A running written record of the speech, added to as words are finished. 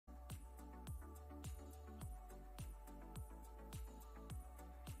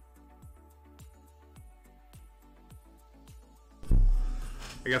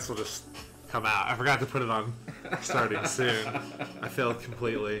I guess we'll just come out. I forgot to put it on starting soon. I failed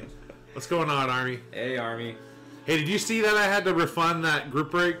completely. What's going on, Army? Hey, Army. Hey, did you see that I had to refund that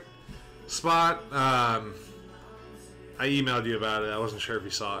group break spot? I emailed you about it. I wasn't sure if you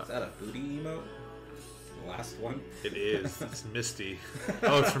saw it. Is that a booty emote? The last one? It is. It's Misty.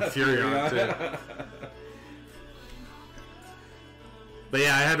 Oh, it's from Furion, too. But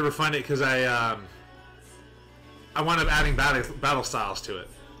yeah, I had to refund it because I wound up adding battle styles to it.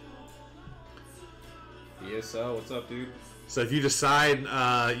 ESL, what's up, dude? So if you decide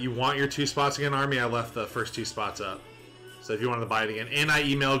you want your 2 spots again, Army, I left the first 2 spots up. So if you wanted to buy it again. And I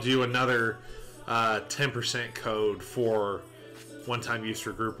emailed you another 10% code for one-time use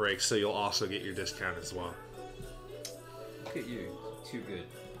for group breaks, so you'll also get your discount as well. Look at you. Too good.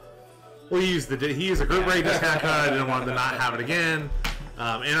 Well, he used a group break discount code. I didn't want to not have it again.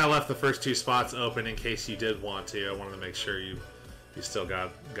 And I left the first 2 spots open in case you did want to. I wanted to make sure you still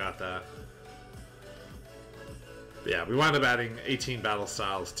got that. But yeah, we wound up adding 18 battle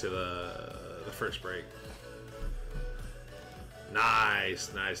styles to the first break.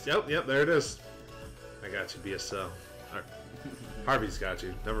 Nice, nice. Yep, there it is. I got you, BSL. Harvey's got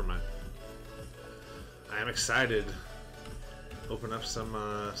you. Never mind. I am excited. Open up some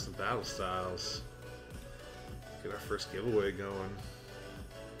battle styles. Get our first giveaway going.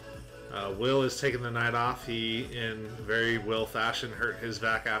 Will is taking the night off. He, in very Will fashion, hurt his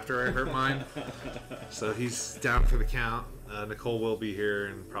back after I hurt mine. So he's down for the count. Nicole will be here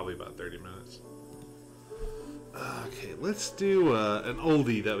in probably about 30 minutes. Okay, let's do an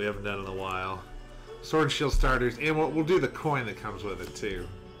oldie that we haven't done in a while. Sword and Shield starters, and we'll do the coin that comes with it too,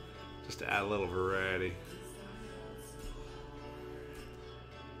 just to add a little variety.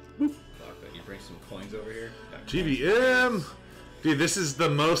 Fuck that. You bring some coins over here? GBM! Dude, this is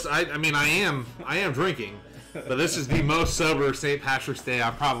the most, I mean, I am drinking, but this is the most sober St. Patrick's Day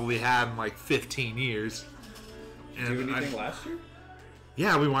I've probably had in like 15 years. Did you do anything last year?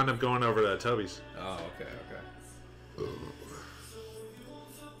 Yeah, we wound up going over to Toby's. Oh, okay.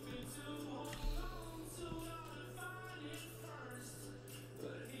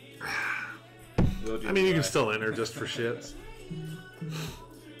 I mean, you can still enter just for shits.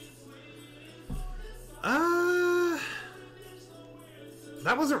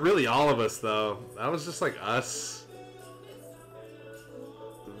 That wasn't really all of us, though. That was just like us,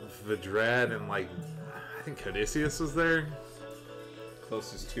 the Dread, and like I think Codicius was there.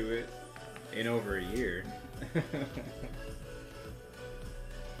 Closest to it in over a year.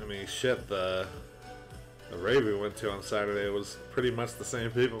 I mean, shit, the rave we went to on Saturday was pretty much the same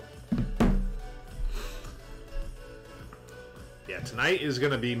people. Yeah, tonight is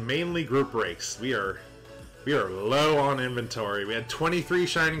going to be mainly group breaks. We are low on inventory. We had 23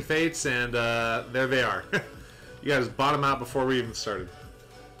 Shining Fates, and there they are. You guys bought them out before we even started.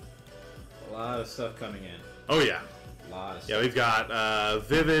 A lot of stuff coming in. Oh, yeah. A lot of stuff. Yeah, we've got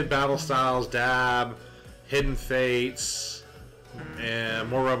Vivid, Battle Styles, Dab, Hidden Fates, and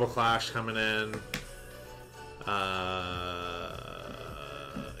more Rebel Clash coming in.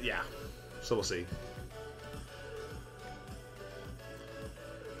 Yeah, so we'll see.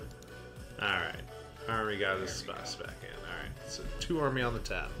 Alright. Army got his spots back in. Alright, so 2 Army on the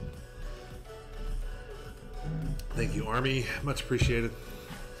tab. Thank you, Army. Much appreciated.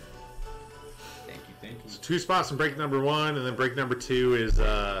 Thank you. So 2 spots in break number 1, and then break number 2 is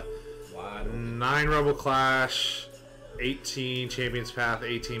 9 Rebel Clash, 18 Champions Path,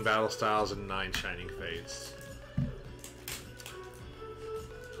 18 Battle Styles, and 9 Shining Fates.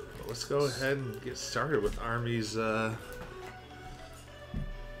 But let's go ahead and get started with Army's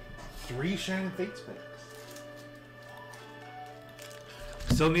 3 Shining Fates packs.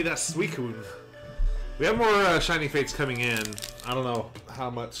 Still need that Suicune. We have more Shining Fates coming in. I don't know how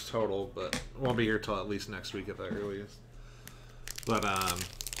much total, but it won't be here till at least next week at the earliest. But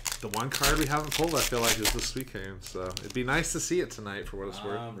the one card we haven't pulled, I feel like, is the Suicune. So it'd be nice to see it tonight for what it's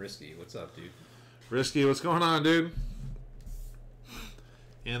worth. Risky, what's up, dude? Risky, what's going on, dude?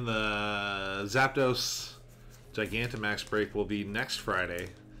 And the Zapdos Gigantamax break will be next Friday.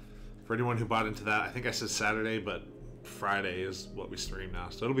 For anyone who bought into that, I think I said Saturday, but Friday is what we stream now,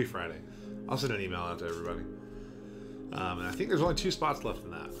 so it'll be Friday. I'll send an email out to everybody. And I think there's only 2 spots left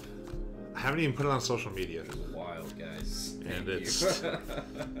in that. I haven't even put it on social media. Wild, guys. And it's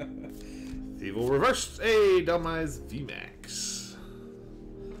Evil Reverse. Hey, Delmize VMAX.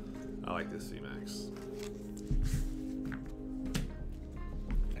 I like this VMAX.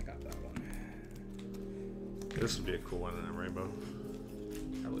 I got that one. This would be a cool one in a rainbow.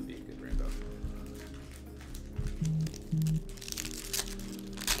 That would be a good rainbow.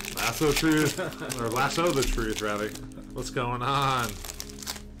 Lasso Truth, or Lasso the Truth, rather. What's going on?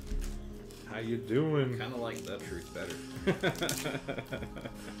 you doing? Kind of like the truth better.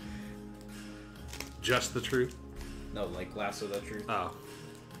 Just the truth? No, like Lasso the Truth. Oh.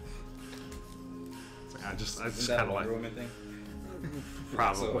 I just Isn't kind that of a like... Wonder Woman thing?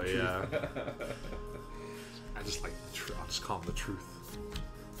 Probably, Lasso yeah. Truth. I just like the truth. I'll just call him the truth.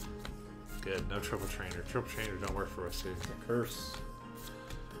 Good. No Triple Trainer. Triple Trainer don't work for us here. It's a curse.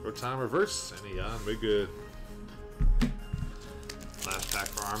 Rotan reverse. Any on. We good. Last pack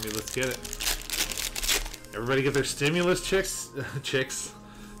for Army. Let's get it. Everybody get their stimulus checks.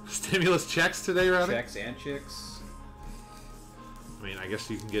 Stimulus checks today, rather? Checks and chicks. I mean, I guess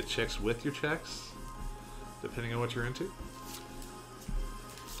you can get checks with your checks, depending on what you're into.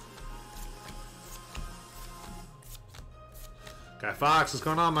 Guy Fox, what's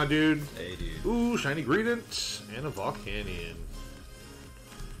going on, my dude? Hey, dude. Ooh, shiny Greedent and a Volcanion.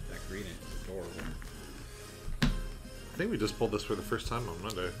 That Greedent is adorable. I think we just pulled this for the first time on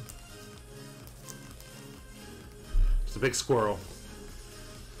Monday. It's a big squirrel.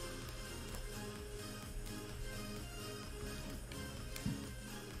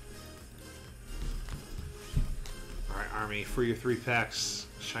 Alright, Army, for your 3 packs,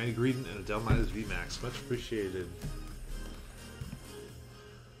 shiny Greedent and a Delmitis VMAX. Much appreciated.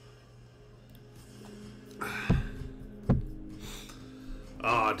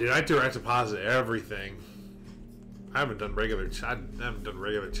 Oh, dude, I direct deposit everything. I haven't done regular. I haven't done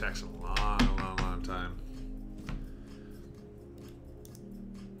regular checks in a long time.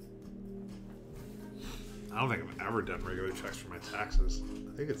 I don't think I've ever done regular checks for my taxes.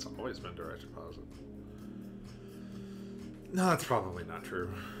 I think it's always been direct deposit. No, that's probably not true.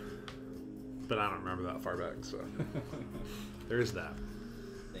 But I don't remember that far back, so there is that.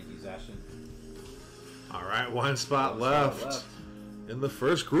 Thank you, Zashin. All right, one spot left in the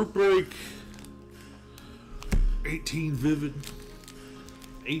first group break. 18 Vivid,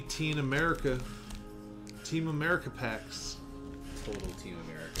 18 America, Team America packs. Total Team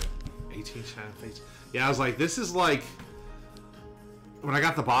America. 18 Shining Fates. Yeah, I was like, this is like, when I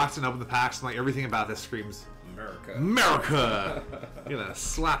got the box and opened the packs, I'm like, everything about this screams America. America! I'm gonna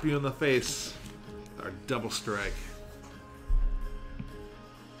slap you in the face. Our double strike.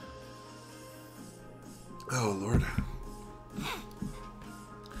 Oh, Lord.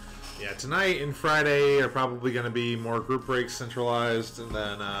 Yeah, tonight and Friday are probably going to be more group breaks centralized, and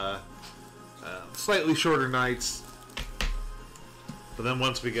then slightly shorter nights. But then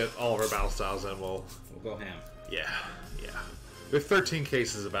once we get all of our battle styles in, we'll go ham. Yeah. We have 13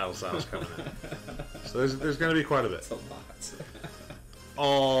 cases of battle styles coming in. So there's going to be quite a bit. That's a lot.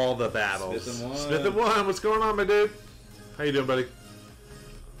 All the battles. Smith and one. What's going on, my dude? How you doing, buddy?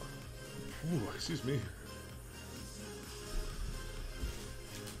 Ooh, excuse me.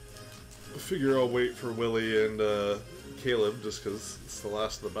 I figure I'll wait for Willie and Caleb just because it's the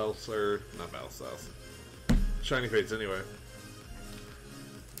last of the battle styles. Not battle styles. Shiny Fates, anyway.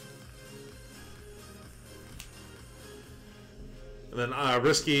 And then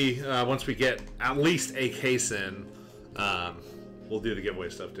Risky, once we get at least a case in, we'll do the giveaway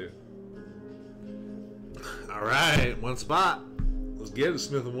stuff too. All right, one spot. Let's get it,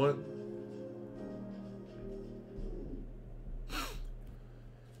 Smith and One.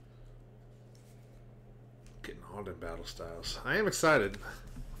 Getting all the battle styles. I am excited.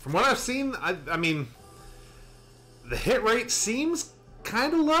 From what I've seen, I mean, the hit rate seems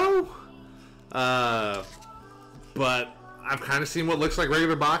kind of low. But I've kind of seen what looks like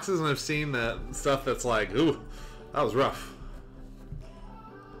regular boxes, and I've seen that stuff that's like, ooh, that was rough.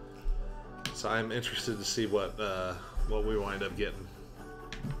 So I'm interested to see what we wind up getting.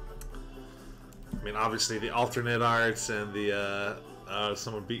 I mean, obviously the alternate arts and the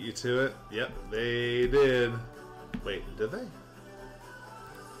someone beat you to it. Yep, they did. Wait, did they?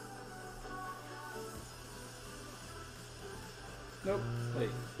 Nope. Wait.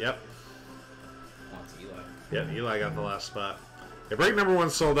 Yep. Oh, it's Eli. Yep, Eli got the last spot. Yeah, break number 1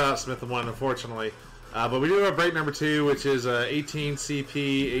 sold out, Smith and One, unfortunately. But we do have break number 2, which is 18 CP,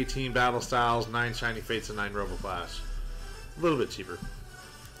 18 Battle Styles, 9 Shiny Fates, and 9 Robo Flash. A little bit cheaper.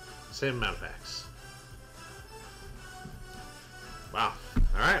 Same amount of packs. Wow.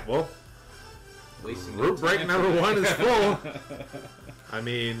 Alright, well. Group break number 1 is full. I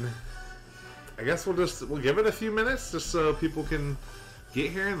mean, I guess we'll give it a few minutes just so people can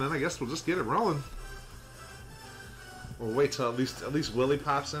get here, and then I guess we'll just get it rolling. We'll wait till at least Willie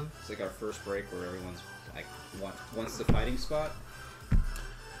pops in. It's like our first break where everyone's like wants the fighting spot.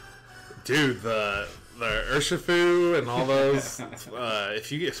 Dude, the Urshifu and all those,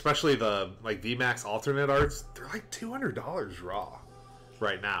 if you especially the like VMAX alternate arts, they're like $200 raw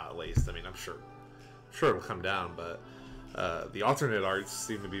right now, at least. I mean, I'm sure it'll come down, but The alternate arts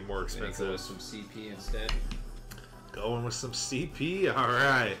seem to be more Go expensive. with some CP instead. Going with some CP. All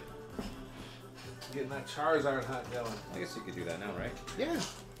right. Getting that Charizard hunt going. I guess you could do that now, right? Yeah.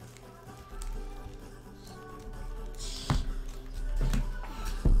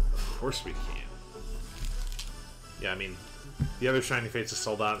 Of course we can. Yeah, I mean, the other Shiny Fates is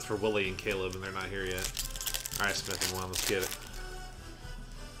sold out. It's for Willie and Caleb, and they're not here yet. All right, Smith and One, let's get it.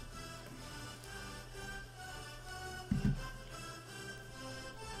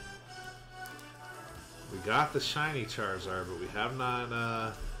 We got the shiny Charizard, but we have not,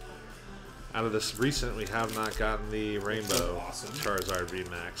 out of this recent, we have not gotten the Rainbow Charizard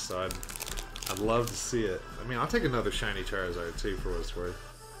VMAX, so I'd love to see it. I mean, I'll take another shiny Charizard, too, for what it's worth.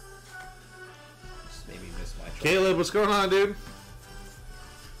 Just made me miss my Charizard. Caleb, what's going on, dude?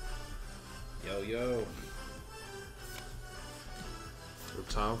 Yo, yo.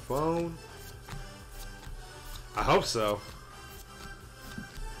 Tom phone. I hope so.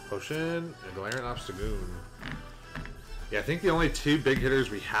 Potion and Galarian Obstagoon. Yeah, I think the only two big hitters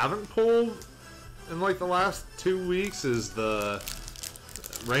we haven't pulled in like the last 2 weeks is the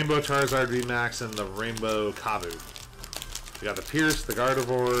Rainbow Charizard VMAX and the Rainbow Kabu. We got the Pierce, the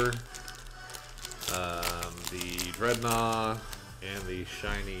Gardevoir, the Dreadnought, and the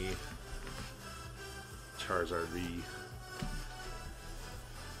shiny Charizard V.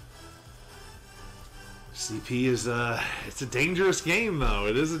 CP is it's a dangerous game though.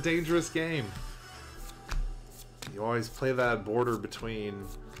 It is a dangerous game. You always play that border between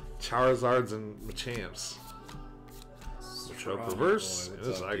Charizards and Machamps. Choke reverse and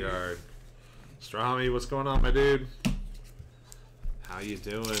a Zygarde. Strahami, what's going on, my dude? How you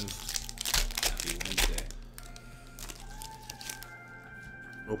doing? Happy Wednesday.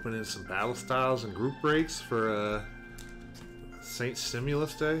 Opening some battle styles and group breaks for Saint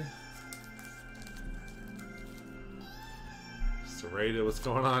Stimulus Day. Serrated, what's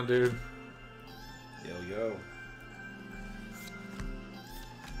going on, dude? Yo, yo.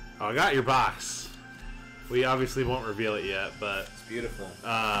 Oh, I got your box. We obviously won't reveal it yet, but It's beautiful.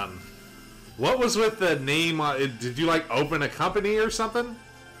 what was with the name? Did you like open a company or something?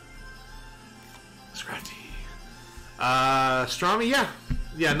 Scratchy. Strami,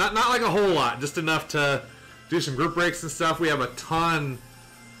 yeah, not like a whole lot, just enough to do some group breaks and stuff. We have a ton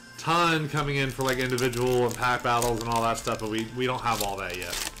coming in for like individual and pack battles and all that stuff, but we don't have all that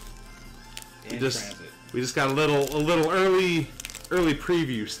yet. And just- transit. We just got a little early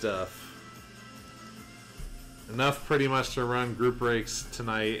preview stuff. Enough pretty much to run group breaks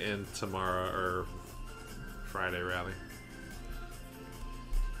tonight and tomorrow, or Friday, rather.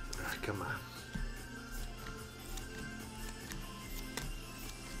 Alright, come on.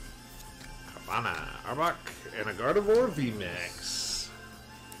 Cabana, Arbok, and a Gardevoir VMAX.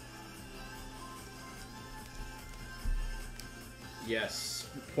 Yes,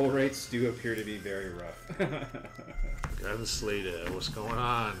 pull rates do appear to be very rough. Gunslater, what's going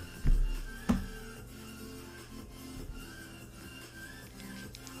on?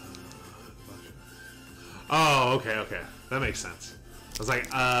 Oh, okay. That makes sense. I was like,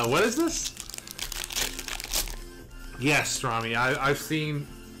 what is this? Yes, Strami, I've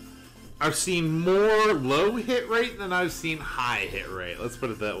seen more low hit rate than I've seen high hit rate. Let's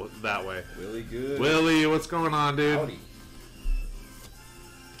put it that way. Really good. Willie, what's going on, dude? Howdy.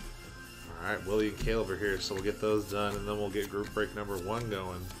 Alright, Willie and Caleb are here, so we'll get those done, and then we'll get group break number 1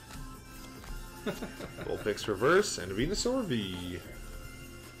 going. Full Pix Reverse and a Venusaur V.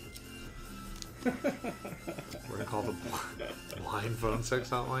 We're gonna call the blind phone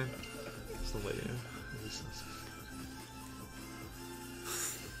sex hotline. Somebody,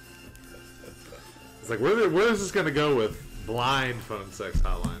 it's like, where is this gonna go with blind phone sex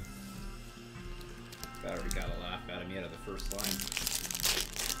hotline? I already got a laugh out of me out of the first line.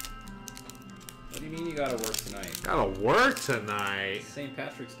 What do you mean you gotta work tonight? Gotta work tonight. St.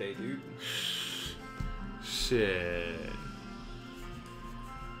 Patrick's Day, dude. Shit.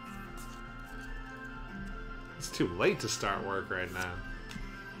 It's too late to start work right now.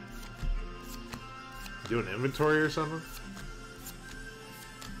 Do an inventory or something?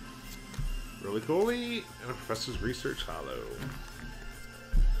 Really coolly. And a Professor's Research Hollow.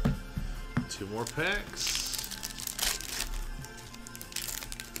 2 more packs.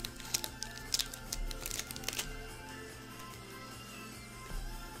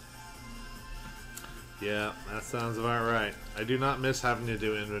 Yeah, that sounds about right. I do not miss having to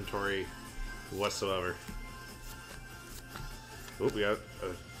do inventory whatsoever. Oh, we got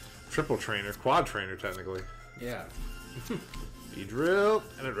a triple trainer, quad trainer technically. Yeah. V-Drill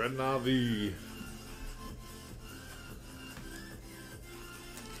and a Dreadnought V.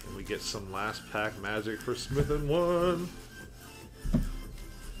 Can we get some last pack magic for Smith and One?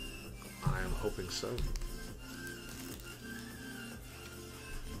 I am hoping so.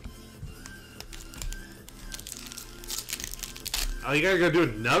 Oh, you gotta go do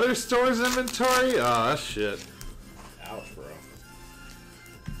another store's inventory? Oh, that's shit. Ouch, bro.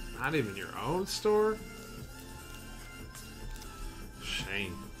 Not even your own store?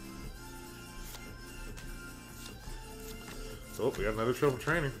 Shame. Oh, we got another trouble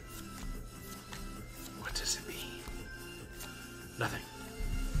trainer. What does it mean? Nothing.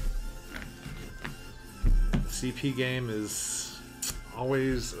 The CP game is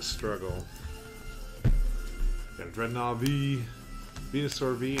always a struggle. Got a Dreadnought V,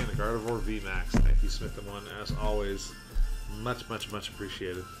 Venusaur V, and a Gardevoir V Max. Thank you, Smith and One, as always. Much, much, much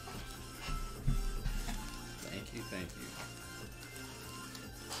appreciated. Thank you, thank you.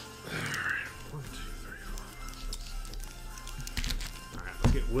 Alright, 1, 2, 3, 4, 5, 6. Alright,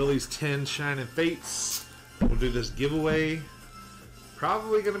 let's get Willie's 10 Shining Fates. We'll do this giveaway.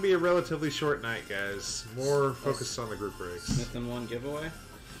 Probably going to be a relatively short night, guys. More focused on the group breaks. Smith and One giveaway?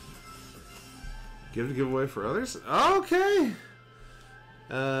 Give it a giveaway for others? Okay.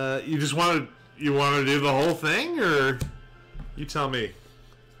 You just want to do the whole thing, or you tell me?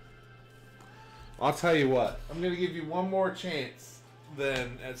 I'll tell you what. I'm gonna give you one more chance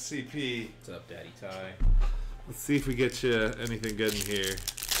then at CP. What's up, Daddy Ty? Let's see if we get you anything good in here,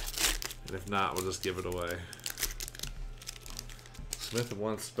 and if not, we'll just give it away. Smith and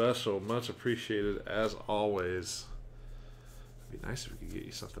One special, much appreciated as always. It'd be nice if we could get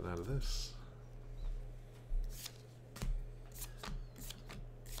you something out of this.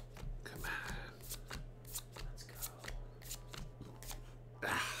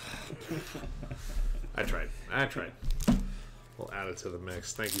 I tried. We'll add it to the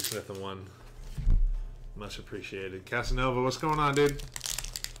mix. Thank you, Smith and One. Much appreciated. Casanova, what's going on, dude?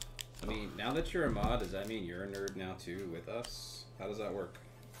 I mean, now that you're a mod, does that mean you're a nerd now too with us? How does that work?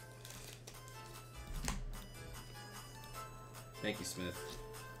 Thank you, Smith.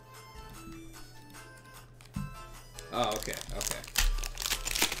 Oh, okay, okay.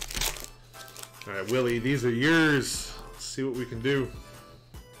 Alright, Willie, these are yours. Let's see what we can do.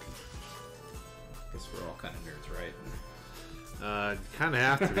 Guess we're all kind of nerds, right? Kind of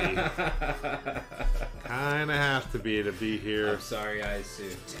have to be. Kind of have to be here. I'm sorry, I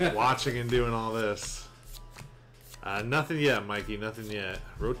assumed. Watching and doing all this. Nothing yet, Mikey. Nothing yet.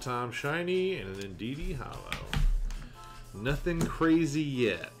 Rotom Shiny and an Indeedee Hollow. Nothing crazy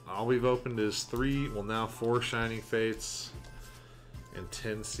yet. All we've opened is 3, well now 4 Shining Fates and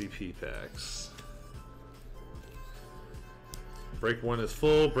 10 CP packs. Break 1 is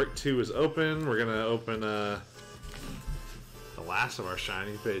full. Break 2 is open. We're gonna open the last of our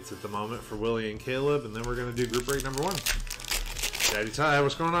Shining Fates at the moment for Willie and Caleb, and then we're gonna do group break number 1. Daddy Ty,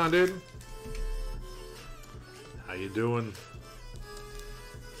 what's going on, dude? How you doing?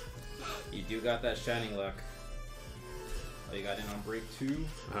 You do got that shining luck. Oh, you got in on break 2?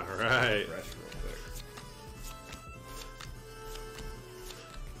 Alright. Fresh real quick.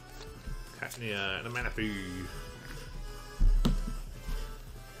 Catnia and a Manaphy.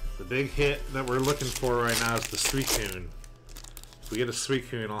 The big hit that we're looking for right now is the Suicune. If we get a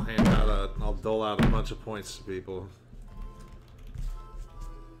Suicune, I'll dole out a bunch of points to people.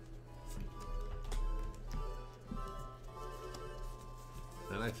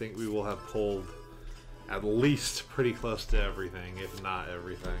 And I think we will have pulled at least pretty close to everything, if not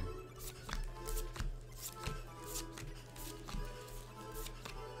everything.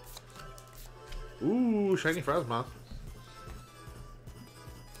 Ooh, shiny Frosmoth.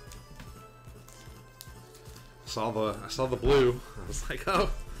 I saw the blue. I was like, oh,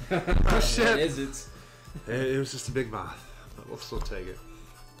 oh shit. What is it? It was just a big moth, but we'll still take it.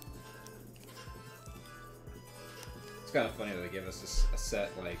 It's kind of funny that they give us a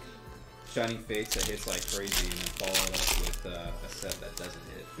set like Shining Fates that hits like crazy and then follow it up with a set that doesn't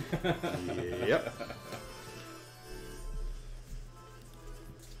hit. Yep.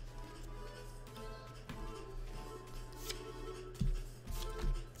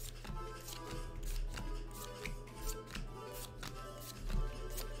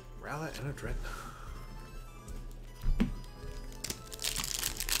 Rowlet and a Dreadnought.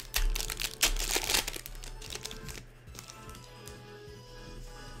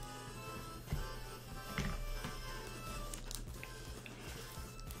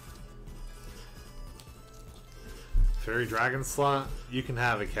 Fairy Dragon slot, you can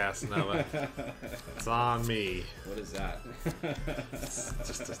have it, Casanova. It's on me. What is that?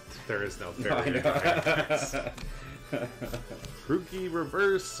 There is no Fairy Dragon. Grookey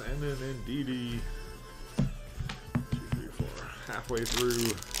reverse and an Indeedee. 2, 3, 4. Halfway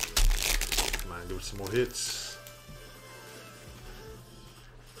through. Come on, give us some more hits.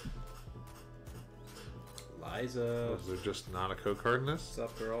 Liza. Is there just not a code card in this?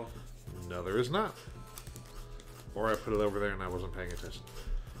 What's up, girl? No, there is not. Or I put it over there and I wasn't paying attention.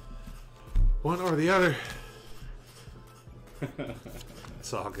 One or the other.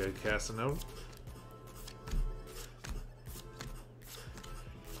 It's all good, Casanova.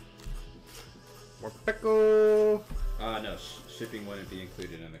 More pickle. No, shipping wouldn't be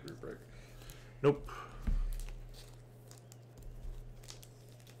included in the group break. Nope.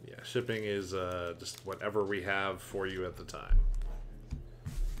 Yeah, shipping is just whatever we have for you at the time.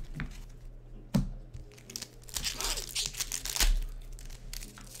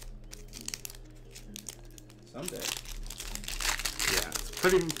 Someday. Yeah,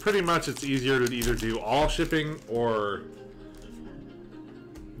 pretty much it's easier to either do all shipping or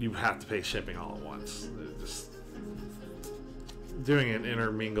you have to pay shipping all at once. Just doing an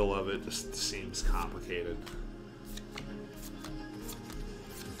intermingle of it just seems complicated.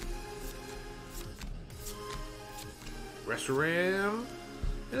 Reshiram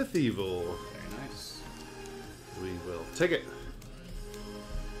and a Thievel. Very nice. We will take it.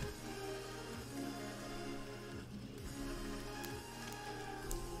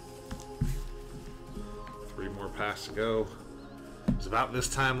 Three more packs to go. It was about this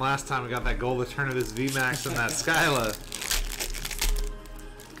time last time we got that gold Eternatus VMAX and that Skyla.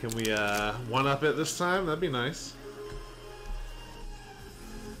 Can we one up it this time? That'd be nice.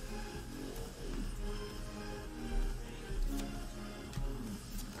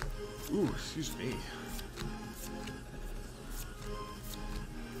 Ooh, excuse me.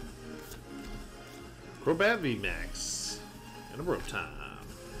 Crobat VMAX and a rope time.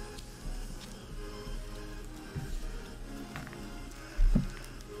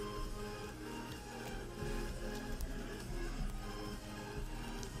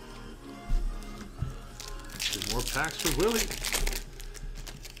 Two more packs for Willie.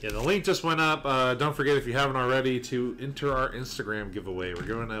 Yeah, the link just went up. Don't forget, if you haven't already, to enter our Instagram giveaway. We're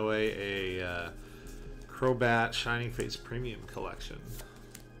giving away a Crobat Shining Fates Premium Collection.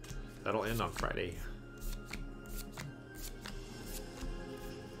 That'll end on Friday.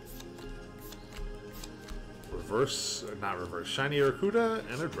 Reverse, not reverse, Shiny Arcuda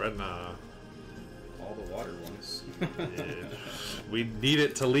and a Dreadnought. All the water ones. Yeah. We need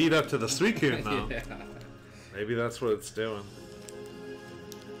it to lead up to the Suicune, though. Yeah. Maybe that's what it's doing.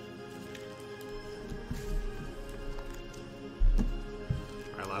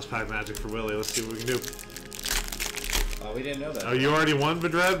 Alright, last pack magic for Willie. Let's see what we can do. Oh, we didn't know that. Oh, you already won,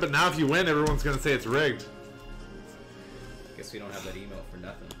 Vidred? But now if you win, everyone's going to say it's rigged. Guess we don't have that email for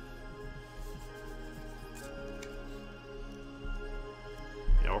nothing.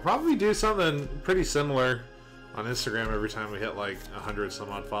 Yeah, we'll probably do something pretty similar on Instagram every time we hit like 100 some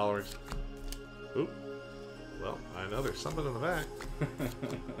odd followers. Oop. Well, I know there's something in the back.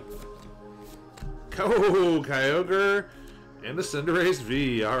 Go, Kyogre and a Cinderace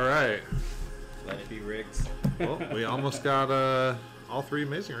V. Alright. Let it be rigged. Well, we almost got all three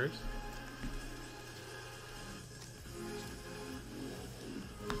Amazing Rays.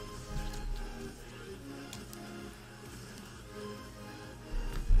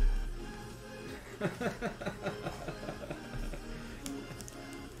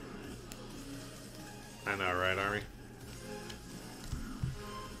 I know, right, Army?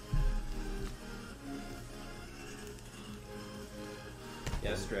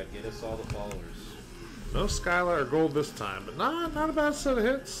 Yes, Dred, get us all the followers. No Skylar or Gold this time, but not a bad set of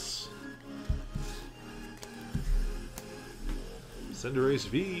hits. Cinderace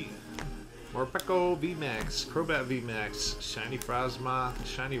V, Morpeko VMAX, Crobat VMAX, Shiny Frosma,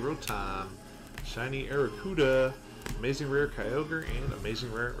 Shiny Rotom, Shiny Arcuda, Amazing Rare Kyogre, and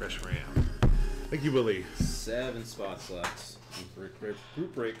Amazing Rare Reshiram. Thank you, Willie. 7 spots left.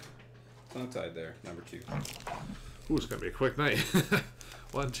 Group break. Tongue-tied there, number 2. Ooh, it's gonna be a quick night.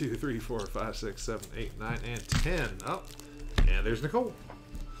 1, 2, 3, 4, 5, 6, 7, 8, 9, and 10. Oh, and there's Nicole.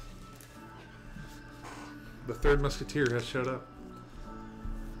 The third Musketeer has showed up.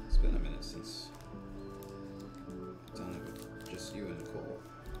 It's been a minute since I've done it with just you and Nicole.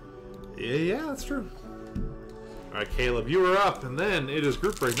 Yeah, that's true. All right, Caleb, you are up, and then it is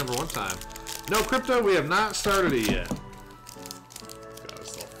group break number 1 time. No crypto, we have not started it yet. God,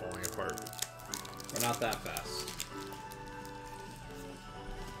 it's all falling apart. We're not that fast.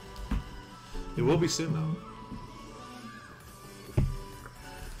 It will be soon, though.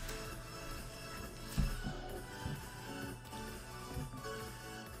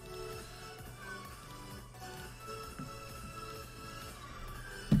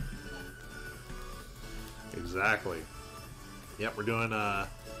 Exactly. Yep, we're doing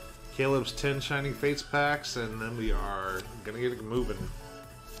Caleb's 10 Shining Fates packs, and then we are gonna get it moving.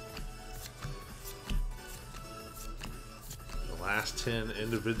 The last 10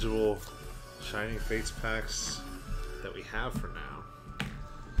 individual Shining Fates packs that we have for now.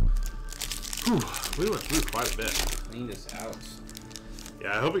 Whew, we went through quite a bit. Cleaned us out.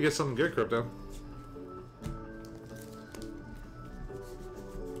 Yeah, I hope we get something good, Crypto.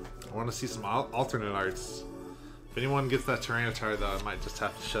 I want to see some alternate arts. If anyone gets that Tyranitar, though, I might just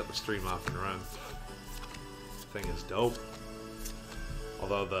have to shut the stream off and run. Thing is dope.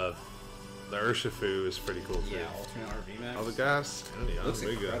 Although the Urshifu is pretty cool too. Yeah, alternate RV max. Oh, the gas. Oh, yeah, Looks there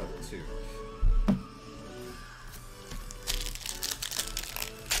you go. incredible too.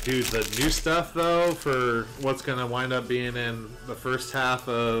 Dude, the new stuff though for what's gonna wind up being in the first half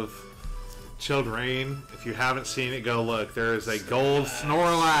of Chilled Rain. If you haven't seen it, go look. There is a gold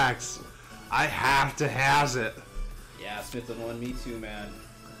Snorlax. I have to have it. Yeah, Smith and One, me too, man.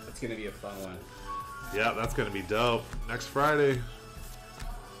 That's gonna be a fun one. Yeah, that's gonna be dope. Next Friday.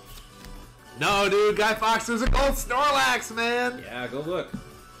 No, dude, Guy Fox, there's a gold Snorlax, man. Yeah, go look.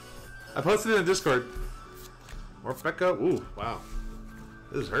 I posted it in Discord. Morpeko. Ooh, wow.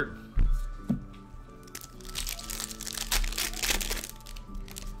 This is hurting.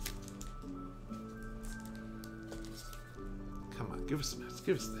 Come on, give us some hits.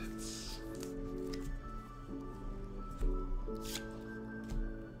 Give us the hits.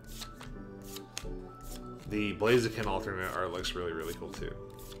 The Blaziken alternate art looks really, really cool too.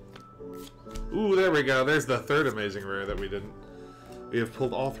 Ooh, there we go. There's the third amazing rare that we didn't. We have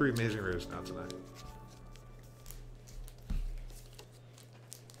pulled all 3 amazing rares now tonight.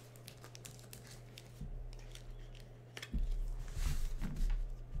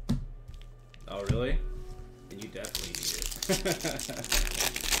 Oh, really? Then you definitely need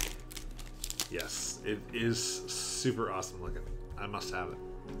it. Yes, it is super awesome looking. I must have it.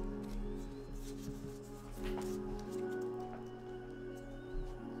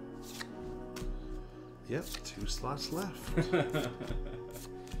 Yep, 2 slots left.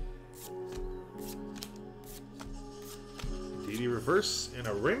 DD reverse and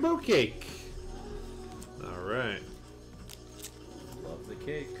a rainbow cake. Alright. Love the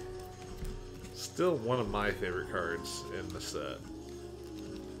cake. Still one of my favorite cards in the set.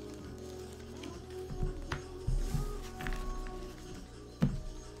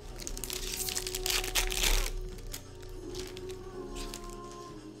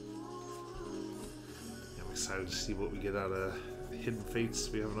 I'm excited to see what we get out of Hidden Fates.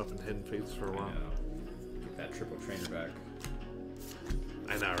 We haven't opened Hidden Fates for a while. Get that triple trainer back.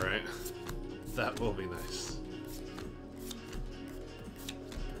 I know, right? That will be nice.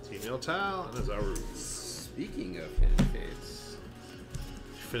 Team Tal and Azaru. Speaking of Hidden Fates,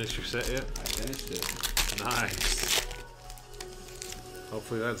 You finished your set yet? I finished it. Nice.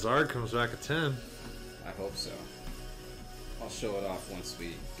 Hopefully that Zard comes back at 10. I hope so. I'll show it off once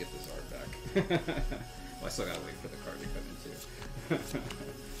we get the Zard back. Well, I still gotta wait for the card to come in too.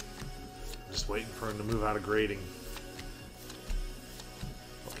 Just waiting for him to move out of grading.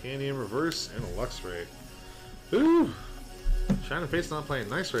 Candy in reverse and a Luxray. Ooh! Shining Fate's not playing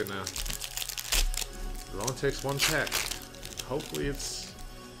nice right now. It only takes 1 pack. Hopefully it's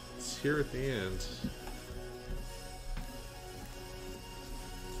here at the end.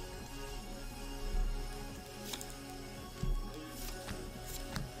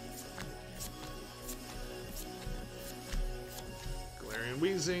 Galarian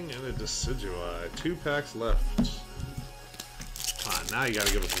Weezing and a Decidueye. 2 packs left. Come on, now you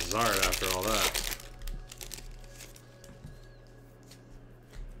gotta give us a Zard after all that.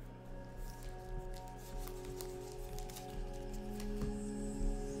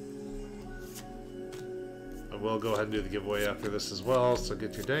 I will go ahead and do the giveaway after this as well, so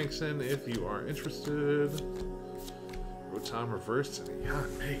get your danks in if you are interested. Rotom reversed and a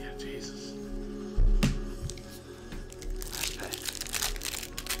young Mega, Jesus.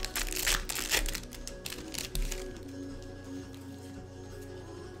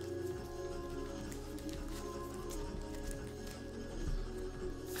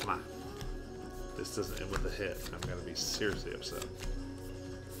 Come on. This doesn't end with a hit. I'm gonna be seriously upset.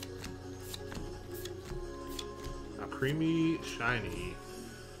 Now, creamy, shiny.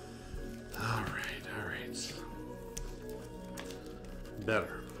 Alright, alright.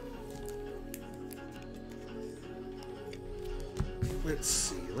 Better. Let's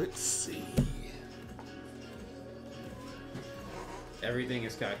see, let's see. Everything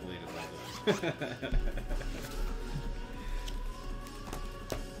is calculated like that.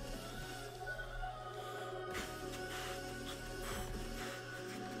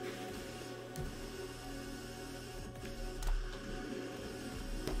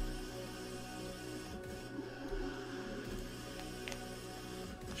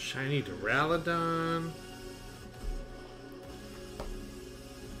 Shiny Duraludon.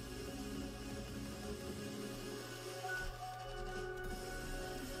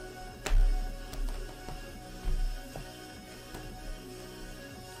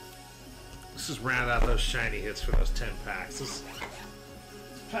 Let's just round out those shiny hits for those 10 packs. This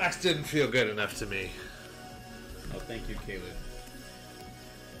packs didn't feel good enough to me. Oh, thank you, Caleb.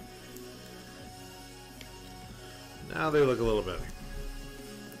 Now they look a little better.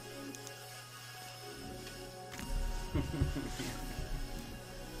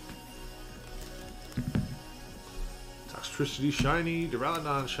 Toxtricity shiny,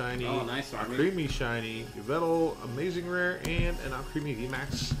 Duraludon shiny, Oh, nice one. Creamy shiny, Yveltal amazing rare, and an Creamy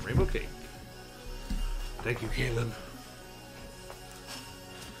VMAX Rainbow Cake. Thank you, Caleb.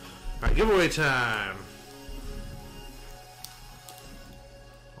 Alright, giveaway time.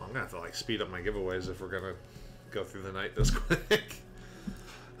 Well, I'm gonna have to like speed up my giveaways if we're gonna go through the night this quick.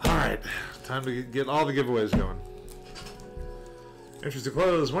 Alright, time to get all the giveaways going. Entries to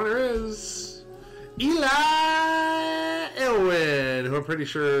close. Winner is Eli Elwin, who I'm pretty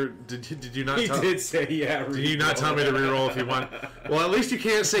sure did you not? He did say yeah. Did you not tell me to reroll if you won? Well, at least you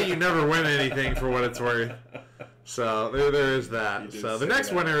can't say you never win anything for what it's worth. So there is that. So the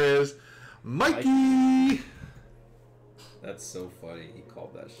next winner is Mikey. That's so funny. He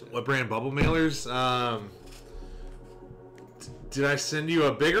called that shit. What brand? Bubble mailers. Did I send you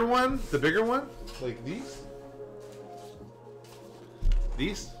a bigger one? The bigger one, like these?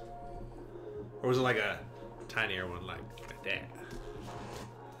 These? Or was it like a tinier one like that?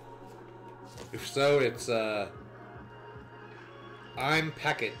 If so, it's I'm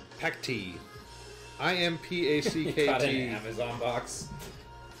Packet Pact. IMPACKT. Got an Amazon box.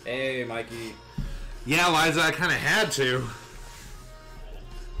 Hey, Mikey. Yeah, Liza, I kind of had to.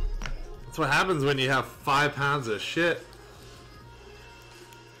 That's what happens when you have 5 pounds of shit.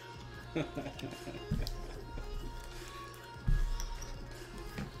 But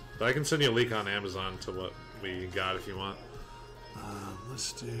I can send you a link on Amazon to what we got if you want.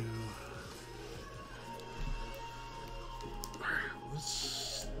 Let's do. Alright,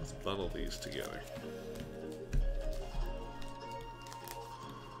 let's bundle these together.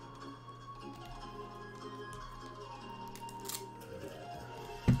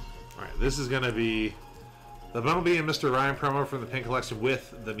 Alright, this is gonna be the Bumblebee and Mr. Ryan promo from the Pink Collection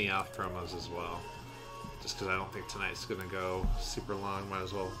with the Meowth promos as well. Just because I don't think tonight's gonna go super long, might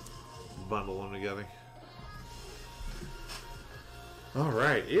as well bundle them together.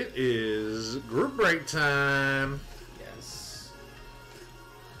 Alright, it is group break time. Yes.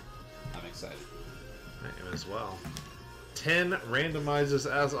 I'm excited. I am as well. 10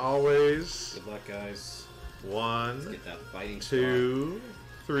 randomizes as always. Good luck, guys. Let's 1, get that fighting 2,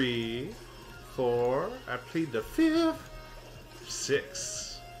 3, 4. I plead the 5th.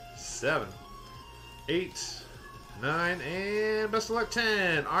 6, 7, 8, 9, and best of luck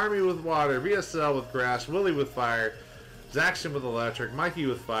 10. Army with water, VSL with grass, Willie with fire, Zaxxon with electric, Mikey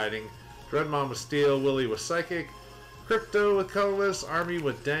with fighting, Dreadmon with steel, Willie with psychic, Crypto with colorless, Army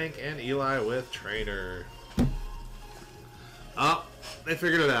with dank, and Eli with trainer. Oh, they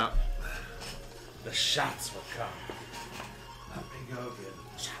figured it out. The shots will come. Let me go get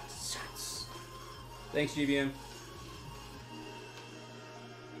shots. Thanks, GBM.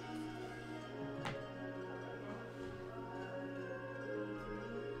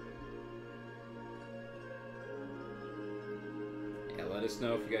 Yeah, let us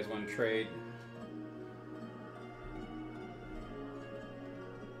know if you guys want to trade.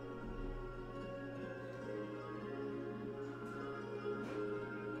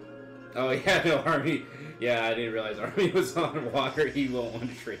 Oh yeah, no, Army. Yeah, I didn't realize Army was on water. He won't want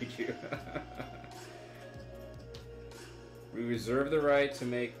to trade you. We reserve the right to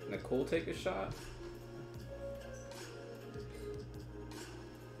make Nicole take a shot.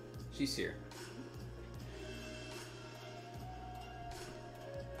 She's here.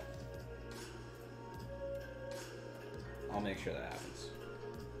 I'll make sure that happens.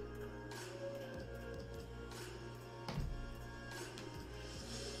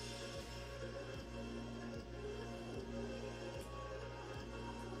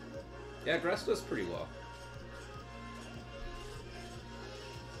 Yeah, grass does pretty well.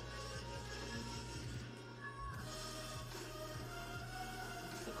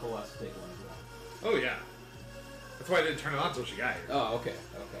 Nicole has to take one as well. Oh yeah. That's why I didn't turn it on until she got here. Oh, okay,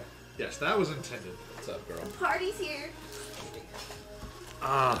 okay. Yes, that was intended. What's up, girl? Party's here.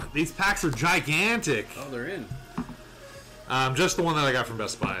 These packs are gigantic. Oh, they're in. Just the one that I got from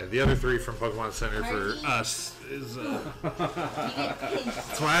Best Buy. The other 3 from Pokemon Center for us is.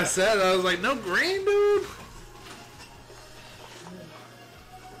 That's why I said I was like, no green, dude.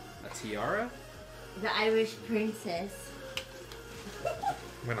 tiara? The Irish princess.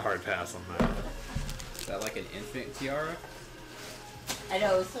 I'm gonna hard pass on that. Is that like an infant tiara? I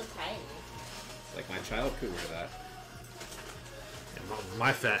know, it's so tiny. Like my child could wear that. Yeah,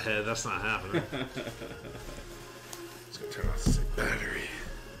 my fat head, that's not happening. Let's go turn off the battery.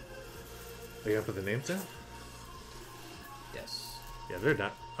 Are you gonna put the names down? Yes. Yeah, they're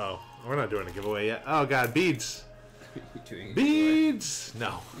not. Oh, we're not doing a giveaway yet. Oh god, beads. You doing Beads!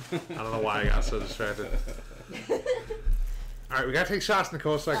 No. I don't know why I got so distracted. Alright, we gotta take shots,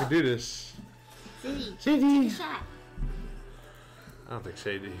 Nicole, so I can do this. Sadie, Sadie! take a shot. I don't think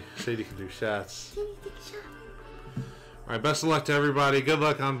Sadie can do shots. Sadie, take a shot. Alright, best of luck to everybody. Good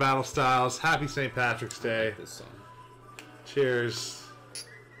luck on Battle Styles. Happy St. Patrick's Day. this song? Cheers.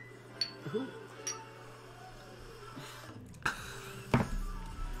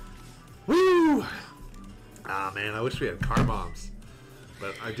 Woo! Ah, man, I wish we had car bombs.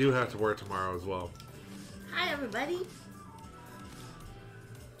 But I do have to work tomorrow as well. Hi, everybody.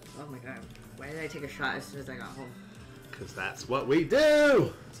 Oh my god. Why did I take a shot as soon as I got home? Because that's what we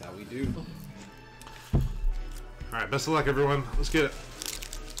do! That's how we do. Alright, best of luck, everyone. Let's get it.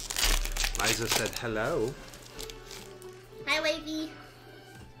 Liza said hello. Hi, Wavy.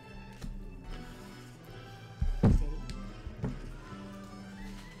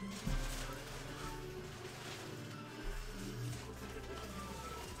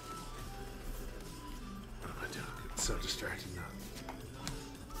 What am I doing? It's so distracting now.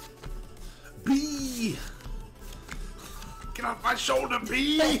 B! Get off my shoulder,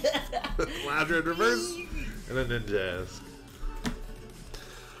 B! Ladder in reverse. And then ninja.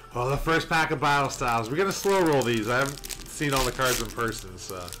 Oh, the first pack of battle styles. We're gonna slow roll these. I haven't seen all the cards in person,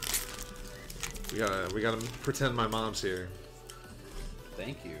 so we gotta pretend my mom's here.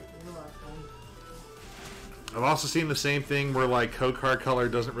 Thank you. You're welcome. I've also seen the same thing where like code card color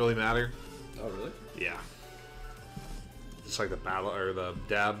doesn't really matter. Oh, really? Yeah. Just like the battle or the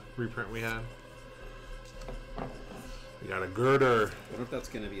dab reprint we had. We got a girder, I wonder if that's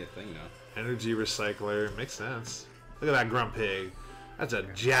gonna be a thing now. energy recycler. Makes sense. Look at that grunt pig. That's a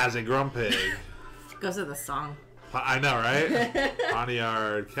jazzy grunt pig. Goes with the song. I know, right?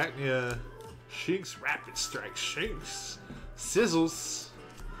 Poniard, Cacnea, Sheiks, Rapid Strike, Sheiks, Sizzles,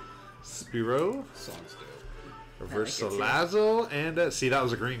 Spiro, Song's dope. Reverse I like it too. Salazzle, and see, that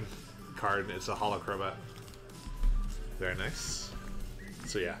was a green card. It's a Hollow Crobat. Very nice.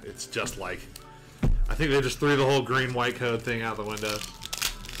 So yeah, it's just like, I think they just threw the whole green-white code thing out the window.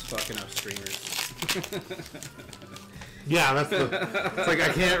 Fucking up streamers. Yeah, that's the. It's like I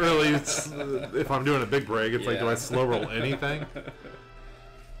can't really. If I'm doing a big break, it's like, do I Yeah. slow roll anything?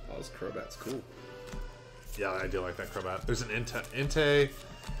 Oh, this Crobat's cool. Yeah, I do like that Crobat. There's an Entei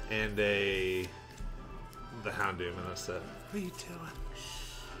and the Houndoom, and that's it. What are you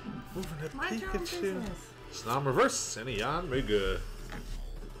doing? Moving to Mind your own Pikachu. business. Snom reverse, and Yan Mega.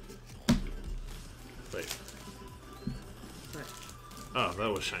 Wait. What? Oh, that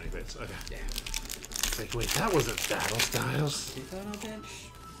was Shiny Fates. Okay. Yeah. Like, wait, that wasn't Battle Styles. Keep that on bench.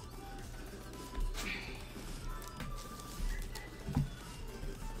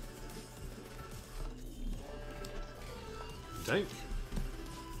 Dank.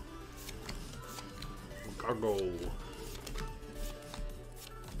 Gargle.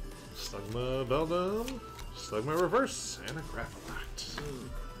 Slugma Beldum. Slugma Reverse. And a Grapploct.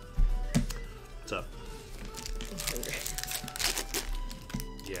 What's up?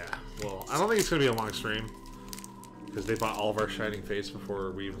 Yeah, well, I don't think it's going to be a long stream. Because they bought all of our Shining Fates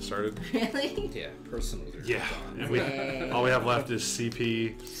before we even started. Really? Yeah, personally. they're Yeah, gone. and we, Dang. all we have left is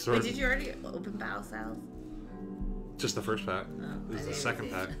CP, Wait, Sword, did you already open Battle Styles? just the first pack. Oh, This is I the didn't second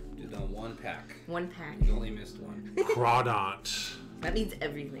see pack. it. Did on one pack. One pack. You only missed one. Crawdont. That means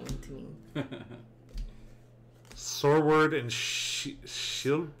everything to me. Swordward and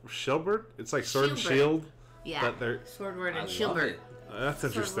Shieldbert? It's like Sword and Shieldbert. Shield, Yeah. but they're... Swordward I and love Shieldbert. it. That's Swordward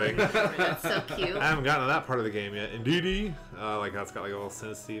interesting. and Shieldbert. That's so cute. I haven't gotten to that part of the game yet. Indeedy, like that's got like a little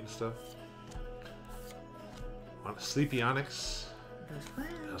Synesthete and stuff. Sleepy Onyx.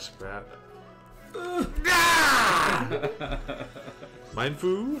 Sprat.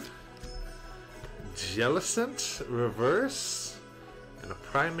 Mindfu. Jellicent Reverse. And a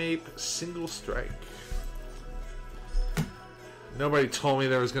Primeape Single Strike. Nobody told me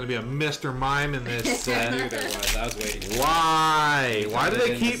there was going to be a Mr. Mime in this I set. knew there was. I was waiting. Why? Why do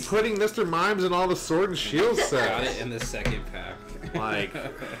they in keep this- putting Mr. Mimes in all the Sword and Shield Got sets? it in the second pack. Like,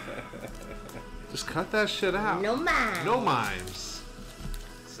 just cut that shit out. No mind. No mimes.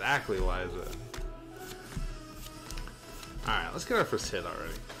 Exactly, Liza. Alright, let's get our first hit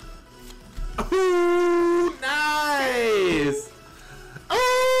already. Ooh, nice!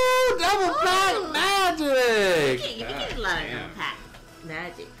 Oh, pack magic! You get a lot of Damn. pack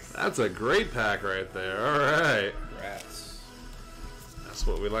magics. That's a great pack right there. All right. Rats. That's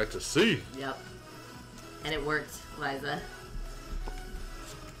what we like to see. Yep. And it worked, Liza.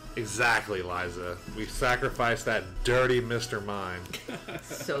 Exactly, Liza. We sacrificed that dirty Mr. Mime.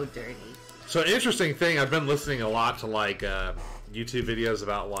 So dirty. So interesting thing, I've been listening a lot to like YouTube videos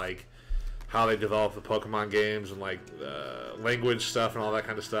about like how they develop the Pokemon games and like language stuff and all that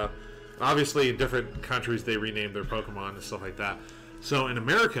kind of stuff. And obviously, in different countries, they rename their Pokemon and stuff like that. So in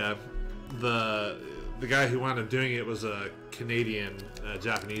America, the guy who wound up doing it was a Canadian,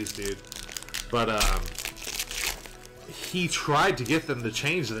 Japanese dude, but he tried to get them to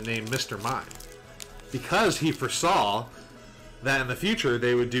change the name Mr. Mime because he foresaw that in the future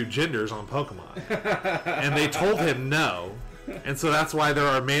they would do genders on Pokemon. And they told him no. And so that's why there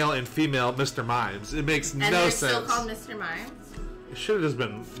are male and female Mr. Mimes. It makes And no they're sense. still called Mr. Mimes? It should have just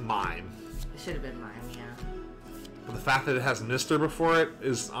been Mime. It should have been Mime, yeah. But the fact that it has Mr. before it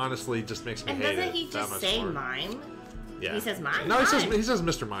is honestly just makes me And hate it. doesn't he that just much say more. Mime? Yeah. He says Mime? No, Mime. he says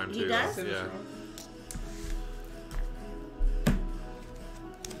Mr. Mime He too. does? Yeah.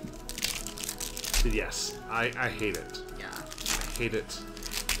 But yes, I hate it. Yeah. I hate it.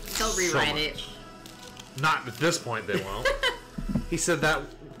 He'll rewrite it. much. Not at this point, they won't. He said that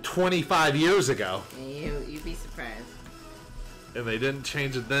 25 years ago. You'd be surprised. And they didn't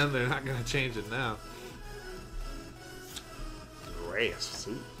change it then, they're not going to change it now. Grass.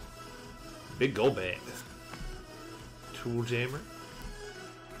 Ooh. Big go bag. Tool Jammer.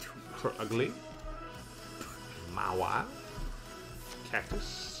 Ugly. Mawa.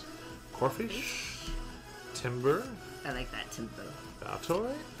 Cactus. Corfish. Timber. I like that tempo.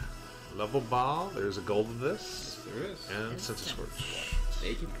 Baltoy. Level Ball. There's a gold of this. There is. And It's Sense Scorch.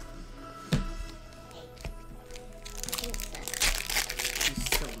 Thank you. She's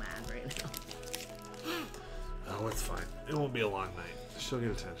so mad right now. Oh, it's fine. It won't be a long night. She'll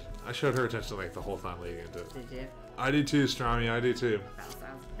get attention. I showed her attention like the whole time leading into it. Did you? I do too, Strami. I do too. That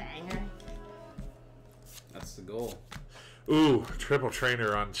sounds banger. That's the goal. Ooh, triple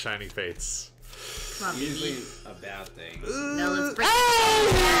trainer on Shining Fates. Come on, Usually baby. a bad thing. No, let's break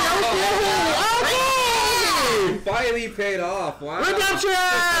You finally paid off. Wow.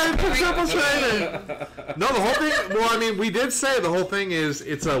 Redemption for triple trainer. No, the whole thing. Well, I mean, we did say the whole thing is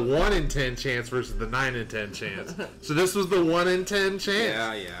it's a 1 in 10 chance versus the 9 in 10 chance. So this was the 1 in 10 chance.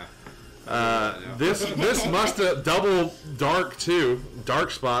 Yeah, yeah. This must have double dark too.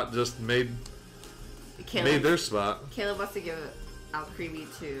 Dark spot just made their spot. Caleb wants to give out Creamy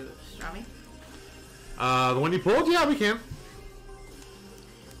to Strami. The one you pulled, yeah, we can.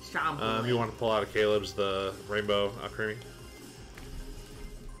 Strom. You want to pull out of Caleb's the rainbow creamy?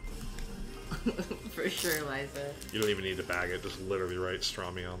 For sure, Liza. You don't even need to bag it. Just literally write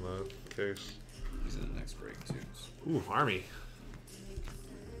Strami on the case. He's in the next break too. Ooh, Army.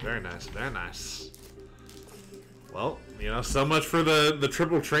 Very nice, very nice. Well, you know, so much for the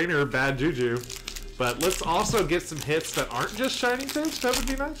triple trainer bad juju. But let's also get some hits that aren't just Shining Fates. That would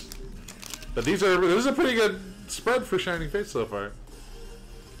be nice. But this is a pretty good spread for Shining Fates so far.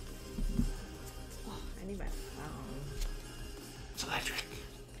 Oh, I need my phone. It's electric.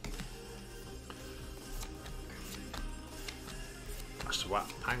 Swap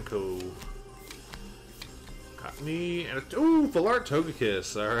Panko. Cottony and ooh, full art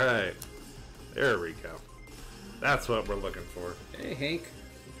Togekiss. Alright. There we go. That's what we're looking for. Hey, Hank.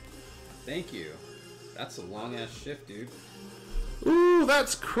 Thank you. That's a long ass shift, dude. Ooh,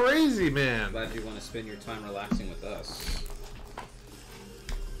 that's crazy, man. Glad you want to spend your time relaxing with us.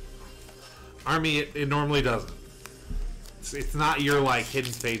 Army, it normally doesn't. It's not your, like,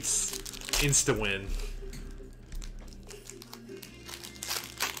 Hidden Fates insta-win.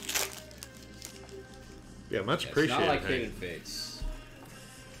 Yeah, much It's appreciated, not like Hank. Hidden Fates.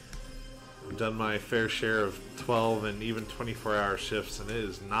 I've done my fair share of 12 and even 24-hour shifts, and it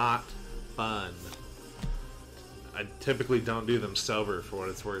is not fun. I typically don't do them sober, for what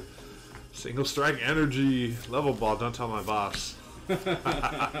it's worth. Single strike energy, level ball, don't tell my boss.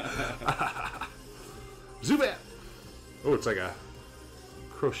 Zubat! Oh, it's like a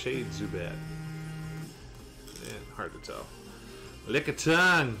crocheted Zubat. Man, hard to tell.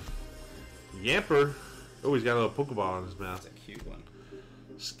 Lickitung! Yamper! Oh, he's got a little Pokeball in his mouth. That's a cute one.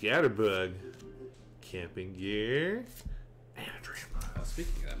 Scatterbug. Camping gear. And a dream.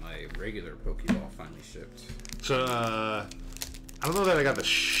 Speaking of that, my regular Pokeball finally shipped. So, I don't know that I got the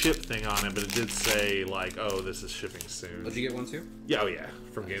ship thing on it, but it did say, like, oh, this is shipping soon. Did you get one too? Yeah, oh yeah,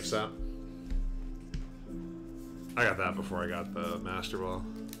 from GameStop. I got that before I got the Master Ball.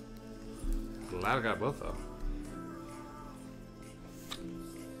 Glad I got both, though.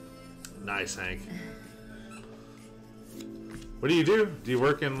 Nice, Hank. What do you do? Do you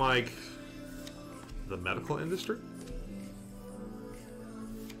work in, like, the medical industry?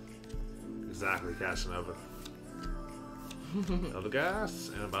 Exactly, Casanova. Other gas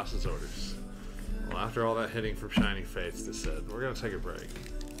and a boss's orders. Well, after all that hitting from Shiny Fates, they said, we're going to take a break.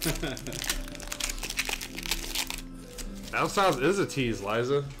 Battle Styles is a tease,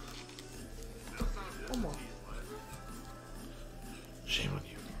 Liza. Almost. Shame on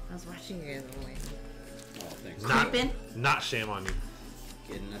you. I was watching you the way. Oh, thanks. Creeping. Not shame on you.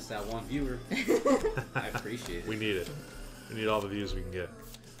 Getting us that one viewer. I appreciate it. We need it. We need all the views we can get.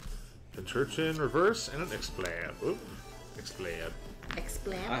 A church in reverse and an Explab. Oop. Explab. I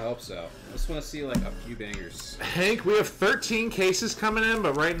Explain. hope so. I just want to see like a few bangers. Hank, we have 13 cases coming in,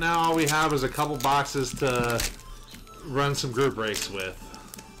 but right now all we have is a couple boxes to run some group breaks with.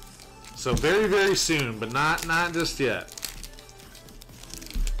 So very, very soon, but not just yet.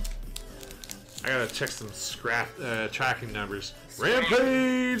 I gotta check some tracking numbers.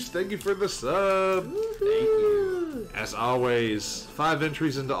 Rampage, thank you for the sub. Thank you. As always, 5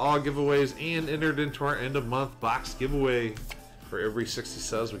 entries into all giveaways and entered into our end of month box giveaway. For every 60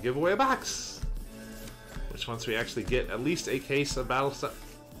 subs, we give away a box. Which once we actually get at least a case of Battle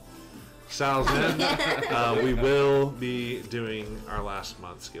Styles in, we will be doing our last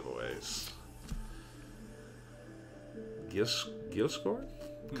month's giveaways. Gift score?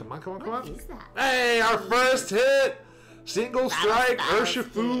 Come on. What is that? Hey, our first hit! Single strike Battle Styles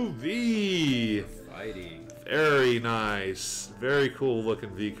Urshifu V. Fighting. Very nice. Very cool looking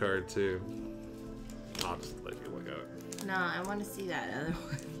V card too. I'll just let you look at it. No, I want to see that other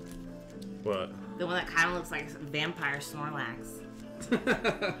one. What? The one that kind of looks like Vampire Snorlax.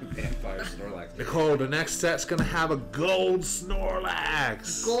 Vampire Snorlax. Nicole, the next set's gonna have a gold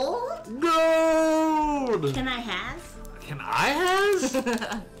Snorlax. Gold? Gold! Can I has? Can I has?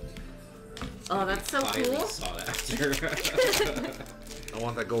 Oh, that's so Highly cool. sought after. I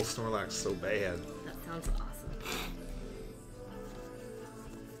want that gold Snorlax so bad. That sounds awesome.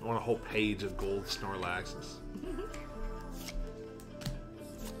 I want a whole page of gold Snorlaxes.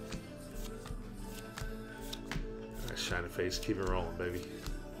 Nice shiny face, keep it rolling, baby.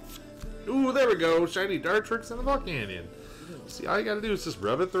 Ooh, there we go. Shiny Dartrix in the Volcanion. See, all you gotta do is just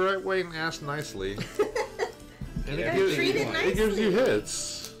rub it the right way and ask nicely. And Yeah, treat it it gives you nicely.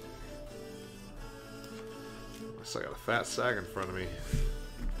 hits. I still got a fat sack in front of me.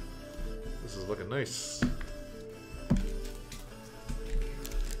 This is looking nice.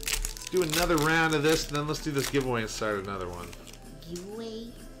 Do another round of this, then let's do this giveaway and start another one. Giveaway?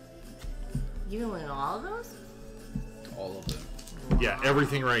 You gonna win all of those? All of them. Yeah,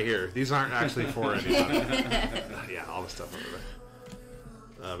 everything right here. These aren't actually for anybody. Yeah, all the stuff over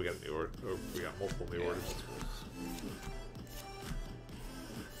there. We got a new order. Oh, we got multiple new orders.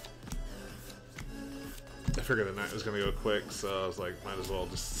 I figured the night was gonna go quick, so I was like, might as well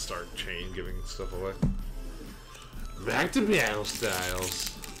just start chain giving stuff away. Back to Battle Styles.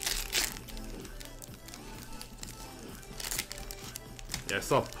 Yeah, I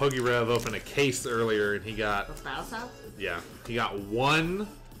saw Puggy Rev open a case earlier, and he got Those Battle Styles? he got 1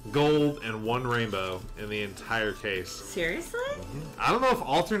 gold and 1 rainbow in the entire case. Seriously? I don't know if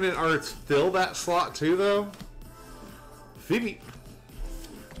alternate arts fill that slot too, though. Phoebe.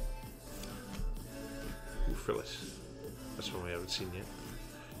 Ooh, Frillish. That's one we haven't seen yet.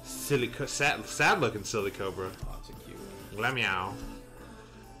 Sad looking Silly Cobra. Lots of cute. Glameow.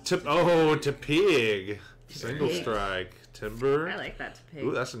 To Pig. Single Pig. Strike. Timber. I like that to pig.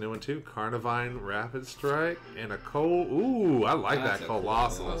 Ooh, that's a new one too. Carnivine Rapid Strike and a Coal. Ooh, I like That's that a cool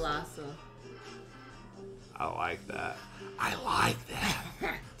Colossal. one. Colossal. I like that. I like that.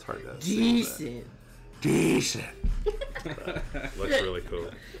 It's hard to say Decent. that. Decent. But looks really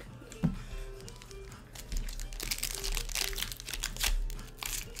cool.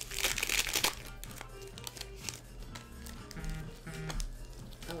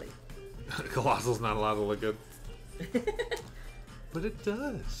 Oh, wait. Colossal's not allowed to look good. But it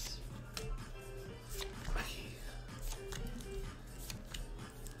does.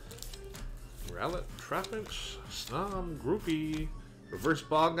 Rowlet, Trapinch, Snom, Groupie, Reverse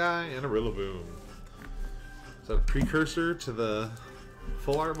Ball Guy, and a Rillaboom. Is that a precursor to the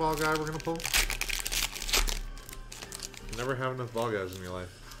full art ball guy we're gonna pull? You never have enough ball guys in your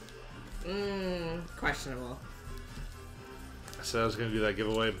life. Questionable. I said I was gonna do that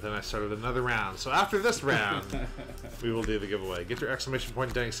giveaway, but then I started another round. So after this round, we will do the giveaway. Get your exclamation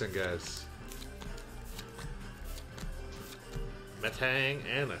point thanks in, guys. Metang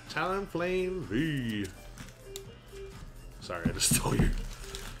and a Talonflame V. Sorry, I just stole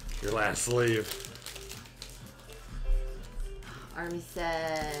your last sleeve. Army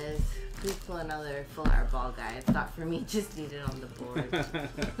says, please pull another full art ball, guys. Thought for me, just need it on the board.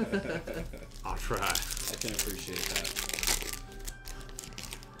 I'll try. I can appreciate that.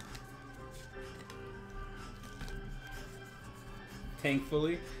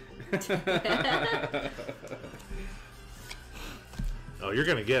 Thankfully. Oh, you're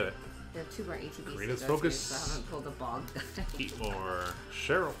gonna get it. We have 2 more ATBs. Arena's to go focus. through, so I haven't pulled a ball. Eat more.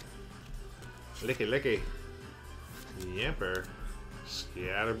 Cheryl. Licky licky. Yamper.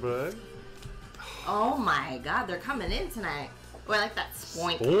 Scatterbug. Oh my god, they're coming in tonight. Oh, I like that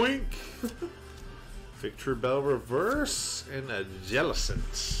spoink. Boink. Victor Bell reverse and a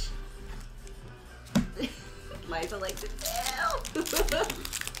Jellicent. Liza likes it too.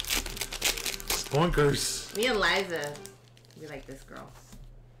 Spoinkers. Me and Liza, we like this girl.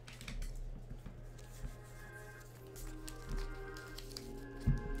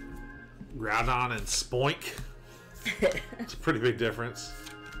 Groudon and Spoink. It's a pretty big difference.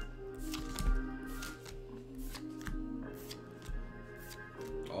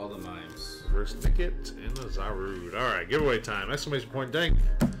 All the mimes. Reverse Nickit and a Zarude. Alright, giveaway time. Exclamation point dank.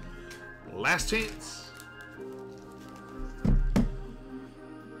 Last chance.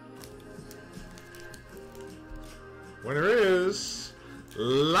 Winner is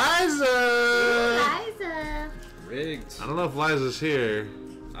Liza! Liza! Rigged. I don't know if Liza's here.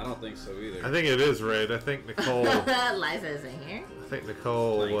 I don't think so either. I think it is rigged. I think Nicole. Liza isn't here. I think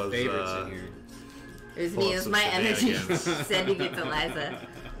Nicole Playing was. favorites in here. It was Pull me. It was some my energy shenanigans. sending it to Liza.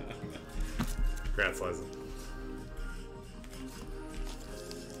 Congrats, Liza.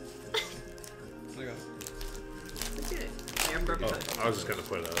 Look at it. Amber Oh, posted. I was just gonna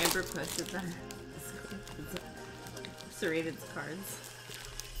put it up. Amber posted that. Serrated cards.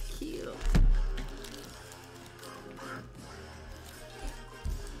 Cute.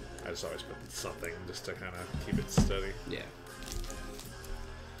 I just always put something just to kind of keep it steady. Yeah.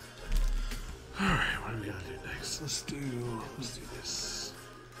 Alright, what are we gonna do next? Let's do this.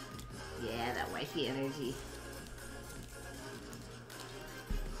 Yeah, that wifey energy.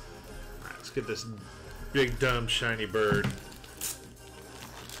 Alright, let's get this big dumb shiny bird.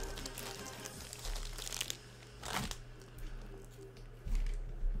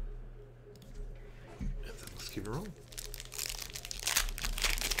 And then let's keep it rolling.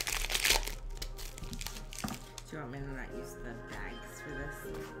 Do you want me to not use the bags for this?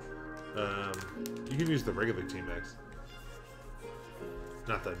 You can use the regular team bags.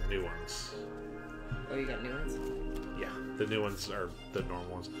 Not the new ones. Oh, you got new ones? Yeah, the new ones are the normal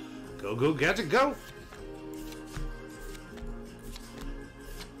ones. Go, go, Gadget, go!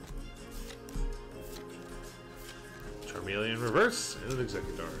 Charmeleon reverse and an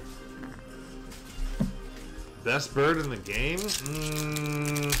Executor. Best bird in the game?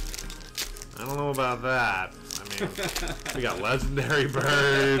 I don't know about that. I mean, we got legendary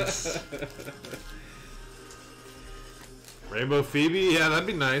birds. Rainbow Phoebe? Yeah, that'd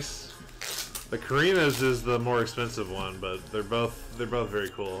be nice. The Karina's is the more expensive one, but they're both very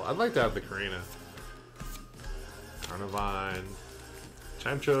cool. I'd like to have the Karina. Carnivine.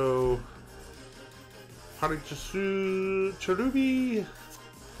 Chancho. Parichasu. Cherubi.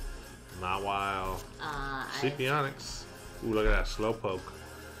 Not wild. Sepionyx. Ooh, look at that Slowpoke.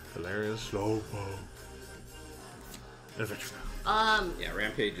 Hilarious Slowpoke. Adventure. Yeah,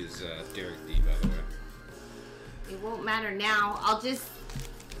 Rampage is Derek D, by the way. It won't matter now. I'll just.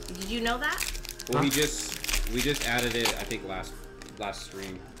 Did you know that? Well, we just added it. I think last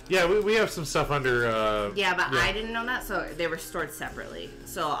stream. Yeah, we have some stuff under. Yeah, but I didn't know that, so they were stored separately.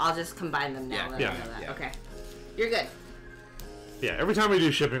 So I'll just combine them now Yeah, that yeah, I know that. yeah. Okay. You're good. Yeah, every time we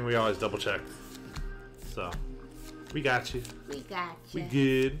do shipping, we always double check. So, we got you. We got We you.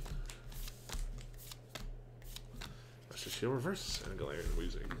 good. Let's just shield reverse and Galarian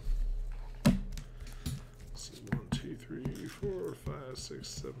Weezing. Let's see, 1, 2, 3, 4, 5, 6,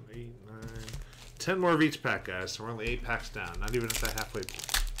 7, 8, 9, 10 more of each pack, guys. So we're only 8 packs down. Not even at that halfway point.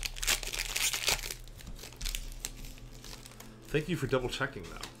 Thank you for double checking,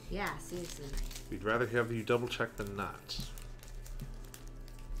 though. Yeah, seriously. We'd rather have you double check than not.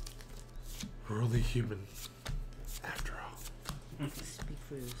 We're only human, after all. Speak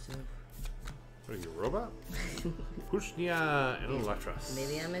for yourself. What are you, a robot? Pushnia and Electros.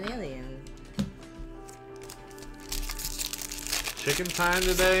 Maybe I'm an alien. Chicken time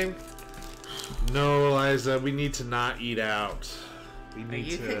today? No, Eliza, we need to not eat out. We Are need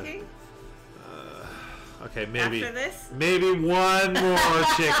you to. cooking? Okay, maybe. After this? Maybe one more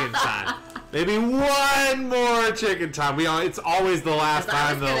chicken time. Maybe one more chicken time. It's always the last 'Cause I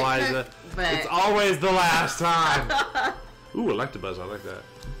time, was though, gonna Eliza. cook, but- It's always the last time. Ooh, Electabuzz. I like that.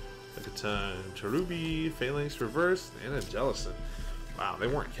 Look Rattata, Cherubi, Phalanx Reverse, and a Jellison. Wow, they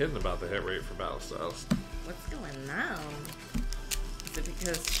weren't kidding about the hit rate for Battle Styles. What's going on? Is it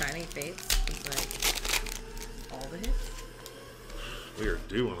because Shining Fates is like all the hits? We are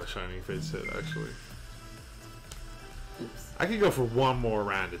due on a Shining Fates hit, actually. Oops. I could go for one more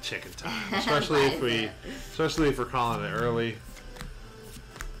round of chicken time, especially if we're calling it early.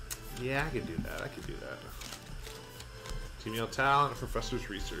 Yeah, I could do that. I could do that. Team Yell Talent, Professor's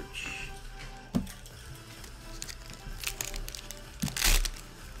Research.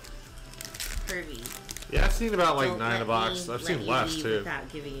 Kirby. Yeah, I've seen about like Don't 9 a let box. me I've let seen you less leave too.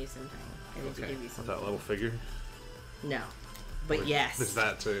 Without giving you something. I need to give you With something. that little figure. No. But There's yes.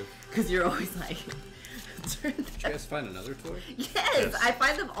 that too. Because you're always like. Did you guys find another toy? Yes! I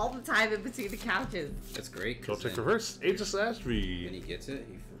find them all the time in between the couches. That's great. Go 'cause check then reverse. Aegis when Astri. he gets it,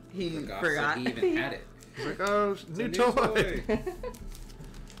 He forgot forgot. that he even had it. He's like, oh, It's a new new toy.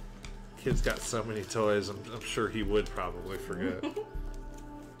 Kid's got so many toys. I'm sure he would probably forget.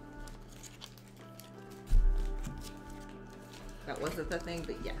 That wasn't the thing,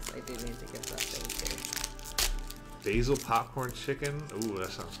 but yes, I do need to give that thing too. Basil popcorn chicken. Ooh, that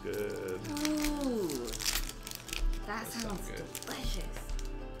sounds good. Ooh. That sounds sounds good. delicious.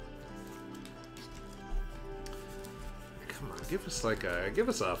 Come on, give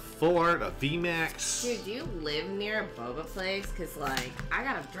us a full art, a VMAX. Dude, do you live near a boba place? Cause like, I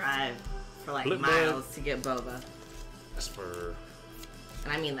gotta drive for like Blip miles bag. to get boba. Esper.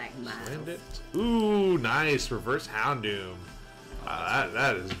 And I mean like miles. Land it. Ooh, nice. Reverse Houndoom.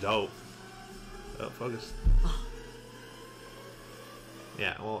 That is dope. Oh, focus.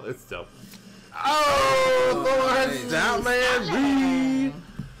 Yeah, well, it's dope. Oh, Lawrence Stoutland read.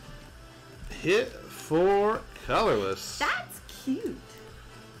 Hit for colorless. That's cute.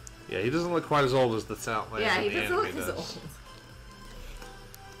 Yeah, he doesn't look quite as old as the Stoutland. Yeah, he in the doesn't look anime as does. old.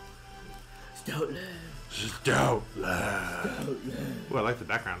 Stoutland. Ooh, I like the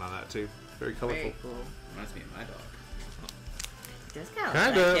background on that too. Very colorful. Very cool. Reminds me of my dog. Just kind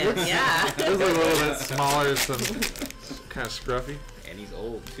Kinda. of like him, yeah. It's a little bit smaller, some kind of scruffy. And he's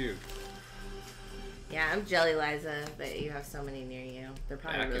old too. Yeah, I'm jelly Liza that you have so many near you. They're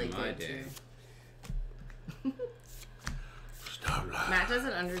probably Back really in my good day. too. Matt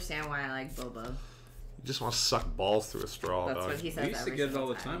doesn't understand why I like boba. You just want to suck balls through a straw, That's dog. what he We says used to every get it single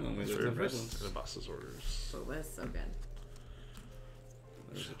all the time when we lived in Service Redlands. and the boss's orders. Boba is so good.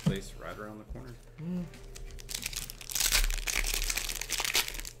 There's a place right around the corner.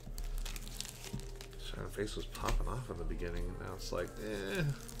 Shining Face was popping off in the beginning, and now it's like, eh.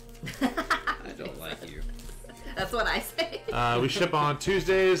 I don't like you. That's what I say. We ship on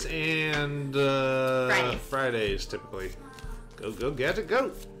Tuesdays and Fridays typically. Go, Gadget,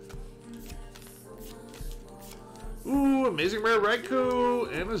 go! Ooh, Amazing Rare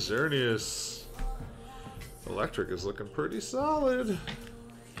Raikou and a Xerneas. Electric is looking pretty solid.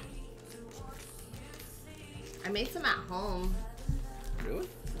 I made some at home. Really?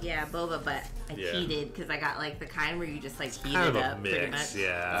 Yeah, boba, but I Yeah. heated because I got like the kind where you just like heat kind it of a up pretty mix, much.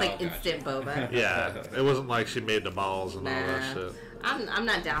 yeah. It's like Oh, gotcha. instant boba. Yeah, it wasn't like she made the balls and all that Nah. shit. I'm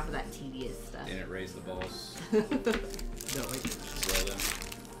not down for that tedious stuff. Didn't it raise the balls? No, I didn't. Just roll them.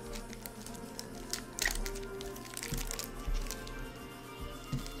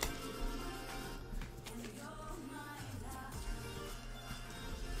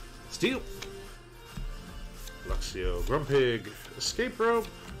 Steel. Luxio, Grumpig, Escape Rope.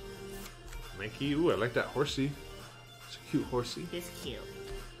 Mankey, ooh, I like that horsey. It's a cute horsey. It's cute.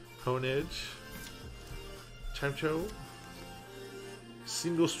 Honedge. Chimcho.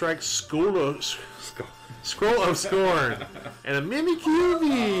 Single Strike Scroll of Scorn. And a Mini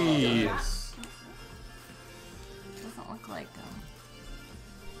QB. Yes. Doesn't look like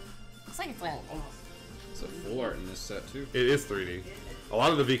looks like it's like almost. It's a full art in this set too. It is 3D. A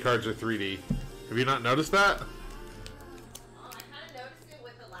lot of the V cards are 3D. Have you not noticed that? Oh, I kind of noticed it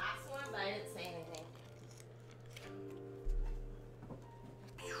with the last one, but I didn't say anything.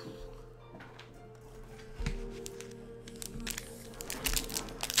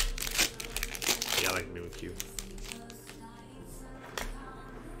 Yeah, I like Mimikyu.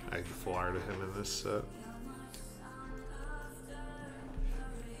 I like the full art of him in this set.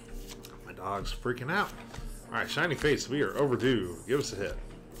 My dog's freaking out. Alright, Shiny Face, we are overdue. Give us a hit.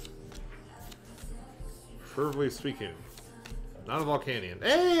 Preferably speaking. Not a Volcanion.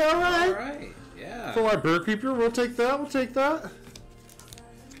 Hey, alright! Alright, yeah. Full art Bear Creeper, we'll take that, we'll take that.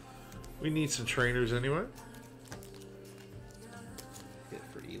 We need some trainers anyway. Hit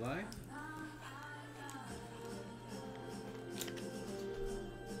for Eli.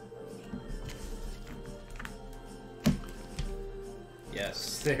 Yes.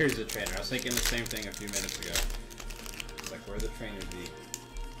 Yes, there's a trainer. I was thinking the same thing a few minutes ago. It's like, where the trainers be?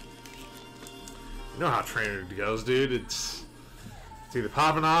 You know how trainer goes, dude. It's either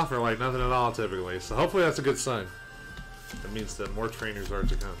popping off or like nothing at all typically. So hopefully that's a good sign. That means that more trainers are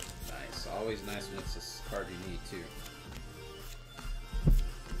to come. Nice. Always nice when it's a card you need too.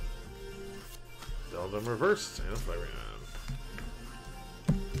 Them reversed and a flavor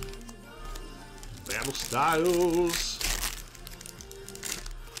round. Battle Styles.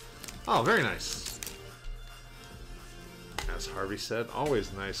 Oh, very nice. As Harvey said,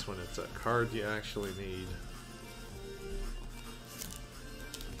 always nice when it's a card you actually need.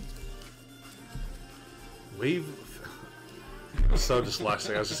 Wave. I'm so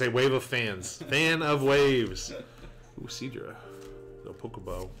dyslexic. I was gonna say wave of fans. Fan of waves. Ooh, Seadra. No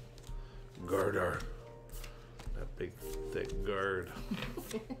Pokeball. Garder. That big, thick guard.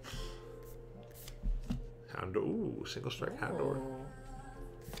 Houndor. Ooh, single strike Houndor.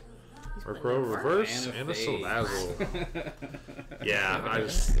 Murkrow reverse and a Salazzle. Yeah, I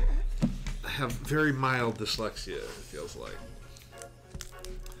have very mild dyslexia, it feels like.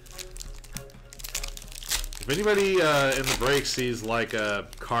 If anybody in the break sees like a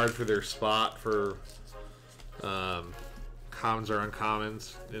card for their spot for commons or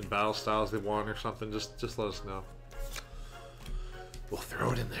uncommons in battle styles they want or something, just let us know. We'll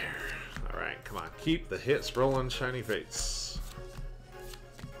throw it in there. Alright, come on. Keep the hits rolling, shiny fates.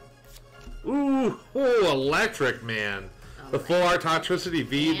 Ooh, oh, electric, man. The full art Toxtricity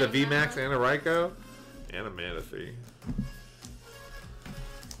V, the VMAX, and a Raikou, and a Manaphy.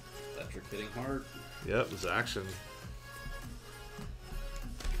 Electric hitting hard. Yep, it's action.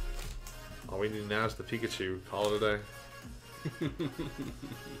 All we need now is the Pikachu. Call it a day.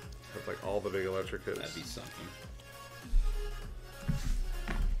 Have like all the big electric hits. That'd be something.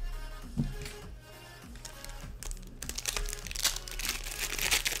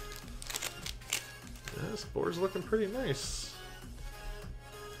 Yeah, this board's looking pretty nice.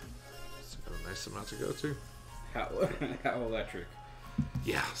 It's got a nice amount to go to. How electric?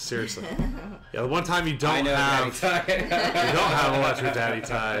 Yeah, seriously. Yeah, the one time you don't I know, have Daddy Tie. you don't have electric Daddy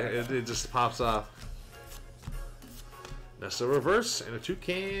Tie, it just pops off. Nessa reverse and a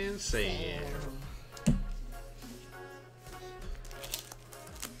Toucan Sam.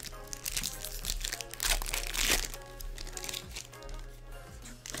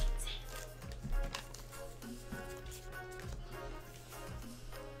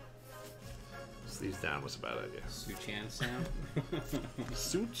 These down was a bad idea. Suchan Sam.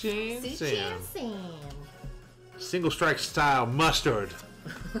 Suchan Sam. Suchan Sam. Single strike style mustard.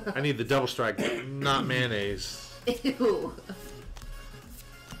 I need the double strike, not mayonnaise. Ew.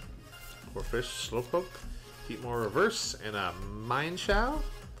 Corphish, Slowpoke, Heatmore reverse, and a Mine Chow.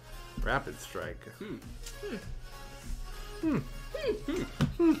 Rapid strike.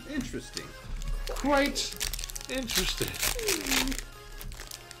 Interesting. Quite interesting.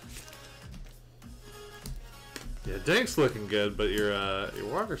 Yeah, Dank's looking good, but your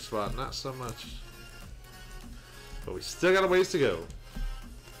water spot not so much. But we still got a ways to go.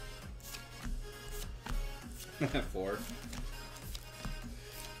 4.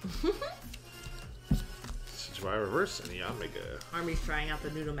 Sujai reverse and the Omega. Army's trying out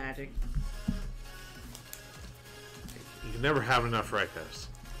the noodle magic. You can never have enough Raikous.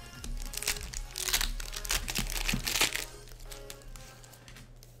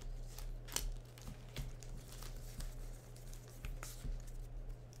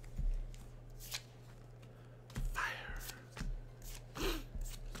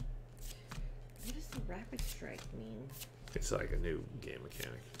 What does the rapid strike mean? It's like a new game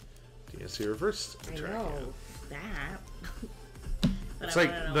mechanic. DNC reverse. I know that. But It's I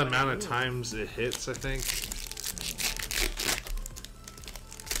like wanna know the what amount it of means. times it hits, I think.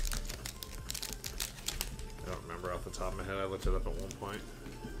 I don't remember off the top of my head. I looked it up at one point.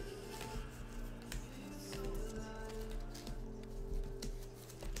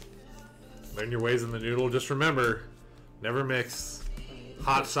 Learn your ways in the noodle. Just remember, never mix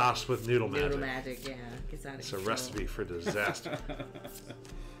hot sauce with noodle magic. Noodle magic, yeah. Gets out of It's a control. recipe for disaster.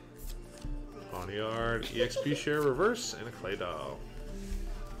 Pawniard, EXP share reverse, and a clay doll.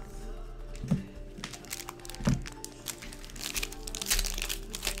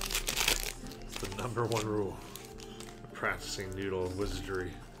 It's the #1 rule of practicing noodle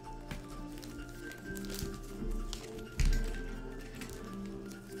wizardry.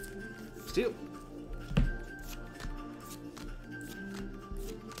 Steal.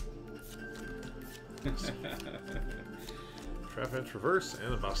 Trapinch reverse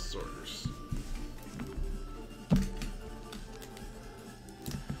and a Boss's orders.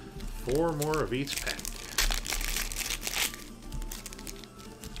 4 more of each pack.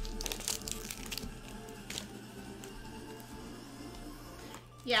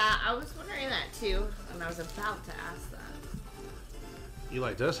 Yeah, I was wondering that too, and I was about to ask that.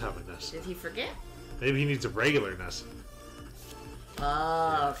 Eli does have a Nessa. Did he forget? Maybe he needs a regular Nessa.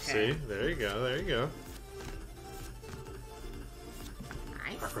 Oh, okay. See? There you go. There you go.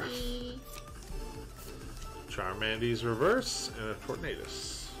 I see. Charmandy's reverse and a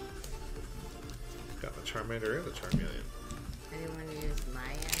Tornadus. Got the Charmander and the Charmeleon. Anyone use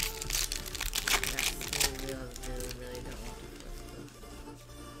Maya? That's really don't want to.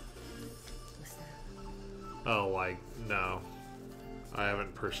 What's that? Oh, like, no. I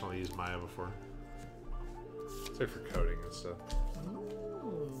haven't personally used Maya before. It's like for coding and stuff.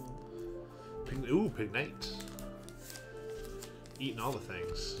 Ooh, Pignite. Eating all the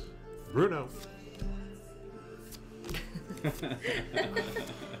things. Bruno.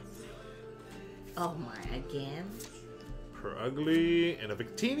 Oh my, again? Per Ugly and a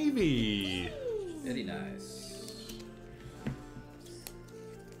Victini V. Very nice.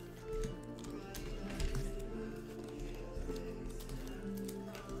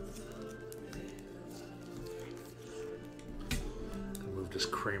 Move this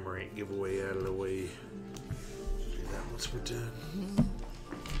Kramerite giveaway out of the way. Do that once we're done.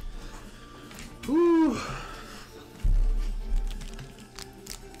 Whew.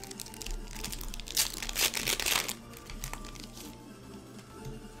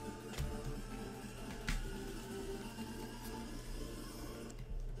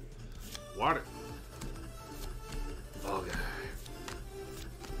 Water. Okay.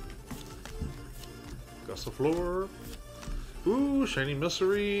 Gossifleur. Ooh, Shiny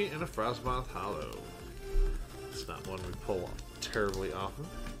Missery and a Frostmoth Hollow. It's not one we pull off terribly often.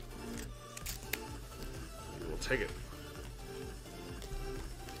 We will take it.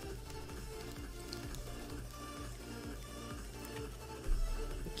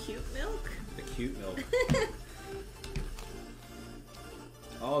 Cute milk? The cute milk.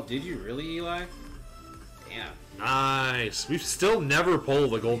 Oh, did you really, Eli? Damn. Nice. We've still never pulled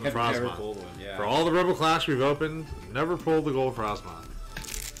the Golden I've never Frostmoth. pulled one, yeah. For all the Rebel Clash we've opened, never pulled the Gold Frostmoth.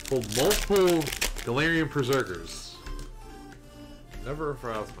 Pulled multiple Galarian Berserkers. Never a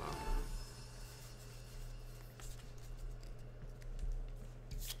Frostmoth.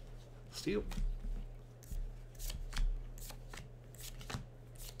 Steel.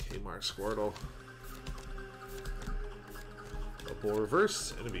 Kmart Squirtle. Double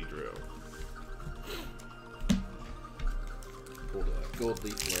reverse and a V-Drill. Pulled a gold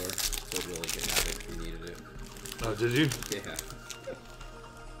leaf blower, so really could have it if we needed it. Oh, did you? Yeah.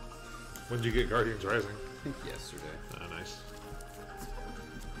 When did you get Guardians Rising? I think yesterday. Oh, nice.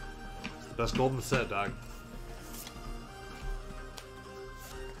 It's the best golden set, dog.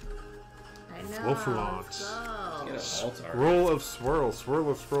 I know. Wolfront. Let's Get go. an Altar. Swirl of swirls. Swirl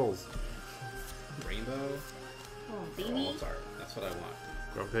of swirls. Rainbow. Oh, Or beanie. Altar. That's what I want.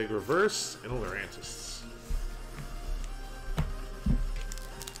 Grumpig reverse and a Lurantis.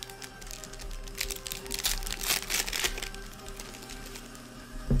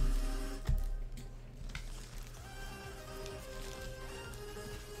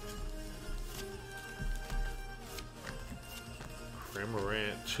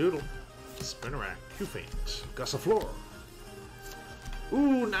 Cramorant, Choodle, Spinarak, Q-Faint, Gossifleur.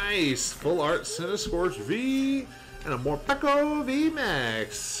 Ooh, nice! Full art Cinescorch V and a Morpeko V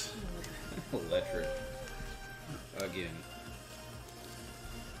Max. Electric. Again.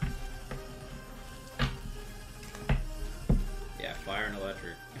 Yeah, fire and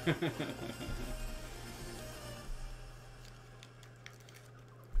electric.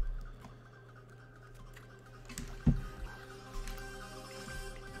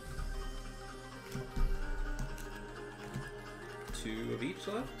 Two of each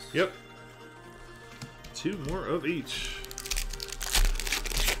left? Yep. Two more of each.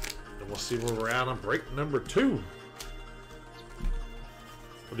 And we'll see where we're at on break number 2.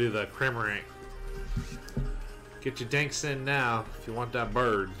 We'll do the Cramorant. Get your danks in now if you want that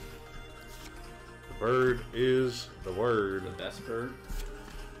bird. The bird is the word. The best bird?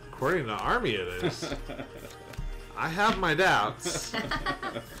 According to Army, it is. I have my doubts.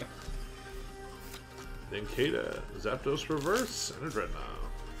 Then Kata, Zapdos reverse, and a Dreadnought.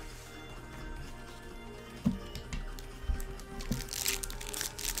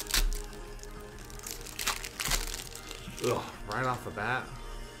 Ugh, right off the bat.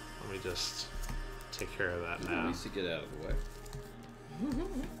 Let me just take care of that At now. least to get out of the way.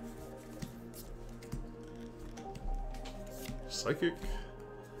 Psychic.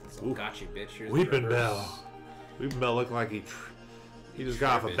 So got you, bitch. Here's the Weeping reverse. Bell. Weeping Bell looked like he just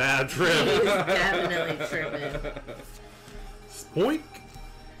got off a tripping. bad He's trip. definitely tripping. Spoink.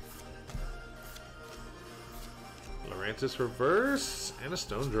 Lurantis reverse and a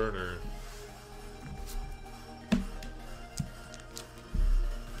Stone Journer.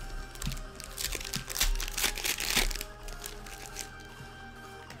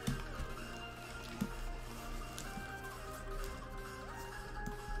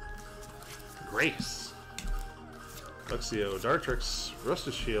 Grace, Luxio, Dartrix,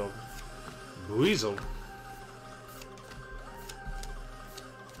 Rusted Shield, Buizel,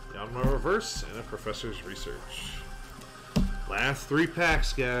 Yanma Reverse, and a Professor's Research. Last 3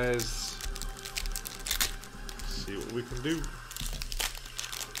 packs, guys. See what we can do.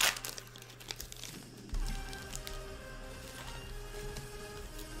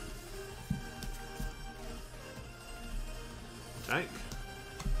 Tank.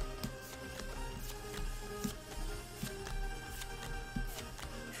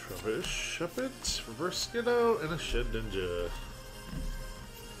 Shuppet, Reverse Skiddo, and a Shed Ninja.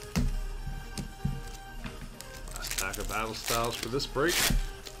 Last pack of Battle Styles for this break.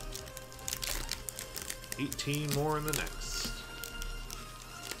 18 more in the next.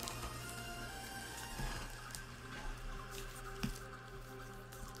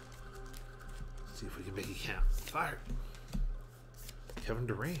 Let's see if we can make it count. Fire! Kevin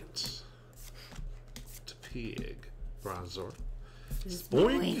Durant. To Pig. Bronzor.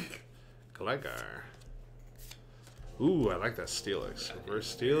 Boink! Gligar. Ooh, I like that Steelix.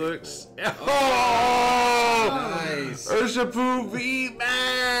 Reverse Steelix. Oh! Nice! Urshifu V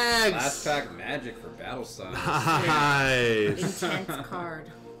Max! Last pack magic for Battle Styles. Nice! Intense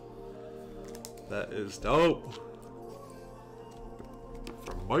card. That is dope.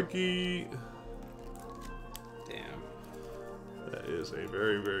 From Mikey. Damn. That is a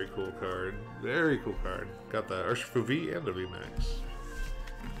very, very cool card. Very cool card. Got the Urshifu V and the V Max.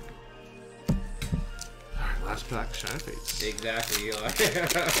 Last pack, Shine Fates. Exactly, Eli.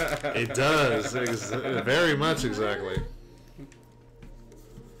 It does. Very much exactly.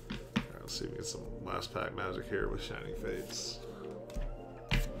 Alright, let's see if we get some last pack magic here with Shining Fates.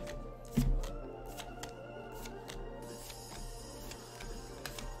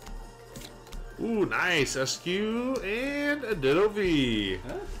 Ooh, nice. SQ and a Ditto V.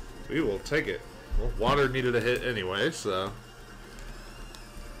 Huh? We will take it. Well, water needed a hit anyway, so.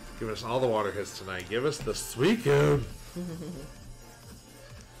 Give us all the water hits tonight. Give us the Suicune.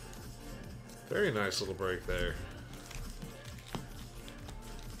 Very nice little break there.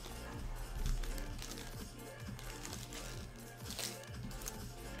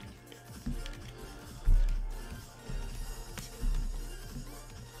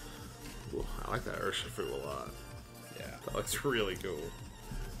 Ooh, I like that Urshifu a lot. Yeah. That looks really cool.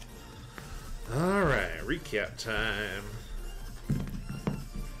 Alright, recap time.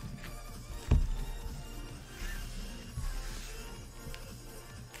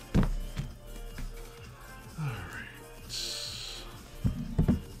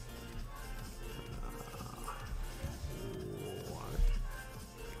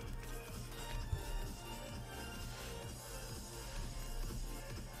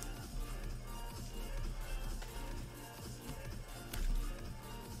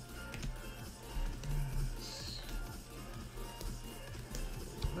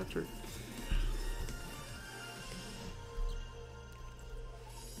 Metric.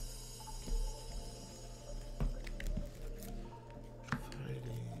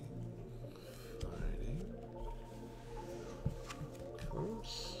 Fighting.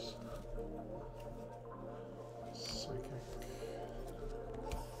 Close. Psychic.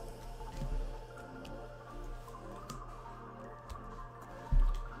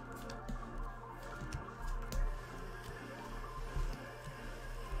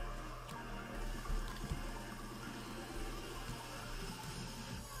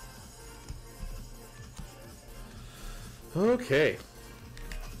 Okay.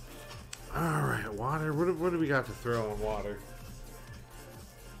 All right, water. What do we got to throw on water?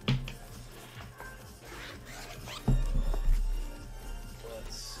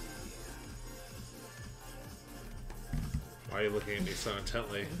 Let's see. Why are you looking at me so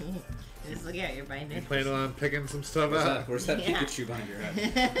intently? Just look at your binder. You planning on picking some stuff out? Where's that Yeah. Pikachu binder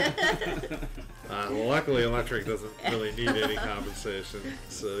at? Luckily, Electric doesn't really need any compensation,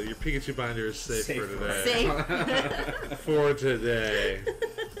 so your Pikachu binder is safe for today. Safe. For today.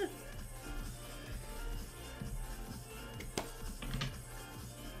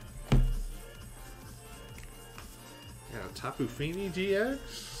 Yeah, Tapu Fini GX.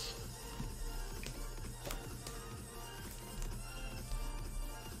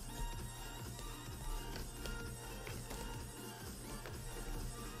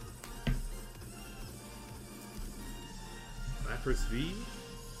 Backwards V.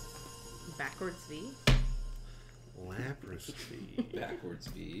 Backwards V. Lapras V. Backwards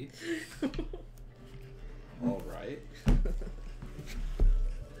V. All right.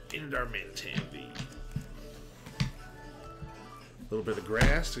 Indarmantan V. A little bit of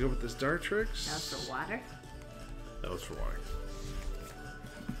grass to go with this Dartrix. That was for water. That was for water.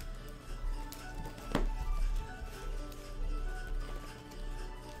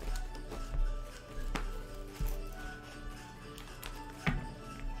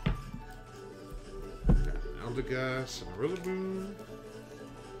 Eldegoss and Rillaboom.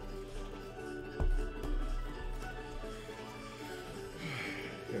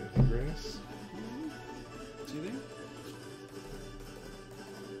 Got the grass. Do you think?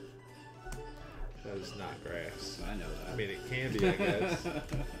 That is not grass. I know that. I mean, it can be, I guess.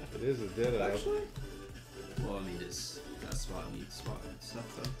 It is a ditto. Actually? Well, I mean, that spot needs spot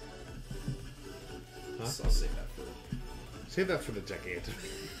stuff, though. Huh? So I'll save that for... Save that for the Gigantic.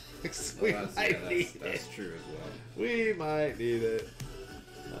 Well, that's true as well. We might need it.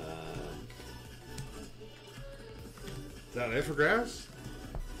 Is that it for grass?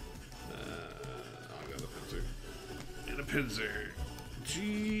 I'll go the Pinsir. And a Pinsir.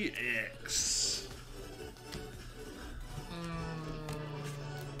 GX.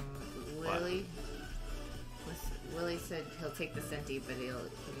 Willie. Willie said he'll take the Senti, but he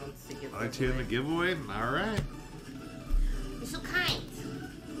wants to give I two in the giveaway? Alright. You're so kind.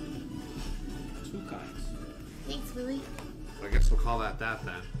 2 kinds. Thanks, Willie. I guess we'll call that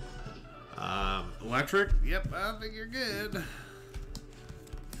then. Electric? Yep, I think you're good.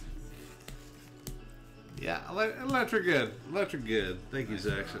 Yeah, electric good. Electric good. Thank you,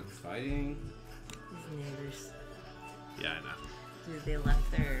 Zaxxon. Fighting. These neighbors. Yeah, I know. Dude, they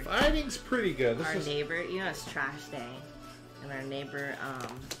left their... Fighting's pretty good. Our neighbor, you know, it's trash day. And our neighbor,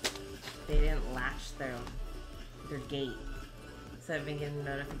 they didn't latch their gate. So I've been getting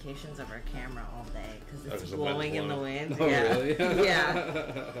notifications of our camera all day because it's blowing in the wind. Oh, yeah. really?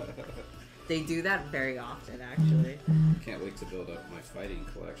 Yeah. They do that very often, actually. Can't wait to build up my fighting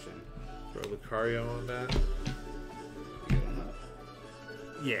collection. Throw Lucario on that. You good on that?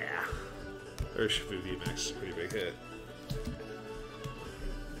 Yeah. Or Shifu Max is a pretty big hit.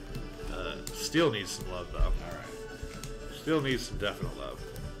 Steel needs some love, though. Alright. Steel needs some definite love.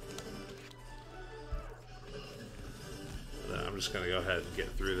 I'm just going to go ahead and get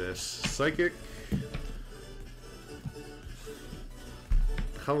through this. Psychic.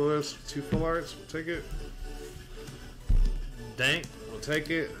 Colorless, 2 full arts. We'll take it. Dank. We'll take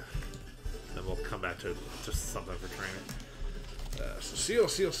it. Then we'll come back to just something for training. So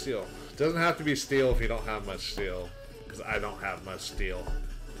steel. Doesn't have to be steel if you don't have much steel. Because I don't have much steel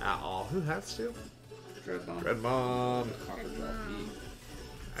at all. Who has steel? Dreadmon. Copper drop V.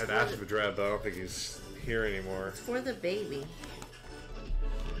 I'd ask for Dread, but I don't think he's here anymore. It's for the baby.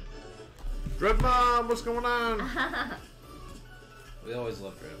 Dreadmon, what's going on? We always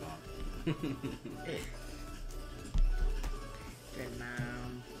love Dreadmon.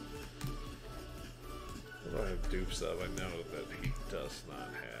 Dreadmon. What do I have dupes of? I know that he does not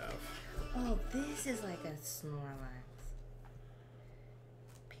have. Oh, this is like a Snorlax.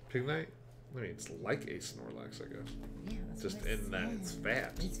 Pignite? I mean, it's like a Snorlax, I guess. Yeah, that's Just what I in that said. it's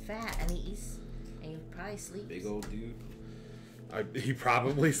fat. It's fat, and he eats, and he probably sleeps. Big old dude. He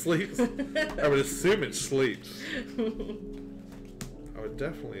probably sleeps. I would assume it sleeps. I would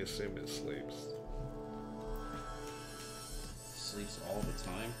definitely assume it sleeps. Sleeps all the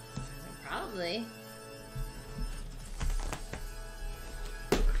time. Probably.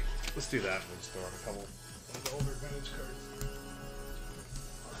 Let's do that and then store a couple of the older vintage cards.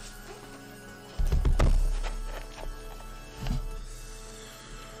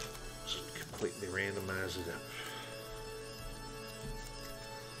 Just completely randomize it up.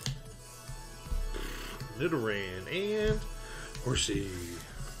 Nidoran and Horsey.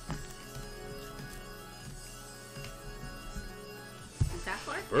 Is that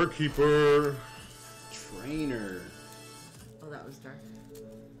for? Birdkeeper. Trainer. Oh, that was dark.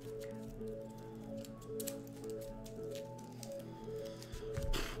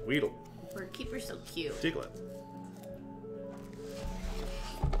 Weedle. Birdkeeper's so cute. Diglett.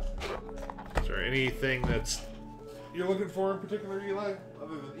 Is there anything that's you're looking for in particular, Eli?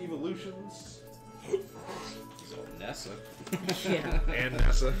 Other than evolutions? So Nessa. Yeah. And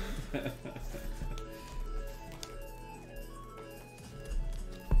Nessa.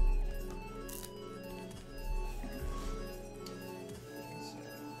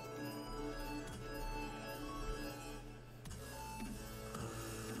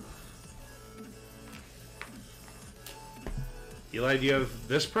 Eli, do you have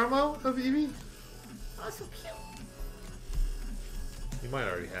this promo of Eevee? Oh, so cute. You might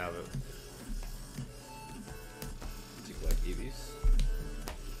already have it. like EVs?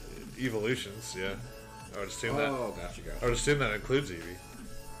 Evolutions, yeah. I would assume that. Oh, gotcha. I would assume that includes Eevee.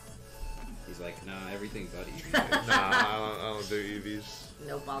 He's like, nah, everything but EVs. Nah, I don't do EVs.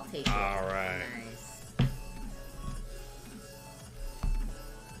 Nope, I'll take it. All right. Nice.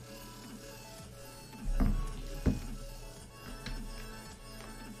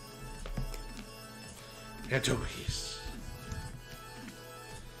 Antois.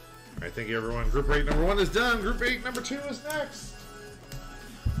 Alright, thank you everyone. Group rate number 1 is done. Group rate number 2 is next.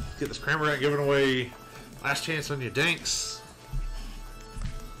 Let's get this Cramorant giving away last chance on your danks. I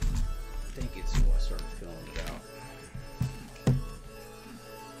think it's what I started filling it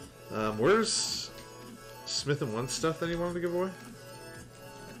out. Where's Smith & Wesson stuff that he wanted to give away?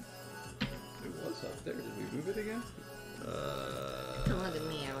 It was up there. Did we move it again? Don't look at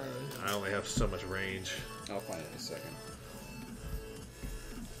me, Alan. I only have so much range. I'll find it in a second.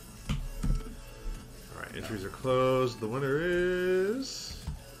 Alright, entries are closed. The winner is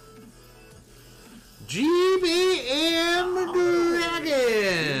GBM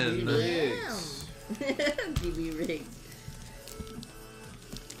Dragon! Riggs. GB Riggs.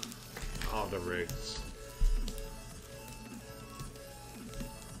 All the rigs.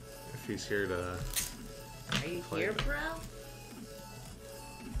 If he's here to... Are you Play here, it. bro?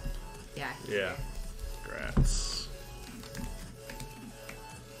 Yeah. he's Yeah. here. Congrats.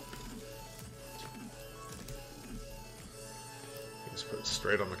 Just put it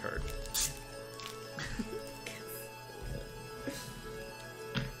straight on the card.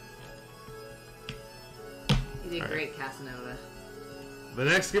 You did All right. great, Casanova. The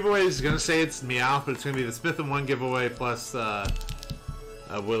next giveaway is going to say it's Meowth, but it's going to be the Smith & Wesson giveaway plus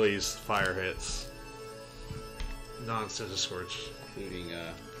Willie's fire hits. Non-Scissor Scorch. Including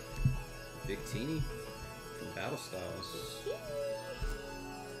Big Teeny from Battle Styles.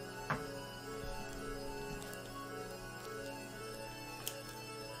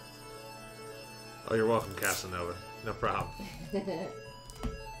 Oh, you're welcome, Casanova. No problem. Hey,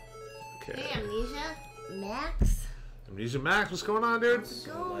 Okay. Amnesia. Max. Amnesia Max, what's going on, dude? How's it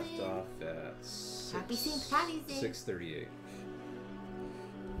So I going? left off at Happy St. Patty's Day. 6:38.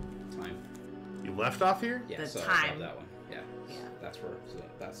 Time. You left off here? Yeah, The so I time. love that one. Yeah. Yeah. That's where. So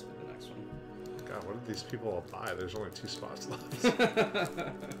that's the next one. God, what did these people all buy? There's only 2 spots left.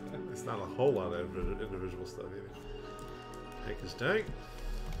 It's not a whole lot of individual stuff either. Hank is dank.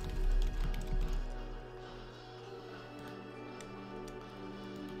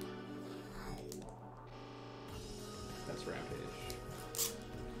 That's Rampage.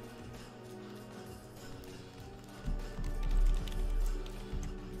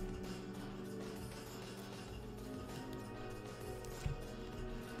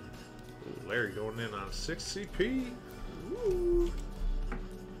 Ooh, Larry going in on 6 CP. Ooh.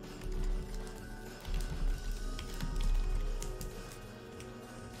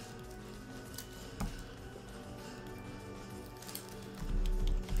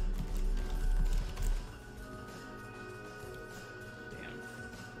 Damn.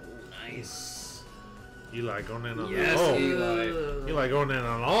 Oh, nice. Eli going in on Yes, oh, Eli. Eli going in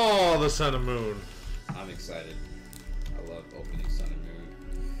on all the Sun and Moon. I'm excited. I love opening Sun and Moon.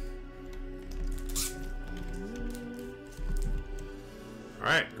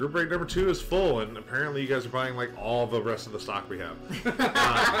 Alright, group break number 2 is full, and apparently you guys are buying like all the rest of the stock we have.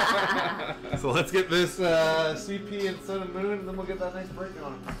 So let's get this CP and Sun and Moon, and then we'll get that next break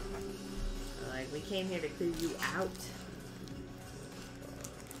on. Like, we came here to clear you out.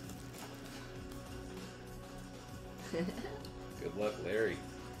 Good luck, Larry.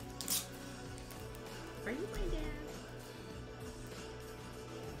 Are you my dad?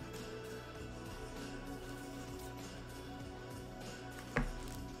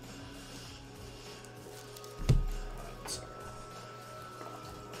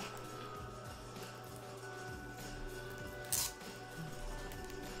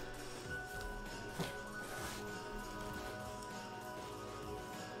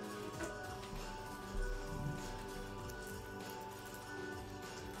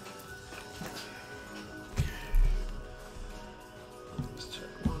 Let's check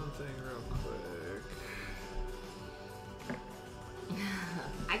one thing real quick.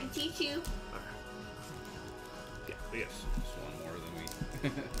 I can teach you. Yeah, yes. Just one more than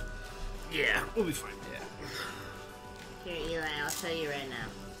we. Yeah, we'll be fine. Yeah. Here, Eli, I'll show you right now.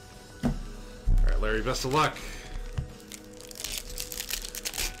 Alright, Larry, best of luck.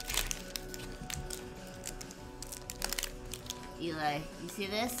 Eli, you see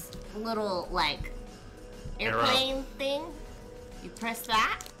this little, like, Arrow. airplane thing? You press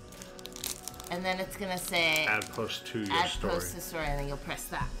that, and then it's gonna say Add post to your add story. post to story, and then you'll press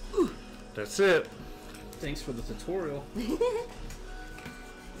that. That's it. Thanks for the tutorial. You're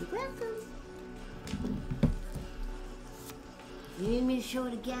welcome. You need me to show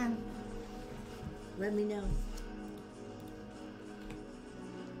it again? Let me know.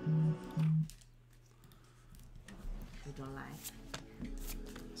 Don't lie.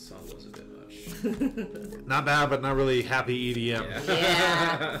 The song was a bit much. Not bad, but not really happy EDM.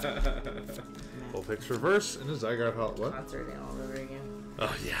 Yeah. Full pitch reverse and a Zygarde Halt. What? Concerting all over again.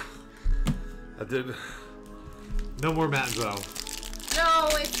 Oh, yeah. I did. No more Matt and Zoe. No,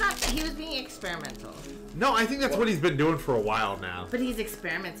 it's not that he was being experimental. No, I think that's what he's been doing for a while now. But he's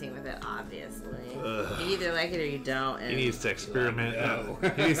experimenting with it, obviously. You either like it or you don't. And He needs to experiment. No.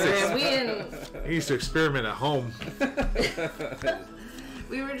 He needs and we to, didn't. he needs to experiment at home.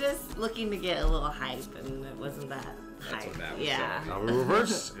 We were just looking to get a little hype, and it wasn't that That's hype. what Matt was Yeah. saying. Now we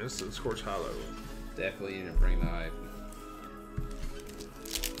reverse. Instant Scorch Hollow. Definitely didn't bring the hype.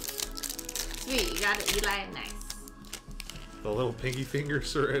 Sweet, you got it, Eli. Nice. The little pinky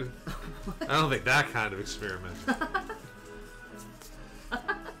fingers are in. I don't think that kind of experiment.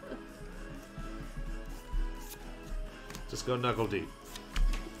 Just go knuckle deep.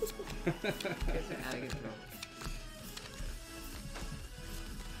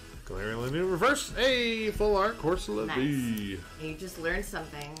 Galarian Linu reverse. Hey, full art Corsola Nice. V. And you just learned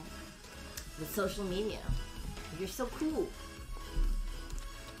something with social media. You're so cool.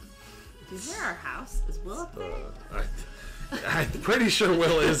 Is there our house? Is Will up there? I'm pretty sure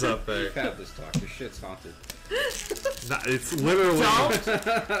Will is up there. We've had this talk. This shit's haunted. No, it's literally.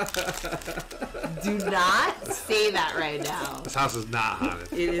 Do not say that right now. This house is not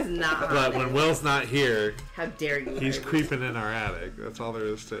haunted. It is not. But when Will's not here, How dare you? he's Harvey. creeping in our attic. That's all there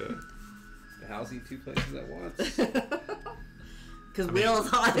is to it. The housing two places at once. Because Will's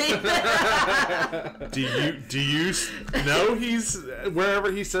haunted. Do you know he's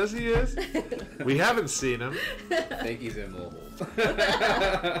wherever he says he is? We haven't seen him. I think he's immobile.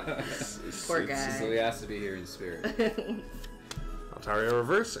 Poor guy. So he has to be here in spirit. Altaria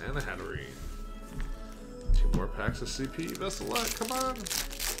reverse and a Hatterene. 2 more packs of CP. Best of luck. Come on.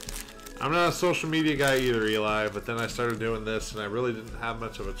 I'm not a social media guy either, Eli, but then I started doing this and I really didn't have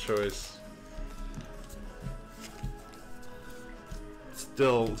much of a choice.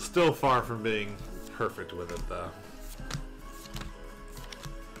 Still far from being perfect with it though.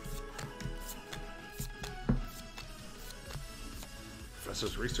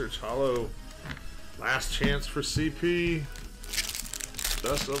 Professor's Research Hollow. Last chance for CP.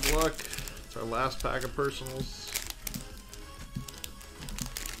 Best of luck. It's our last pack of personals.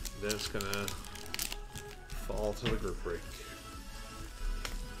 Then it's gonna fall to the group break.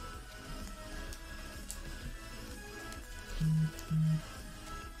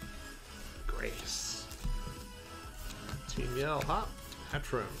 Grace. Team Yell, Hop,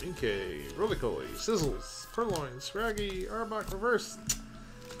 Hatrim, Inkay, Roly-Coly, Sizzles, Purloin, Scraggy, Arbok Reverse,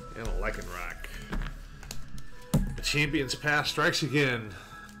 and a Lycanroc. The Champions Pass strikes again.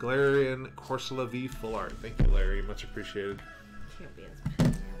 Galarian Corsola V Full Art. Thank you, Larry. Much appreciated. Champions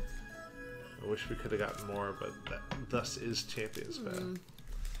Pass. I wish we could have gotten more, but that thus is Champions Pass.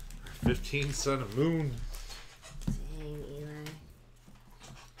 15 Sun of Moon. Dang, Eli.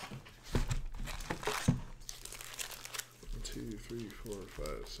 1, 2, 3, 4, 5,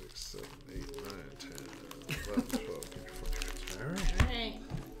 6, 7, 8, 9, 10, 11, 12, 13, 14, 15. Alright. Alright.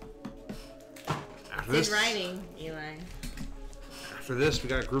 After Good this, writing, Eli. after this, we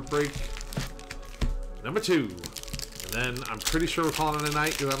got group break number 2. And then I'm pretty sure we're calling it a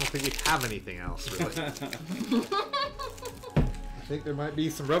night because I don't think we have anything else, really. I think there might be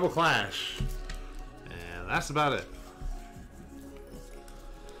some Rebel Clash. And that's about it.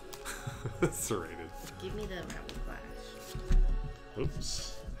 Serrated. Give me the Rebel Flash.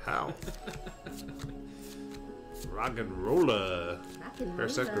 Oops. How? Rock and Roller.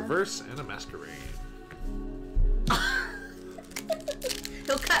 Parasect Reverse and a Masquerade.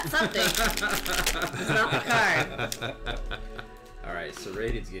 He'll cut something. It's not the card. Alright, so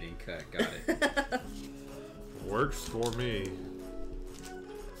Rated's getting cut. Got it. Works for me.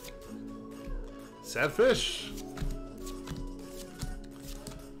 Sad Fish.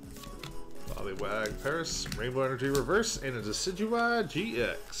 Poliwag Paris. Rainbow Energy Reverse and a Decidueye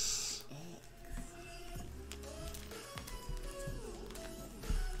GX.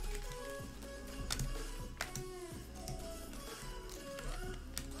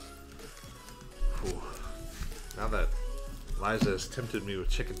 Whew. Now that Liza has tempted me with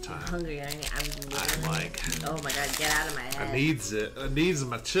chicken I'm time, hungry. I'm I'm like, oh my god, get out of my head. I needs it. I needs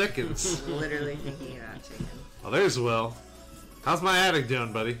my chickens. Literally thinking about chicken. Oh, there's Will. How's my attic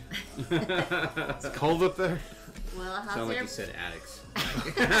doing, buddy? It's cold up there? Well, how's Sound like your... you said addicts.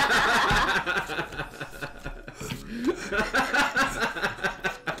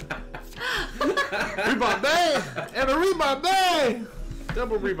 Rebombay! And a rebombay!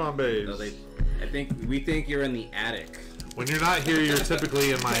 Double rebombay. No, we think you're in the attic. When you're not here, you're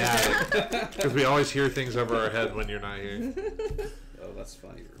typically in my attic. Because we always hear things over our head when you're not here. Oh, that's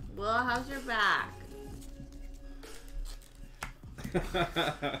funny. Well, how's your back?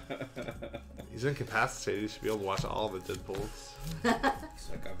 He's incapacitated. You should be able to watch all the Deadpools. It's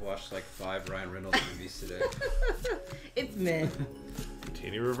like I've watched like 5 Ryan Reynolds movies today. It's mid.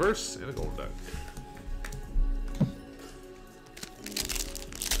 Teeny reverse and a gold duck.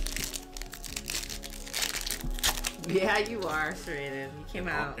 Yeah, you are serrated. You came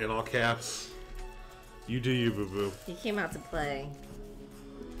out. In all caps. You do you, boo boo. He came out to play.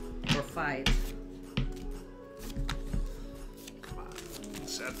 Or fight. Come on.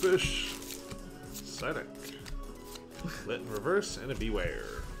 Sadfish. Psyduck. Lit in reverse and a beware.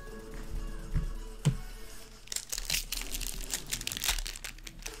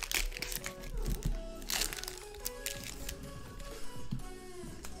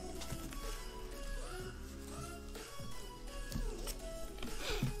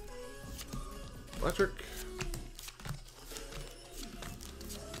 Electric.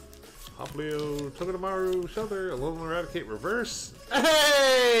 Hoplio, Togedemaru, Shelter, Alolan Eradicate, Reverse.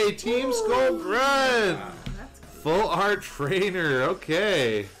 Hey! Team Skull Grunt! Wow. Full art trainer,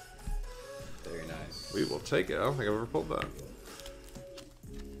 okay. Very nice. We will take it. I don't think I've ever pulled that.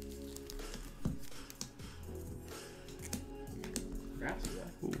 Congrats,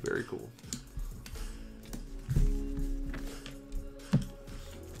 yeah. Ooh, very cool.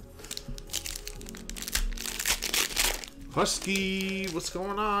 Husky, what's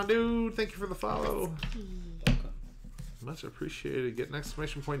going on, dude? Thank you for the follow. Much appreciated. Get an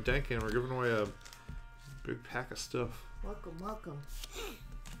exclamation point dank in. We're giving away a big pack of stuff. Welcome, welcome.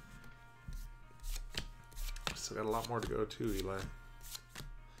 Still got a lot more to go too, Eli.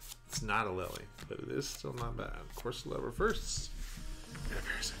 It's not a lily, but it is still not bad. Of course, we'll have reverse. And a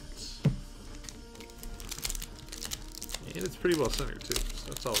parasite. And it's pretty well centered too, so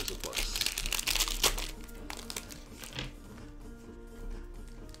that's always a plus.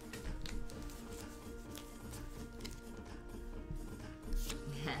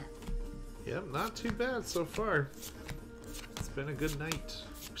 Yep, not too bad so far. It's been a good night.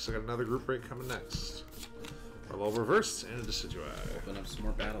 We still got another group break coming next. A low reverse and a Decidueye. Open up some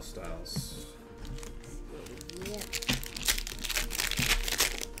more battle styles. Yeah.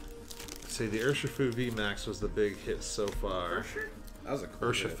 Say the Urshifu VMAX was the big hit so far. For sure. That was a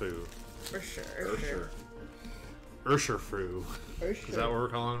cool hit. Urshifu. For sure. Ursher. Urshifu. Is that what we're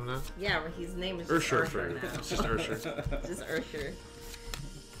calling him now? Yeah, his name is just Ursher now. It's just Ursher. Just Ursher.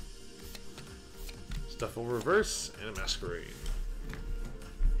 Stuffle reverse and a Masquerade.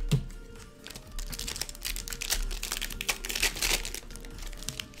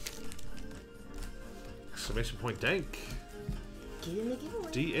 Exclamation point dank. Get in the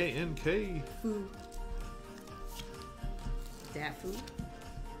giveaway. D-A-N-K. Foo. Dafu.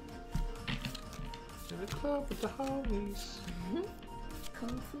 In the club with the homies.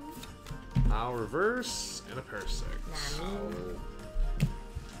 Kung Fu. I'll reverse and a Parasect. Nani. 2,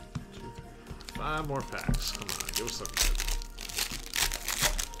 3, 4, 5 more packs. Come on, give us something good.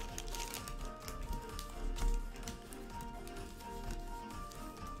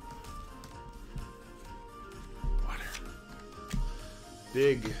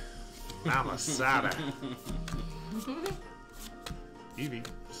 Big Mama Sada. Eevee,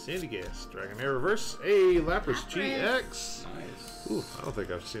 Sandy Gas, Dragonair Reverse, hey, Lapras GX. Nice. Ooh, I don't think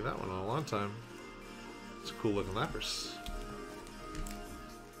I've seen that one in a long time. It's a cool looking Lapras.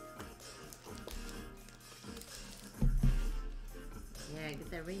 Yeah, get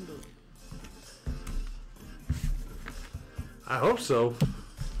that rainbow. I hope so.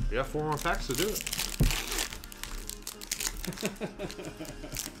 We got 4 more packs to do it.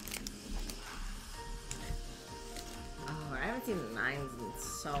 Oh, I haven't seen nines in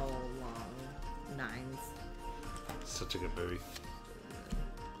so long. Nines. Such a good movie.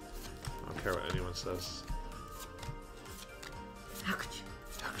 I don't care what anyone says. How could you?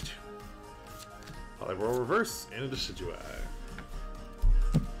 How could you? Polybro Reverse and a Decidueye.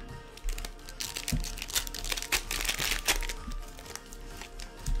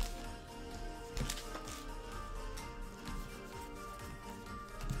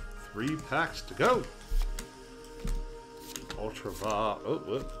 Three packs to go. Ultra Va. Oh,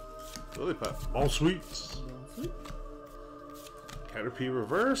 what? Lillipup. Mall Sweets. Caterpie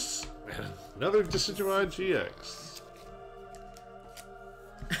Reverse. And another Decidueye GX.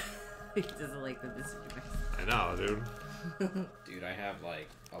 He doesn't like the decision. I know, dude. Dude, I have like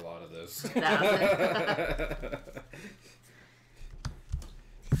a lot of those.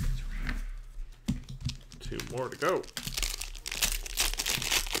 2 more to go.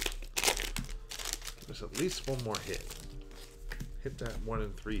 There's at least 1 more hit. Hit that 1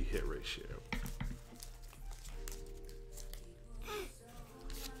 in 3 hit ratio.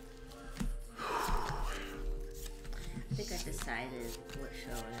 I think I decided what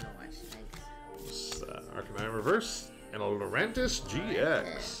show we're gonna watch next. It's Arcanine Reverse and a Lurantis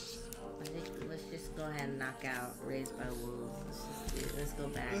GX. I think let's just go ahead and knock out Raised by Wolves. Let's go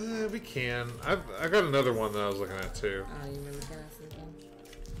back. We can. I got another one that I was looking at too. Oh, you were looking at something?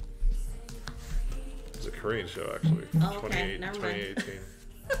 It's a Korean show actually. Oh, okay. Never mind. 2018.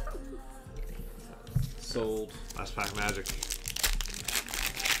 Sold. Last Pack Magic.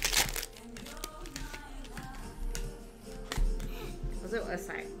 Was it a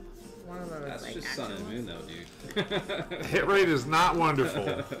site? One of those. That's like, just Sun and Moon, though, dude. Hit rate is not wonderful.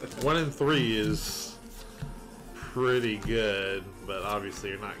 1 in 3 is pretty good, but obviously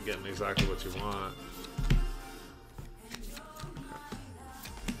you're not getting exactly what you want.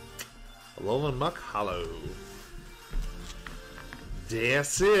 Alolan Muck Hollow.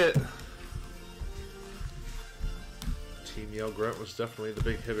 That's it. Team Yell Grunt was definitely the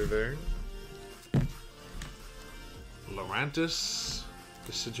big hitter there. Lurantis,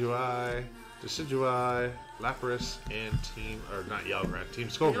 Decidueye, Lapras, and Team, or not Yell Grunt, Team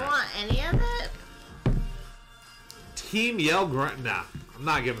You Skullgrunt. don't want any of it? Team Yell Grunt, nah, I'm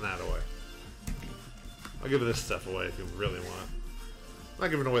not giving that away. I'll give this stuff away if you really want. I'm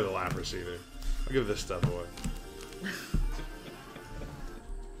not giving away the Lapras either. I'll give this stuff away.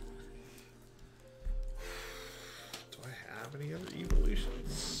 Do I have any other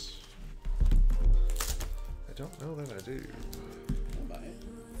evolutions? I don't know that I do. I'll buy it.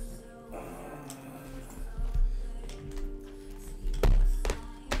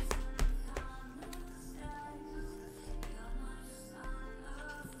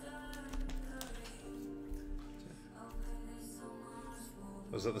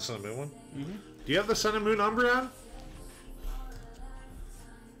 Was that the Sun and Moon one? Mm-hmm. Do you have the Sun and Moon Umbreon?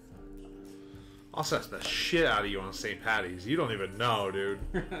 I'll set the shit out of you on St. Patty's. You don't even know, dude.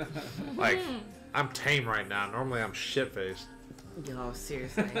 Like, I'm tame right now. Normally I'm shit-faced. Yo,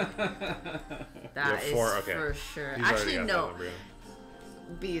 seriously. That is okay. for sure. He's already Actually, got no. that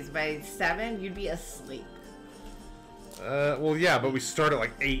Umbreon. Bees, by 7, you'd be asleep. Well, yeah, but we start at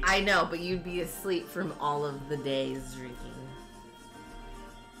like 8. I know, but you'd be asleep from all of the days drinking.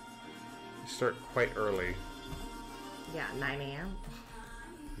 We start quite early. Yeah, 9 a.m.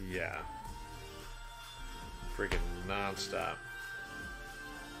 Yeah. Freaking non-stop.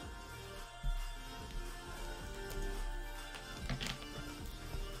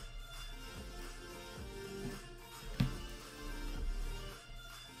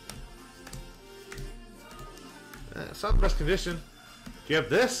 It's not the best condition. Do you have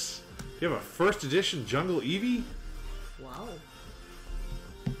this? Do you have a first edition Jungle Eevee? Wow.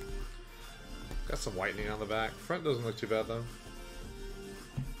 Got some whitening on the back. Front doesn't look too bad though.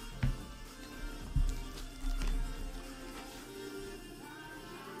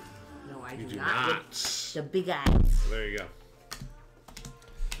 No, I You do do not. not. The big eyes. There you go.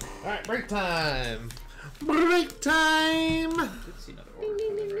 Alright, break time! Break time! I did see another order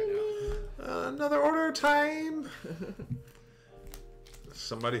coming right now. Another order time!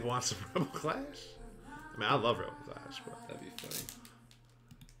 Somebody who wants some Rebel Clash? I mean, I love Rebel Clash, but That'd be funny.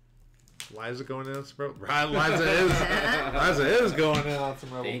 Liza going in on some Rebel Liza is going in on some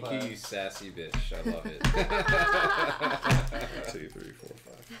Rebel Thank Clash. you, you sassy bitch. I love it. 1, 2, 3, 4,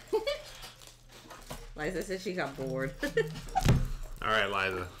 5. Liza said she got bored. Alright,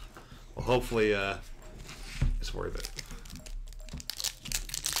 Liza. Well, hopefully, it's worth it.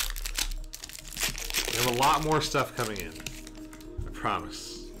 We have a lot more stuff coming in. I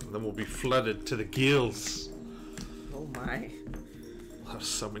promise. And then we'll be flooded to the gills. Oh my. We'll have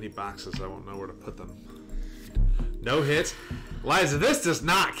so many boxes I won't know where to put them. No hits. Liza, this does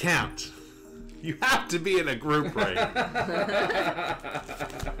not count. You have to be in a group break.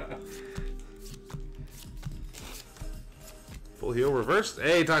 Full heal reversed.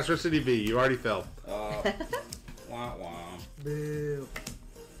 Hey, Toxicity V, you already fell. Wah wah. Boo.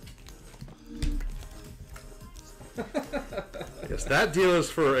 Yes, that deal is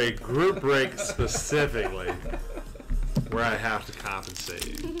for a group break specifically, where I have to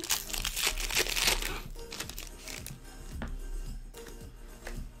compensate.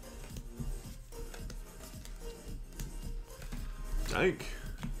 Dank.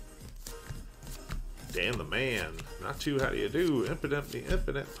 Dan the man. Not too how do you do? Impotent, the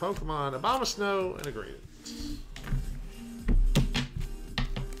infinite Pokemon, Abomasnow, and a Greedent.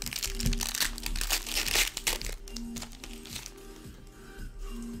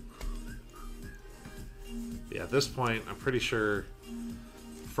 Yeah, at this point, I'm pretty sure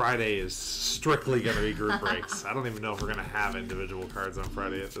Friday is strictly going to be group breaks. I don't even know if we're going to have individual cards on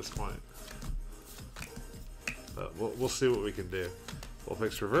Friday at this point. But we'll see what we can do. We'll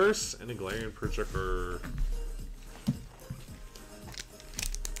fix reverse and a Galarian Perchecker.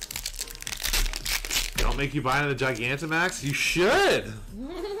 Don't make you buy into the Gigantamax? You should!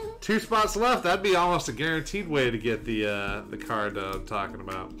 2 spots left. That'd be almost a guaranteed way to get the card I'm talking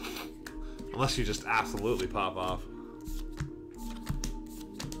about. Unless you just absolutely pop off.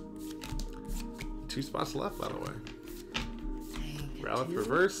 2 spots left, by the way. Rowlet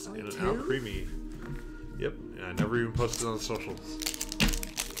reverse and an Alcremie. Yep, and I never even posted on the socials.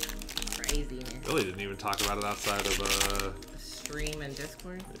 Craziness. Really didn't even talk about it outside of Stream and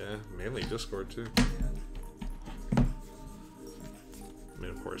Discord? yeah, mainly Discord too. I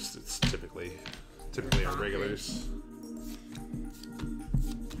mean, of course, it's typically our regulars.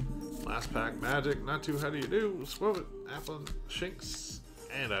 Last pack, Magic, not too how do you do? Swivit, Applin, Shinx,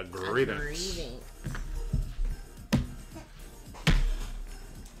 and a Greedent.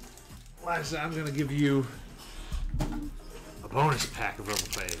 Liza, I'm gonna give you a bonus pack of Rebel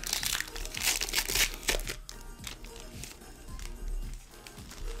Phase.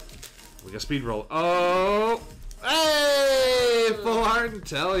 We got speed roll. Oh! Hey! Full Art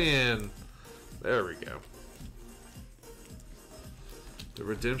Intellion. There we go. The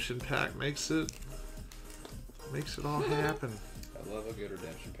redemption pack makes it all happen. I love a good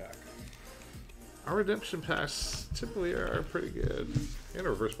redemption pack. Our redemption packs typically are pretty good. And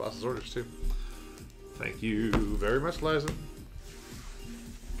reverse boss's orders too. Thank you very much, Liza.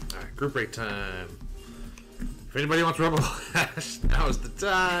 Alright, group break time. If anybody wants Rebel Flash, now is the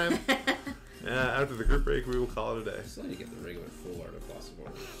time. After the group break, we will call it a day. Still need to get the regular full art of boss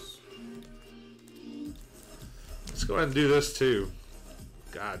orders. Let's go ahead and do this too.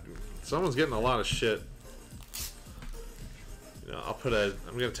 God, someone's getting a lot of shit. You know, I'm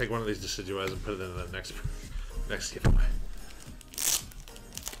gonna take one of these Decidueyes and put it in the next giveaway.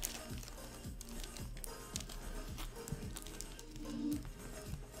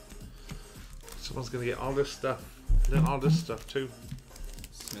 Someone's gonna get all this stuff, and then all this stuff too.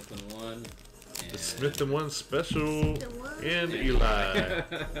 Smith and 1. The Smith and 1 special and Eli.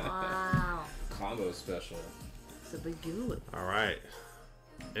 Wow. Combo special. It's a big giveaway. All right.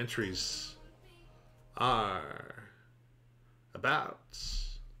 Entries are about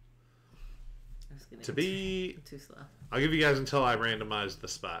to be. Too slow. I'll give you guys until I randomize the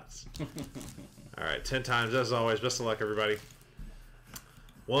spots. All right, 10 times as always. Best of luck, everybody.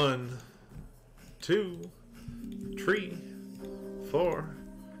 1, 2, 3, 4,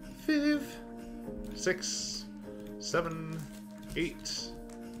 5, 6, 7, 8,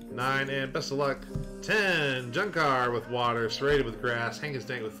 9, and best of luck. 10. Junkar with water, Serrated with grass,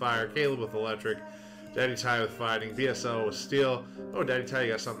 Hankinstank with fire, Caleb with electric, Daddy Ty with fighting, BSO with steel. Oh, Daddy Ty,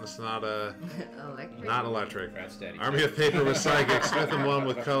 you got something that's not Electric? not electric. Daddy Army of Paper with psychic, Smith and 1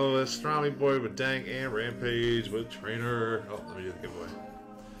 with colorless, Strami Boy with dank, and Rampage with trainer. Oh, let me do the giveaway.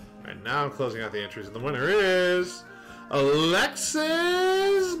 Alright, now I'm closing out the entries, and the winner is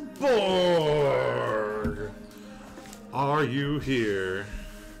Alexis Borg. Are you here?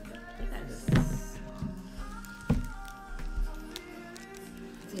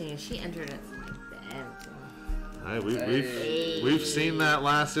 Dang, she entered it like that. Hey, we've seen that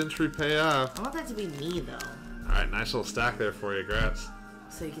last entry pay off. I want that to be me though, Alright, nice little stack there for you, Grats.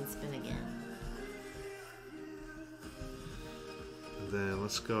 so you can spin again. Then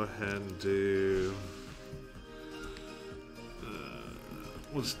let's go ahead and do.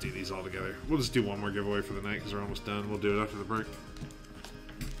 We'll just do these all together. We'll just do one more giveaway for the night because we're almost done. We'll do it after the break.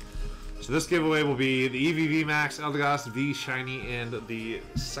 So this giveaway will be the EVV Max, Eldegoss, V Shiny, and the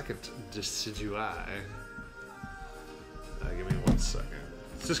second Decidueye. Give me 1 second.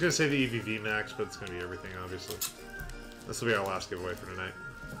 It's just going to say the EVV Max, but it's going to be everything, obviously. This will be our last giveaway for tonight.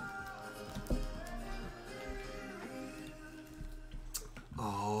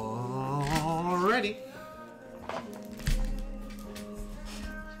 Alrighty.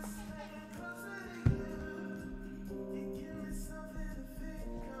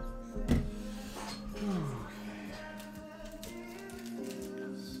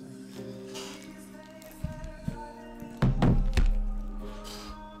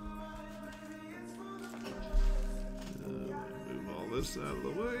 This out of the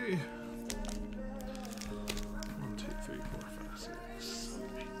way. 1, 2, 3, 4, 5, 6, 7,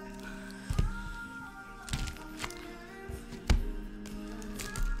 8.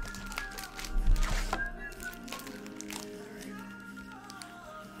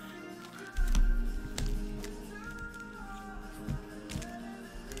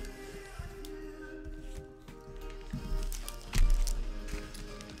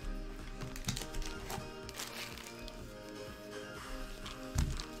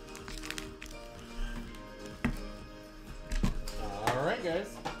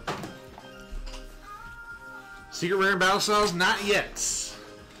 Secret Rare and Battle Styles, not yet.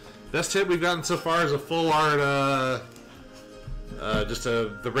 Best hit we've gotten so far is a full art, just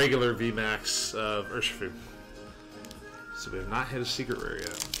the regular VMAX of Urshifu. So we have not hit a Secret Rare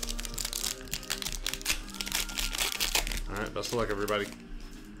yet. Alright, best of luck, everybody.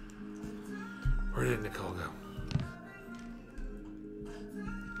 Where did Nicole go?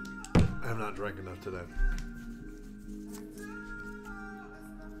 I have not drank enough today.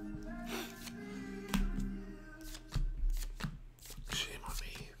 Shame on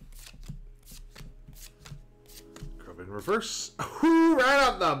me. Grub in reverse. Ooh, right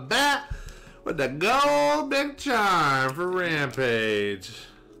off the bat with the gold big charm for Rampage.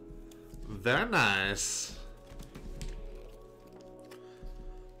 Very nice.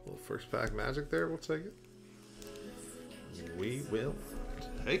 Little first pack magic there, we'll take it. We will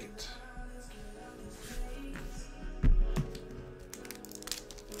take it.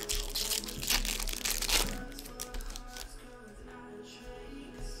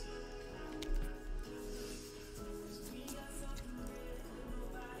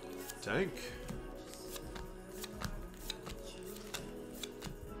 Tank.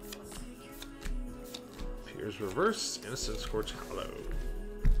 Piers reverse, Innocent Scorch Hollow.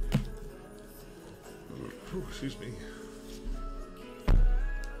 Ooh, excuse me.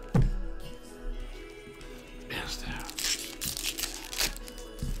 Hands down.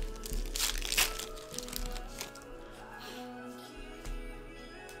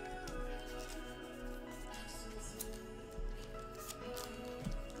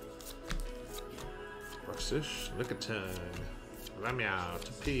 Ruxish, Lickitung, Ramyao,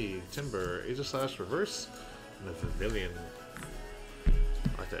 Tapi, Timber, Aegislash reverse, and the Pavilion. I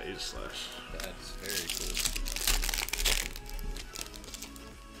like that Aegislash. That's very cool.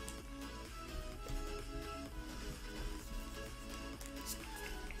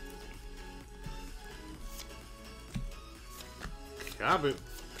 Kabu.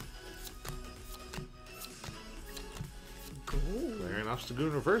 Clearing off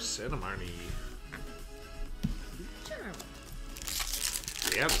Stagoon reverse and a Marnie.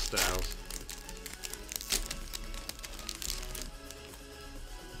 Yeah, Styles.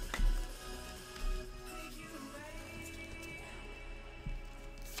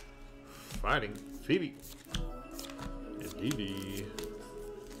 Fighting Phoebe. Indeedy.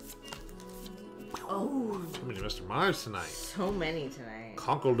 Oh. Too many Mr. Mime tonight. So many tonight.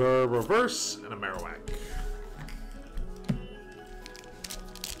 Conkeldurr reverse and a Marowak.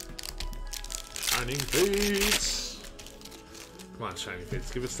 Shining Fates. Come on, Shining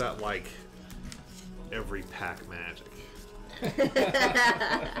Fates. Give us that, like, every pack magic.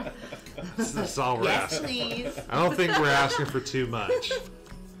 That's all we're asking. Please. I don't think we're asking for too much.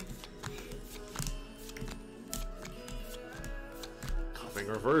 Coughing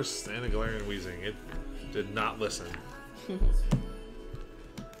reverse and a Galarian Wheezing. It did not listen.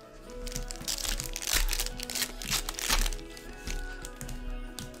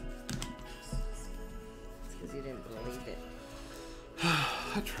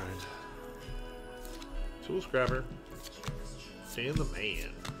 I tried. Tools Grabber. Dan the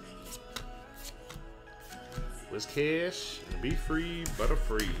Man. Wizcash and Be Free,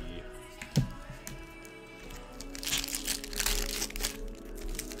 Butterfree.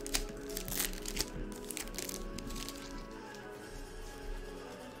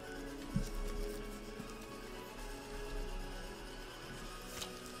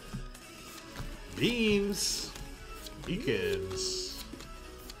 Beams. Beacons.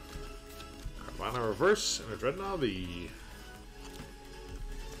 Carvana reverse and a Dreadnought V.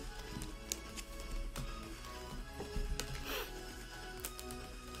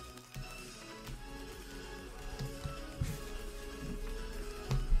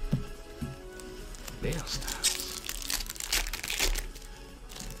 Nail Styles.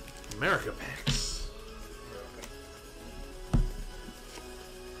 America packs.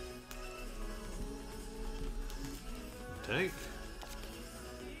 Tank.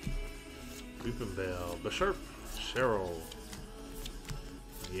 Weeping Bell, Bisharp, Cheryl,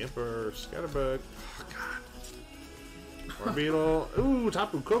 the Emperor, Scatterbug, oh god, Barbeetle, ooh,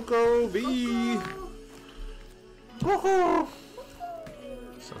 Tapu Koko, V, Coco,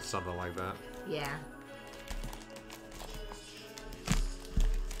 something like that. Yeah.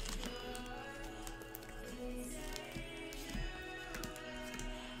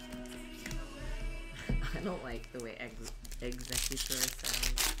 I don't like the way Executor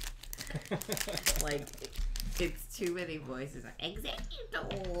sounds. Like, it's too many voices.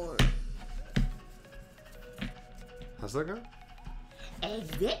 Executor! How's that go?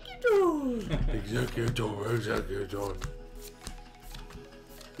 Executor! Executor.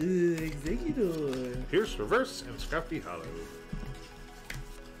 Executor. Pierce, Reverse, and Scrafty Hollow.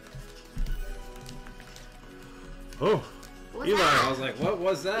 Oh, What's Eli. that? I was like, what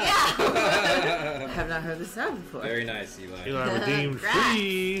was that? I have not heard this sound before. Very nice, Eli. Eli redeemed Congrats.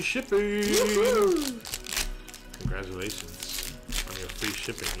 free shipping. Woohoo! Congratulations on your free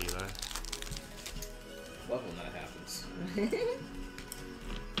shipping, Eli. Love when that happens.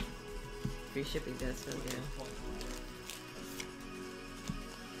 Free shipping does feel good.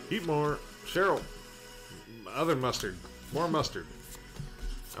 Eat more. Cheryl. Other mustard. More mustard.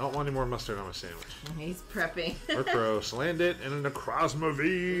 I don't want any more mustard on my sandwich. He's prepping. Murkros. Land it and a Necrozma V.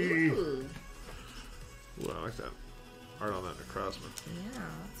 Ooh. Ooh, I like that. Art on that Necrozma. Yeah,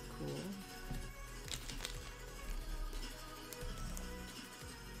 that's cool.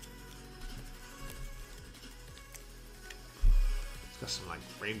 It's got some like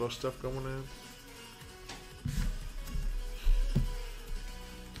rainbow stuff going on.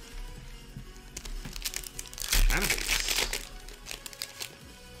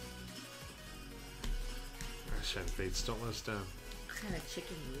 Shine Fates, don't let us down. What kind of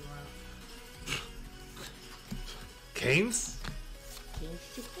chicken do you want? Canes? King's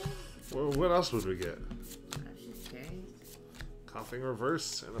chicken? Well, what else would we get? That's just cherries. Coughing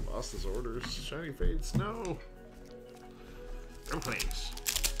Reverse and a Boss's Orders. Shiny Fates, no. Go please.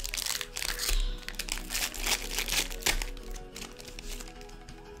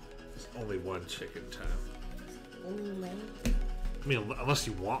 There's only one chicken time. Only. I mean, unless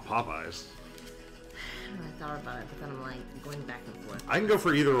you want Popeyes. I thought about it, but then I'm like going back and forth. I can go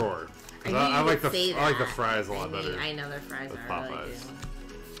for either or. 'Cause I like the fries a lot better. I know their fries with are really Popeyes.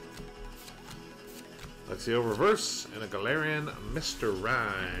 good. Lexio Reverse and a Galarian Mr.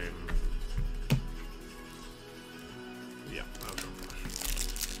 Rhyme. Yeah, that was flash.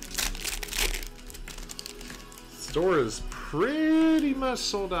 Store is pretty much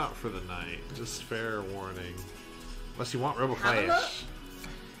sold out for the night. Just fair warning. Unless you want Rebel Have a Clash.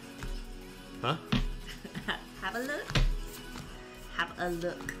 Huh? Have a look. Have a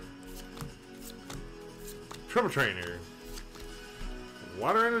look. Trouble Trainer.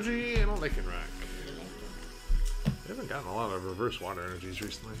 Water Energy and a Licking Rack. We haven't gotten a lot of reverse water energies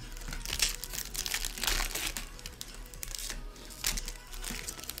recently.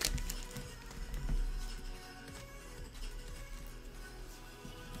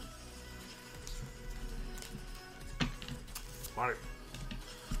 Water.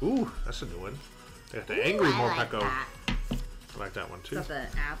 Ooh, that's a new one. They got the Angry I like Morpeko. that. I like that one too. Is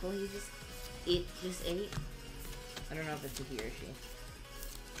that the apple he just ate? I don't know if it's a he or she.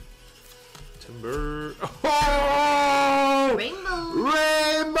 Timber. Oh! Rainbow!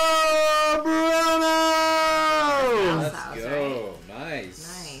 Rainbow Bruno! Let's House, go. Nice.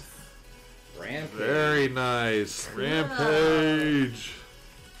 Nice. Rampage. Very nice. Rampage.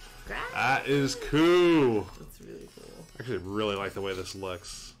 Grass. That is cool. That's really cool. I actually really like the way this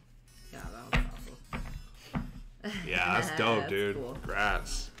looks. Yeah, that was awesome. Yeah, that's dope, That's dude. cool.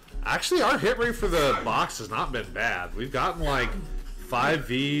 Congrats. Actually, our hit rate for the box has not been bad. We've gotten like 5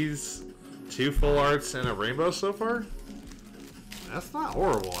 Vs, 2 full arts, and a rainbow so far. That's not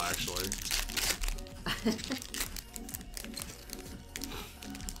horrible, actually. Damn,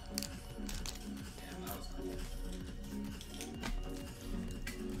 that was cool.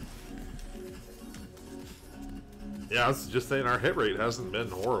 Yeah, I was just saying our hit rate hasn't been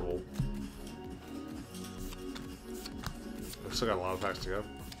horrible. We've still got a lot of packs to go.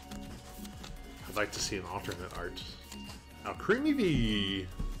 I'd like to see an alternate art. Now, Creamy V.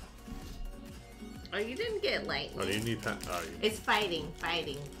 Oh, you didn't get lightning. Oh, do you need that? Oh, you... It's fighting.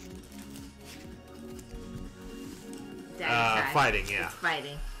 Daddy side. Fighting, yeah. It's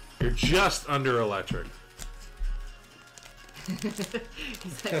fighting. You're just under electric.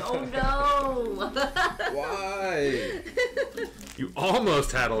 He's like, oh no! Why? You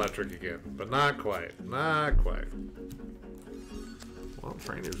almost had electric again, but not quite. Not quite. Well,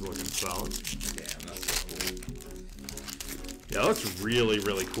 trainer's looking solid. Damn, that's so cool. Yeah, it looks really,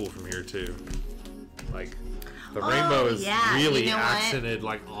 really cool from here too. Like, the Oh, rainbow is yeah, really you know what? accented,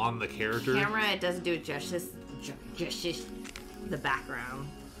 like on the character. Camera, it doesn't do it justice. Justice. The background,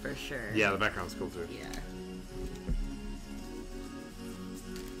 for sure. Yeah, the background's cool too. Yeah.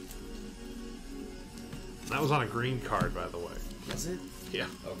 That was on a green card, by the way. Was it? Yeah.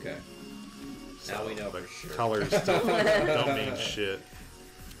 Okay. Now we know the for sure. colors don't mean shit.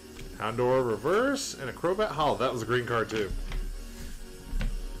 Condor Reverse and a Crobat Hollow. That was a green card too.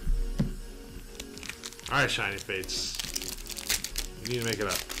 Alright, Shiny Fates. You need to make it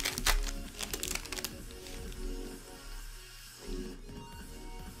up.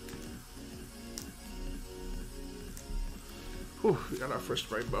 Whew. Ooh, we got our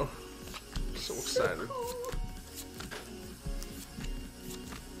first rainbow. So excited.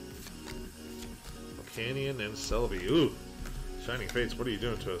 Canyon and Selby. Ooh, Shining Fates, what are you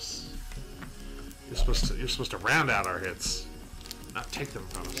doing to us? You're supposed to round out our hits, not take them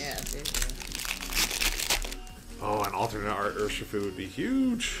from us. Yeah, seriously. Oh, an alternate art Urshifu would be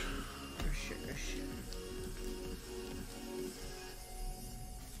huge.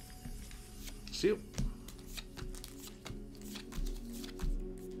 See you.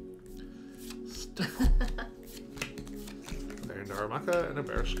 There's a Aramaka and a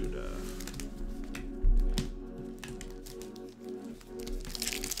Barracuda.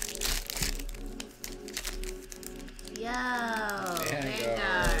 Yo,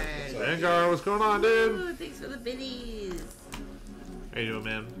 Vanguard. Vanguard, what's going on, dude? Ooh, thanks for the biddies. How you doing,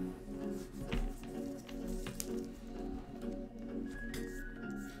 man?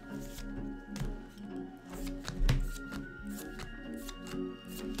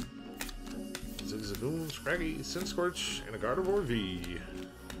 Zigzagoon, Scraggy, Sinscorch, and a Gardevoir V.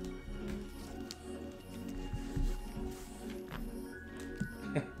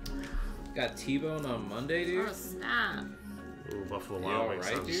 Got T-Bone on Monday, dude. Oh, snap. Ooh, Buffalo Wild Wings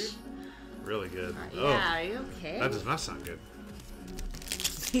right, sounds dude? really good. Yeah, are you okay? That does not sound good.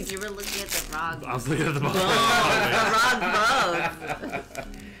 You were looking at the wrong I was looking at the bones. bottom. The wrong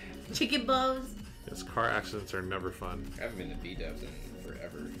bones. Chicken bones. Yes, car accidents are never fun. I haven't been to B-Dubs in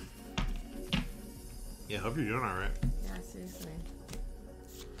forever. Yeah, hope you're doing alright. Yeah, seriously.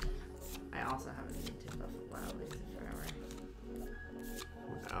 I also haven't been to Buffalo Wild Wings in forever.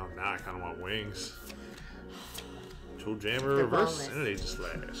 Now I kind of want wings. Tool Jammer, They're reverse, boneless. and they just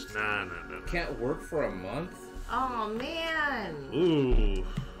slash. Nah. Can't work for a month? Oh, man. Ooh,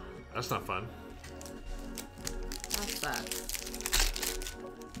 that's not fun. That sucks.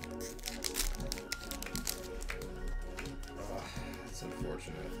 Oh, that's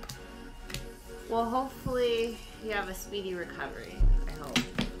unfortunate. Well, hopefully you have a speedy recovery. I hope.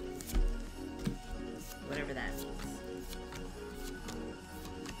 Whatever that means.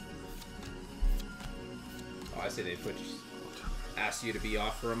 Oh, I say they ask you to be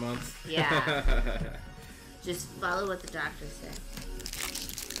off for a month. Yeah. Just follow what the doctors say.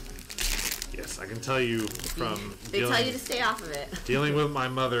 Yes, I can tell you from They tell you to stay off of it. dealing with my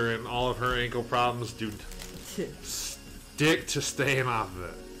mother and all of her ankle problems, dude. Stick to staying off of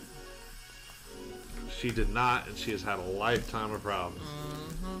it. She did not, and she has had a lifetime of problems.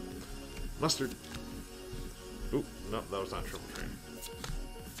 Mustard. Oop, nope, that was not Triple Train.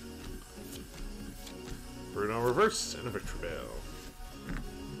 Bruno reverse and a Victory Bell.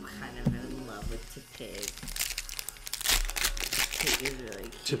 I'm kind of in love with Tepig. Tepig is really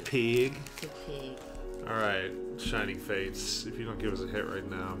cute. Tepig. Tepig. Alright, Shining Fates. If you don't give us a hit right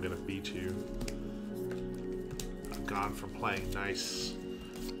now, I'm gonna beat you. I've gone from playing nice.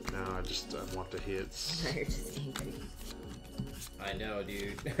 Now I want the hits. You're just angry. I know,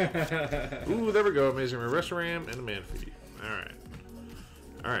 dude. Ooh, there we go. Amazing Reverse Ram and a Manphy. Alright.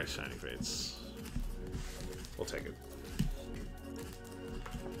 Alright, Shining Fates. We'll take it.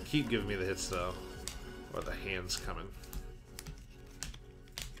 Keep giving me the hits though. Or the hands coming.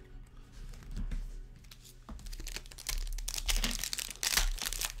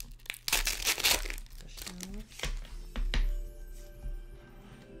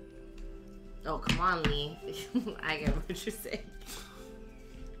 Oh, come on, Lee. I get what you're saying.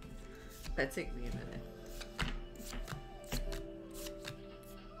 That took me a minute.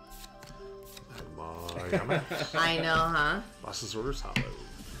 I know, huh? Boss's Orders Hollow.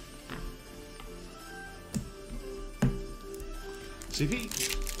 CP.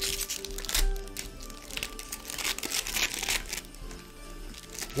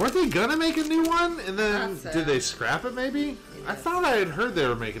 Weren't they gonna make a new one? And then did they scrap it maybe? I thought I had heard they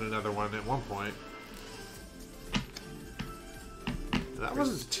were making another one at one point. That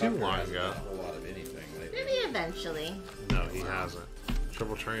wasn't too long ago. A whole lot of anything lately. Maybe eventually. No, he hasn't.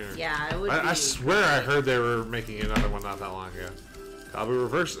 Triple Trainer. Yeah, it would be. I swear I heard they were making another one not that long ago. Kabu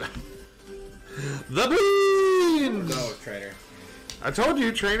reverse. The beans! No, Trainer. I told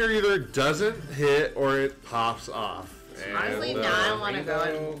you, Trainer either doesn't hit or it pops off. Honestly, And, now I want to go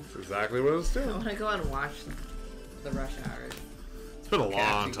and that's exactly what it's I doing. want to go and watch the rush hours. It's been a long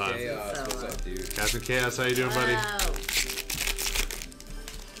Captain time. Chaos, So, what's up, dude? Captain Chaos, how you doing, buddy? Wow.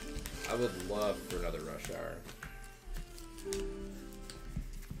 I would love for another rush hour.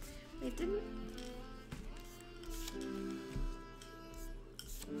 Wait, didn't?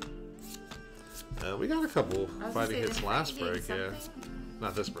 We got a couple I was gonna fighting say, hits didn't last Frankie break, get yeah. something?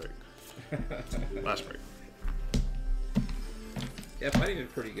 Not this break. Last break. Yeah, fighting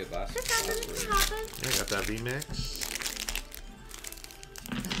did pretty good last It break. happen. Yeah, got that VMAX.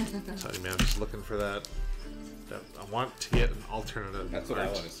 Sorry, man. I'm just looking for that. I want to get an alternative. That's what I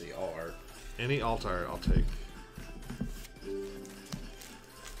want to see. All art. Any alt art, I'll take.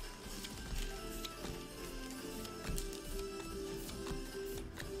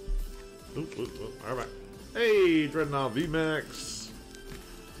 Oop, oop, oop. All right. Hey, Dreadnought VMAX.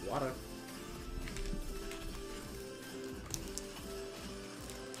 Water.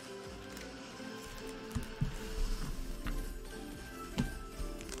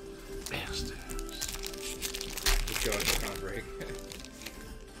 Bastards. Just go into on break.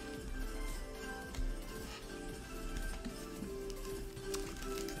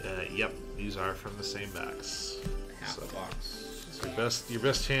 Yep, these are from the same backs. Half the box. Your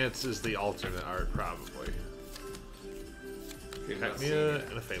best chance is the alternate art, probably. Cacnea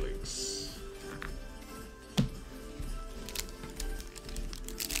and a Phalanx.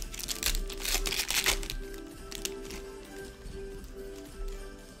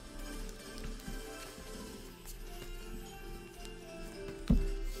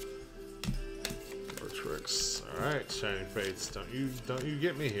 Tricks. Alright, Shining Fates. Don't you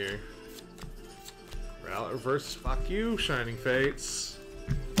get me here. Rally reverse, fuck you, Shining Fates.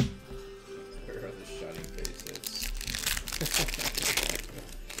 Where are the Shining Faces?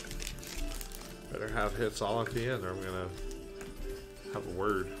 Better have hits all at the end or I'm gonna have a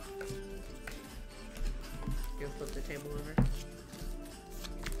word. You'll flip the table over.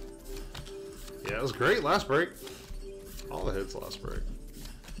 Yeah, it was great last break. All the hits last break.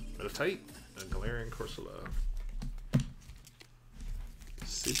 Meditate and Galarian Corsola.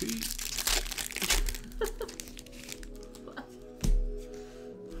 CP.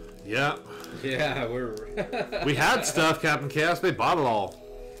 Yeah. Yeah, we're. We had stuff, Captain Chaos. They bought it all.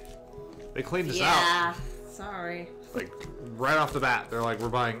 They cleaned us out. Yeah. Sorry. Like, right off the bat, they're like, we're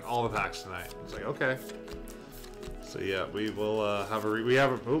buying all the packs tonight. It's like, okay. So yeah, we will have a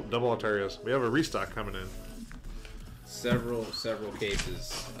double Altarios. We have a restock coming in. Several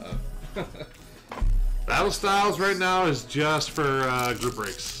cases of. Battle Styles right now is just for group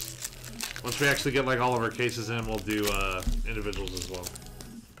breaks. Once we actually get like all of our cases in, we'll do individuals as well.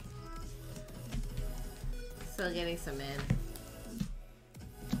 Still getting some in.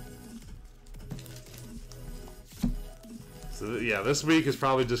 So yeah, this week is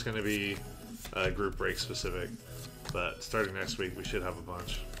probably just going to be group break specific, but starting next week we should have a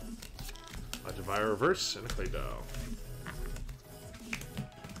bunch. Electivire Reverse and a Clay Dough.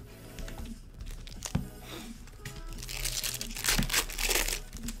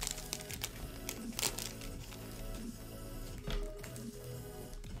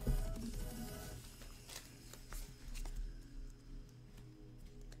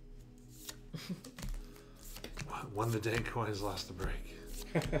 Won the dang coins, lost the break.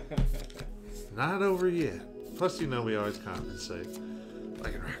 Not over yet. Plus, you know we always compensate.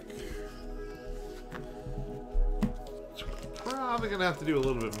 Like a wreck. Probably gonna have to do a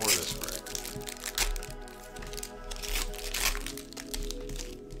little bit more this break.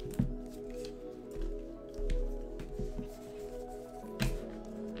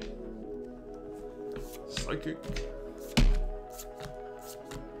 Psychic.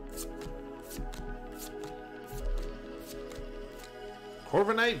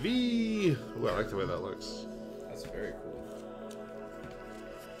 Corviknight V! Ooh, I like the way that looks. That's very cool.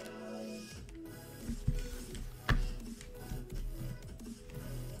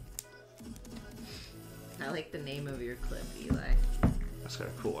 I like the name of your clip, Eli. That's got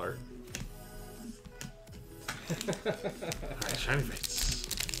a cool art. Alright, Shiny Fates.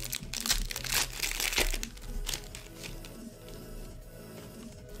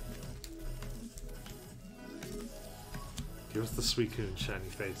 Give us the Suicune Shiny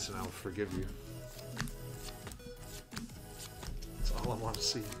Fates and I'll forgive you. That's all I want to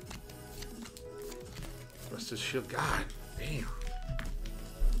see. Rest is shield. God damn.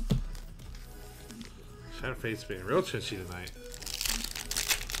 Shiny Fates being real chinchy tonight.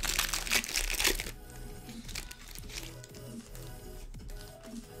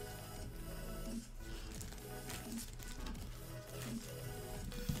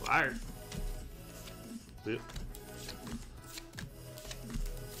 Fire. Yep.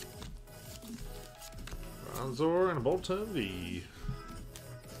 Bronzor and a Bolton V.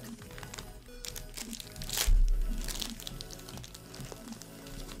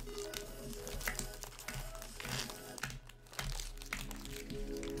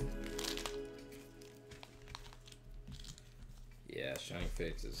 Yeah, Shining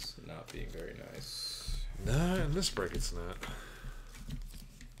Fates is not being very nice. Nah, in this break it's not.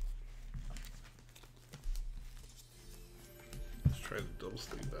 Let's try to double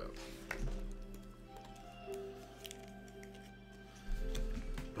sleeve that.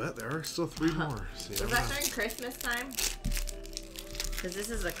 But there are still 3 more. So Was that during Christmas time? Because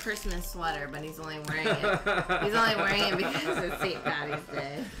this is a Christmas sweater, but he's only wearing it. He's only wearing it because it's St. Patty's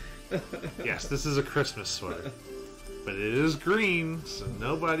Day. Yes, this is a Christmas sweater. But it is green, so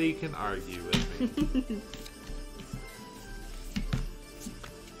nobody can argue with me.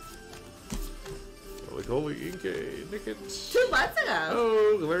 Holy Inke, Nickets. 2 months ago.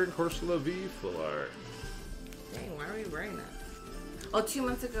 Oh, Glaring Course La Vie full art. Dang, why are we wearing that? Oh, 2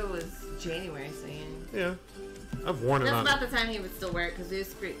 months ago was January, so yeah. Yeah. I've worn it That's on... about the time he would still wear it, because it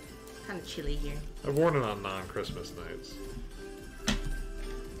was kind of chilly here. I've worn it on non-Christmas nights.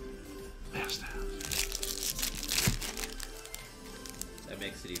 Mast out. That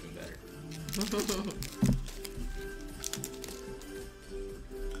makes it even better.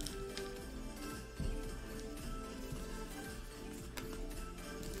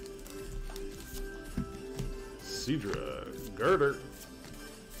 Cedra Girder.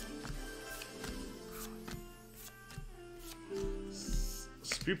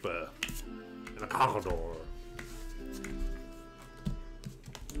 Spupa. And a Cockador.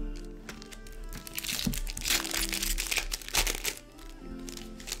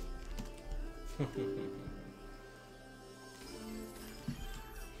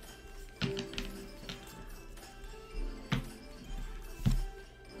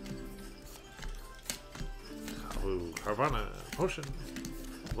 Carvana, Potion,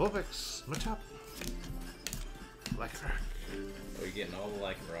 Volvex, Machop, Lycanroc. Oh, you're getting all the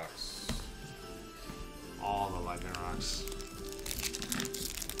Lycanrocs. All the Lycanrocs.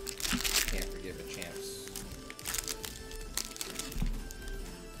 Can't forgive the champs.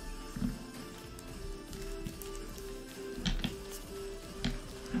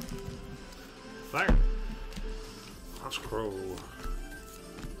 Fire. Crosscrow.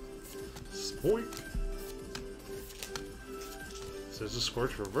 Spoink. There's a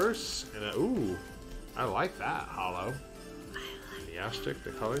Scorch Reverse and a ooh, I like that hollow. Meowstic,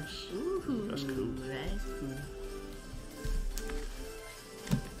 the colors. Ooh, that's cool. That is cool.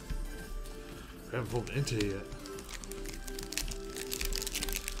 I haven't pulled into it yet.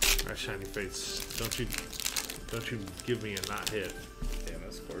 Alright, Shiny Fates, don't you give me a not hit. Damn,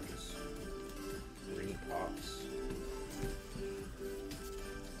 that's gorgeous. Green pops.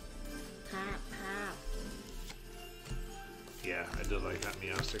 Pop, pop. Yeah, I did like that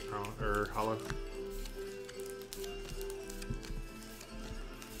Meowstic hollow.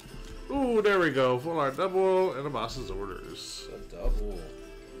 Ooh, there we go. Full art double and a boss's orders. A double.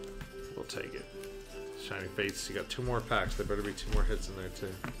 We'll take it. Shiny Fates, you got 2 more packs. There better be 2 more hits in there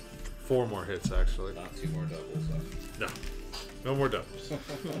too. 4 more hits actually. Not 2 more doubles. No. No more doubles.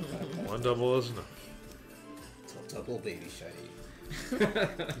 1 double is enough. It's a double baby shiny.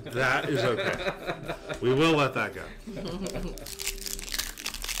 That is okay. We will let that go.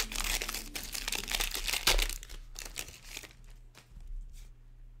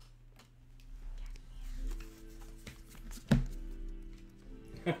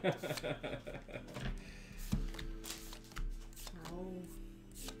 Oh.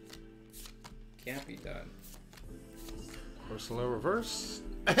 Can't be done. Ursula Reverse.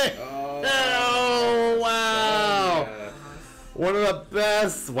 Oh, Oh, wow. yeah. One of the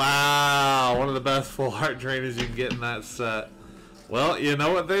best. Wow. One of the best full art trainers you can get in that set. Well, you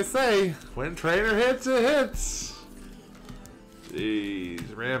know what they say. When trainer hits, it hits.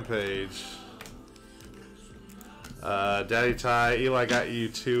 Jeez. Rampage. Daddy Ty, Eli got you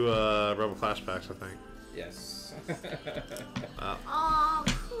 2 Rebel Flash packs, I think. Yes. Oh,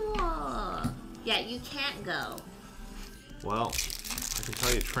 cool. Yeah, you can't go. Well, I can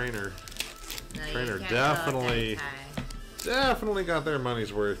tell you, Trainer No, you Trainer can't definitely- go definitely got their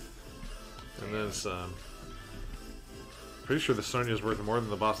money's worth. And then some. Pretty sure the Sonya's worth more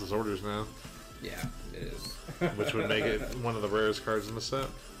than the boss's orders now, Yeah, it is. which would make it one of the rarest cards in the set.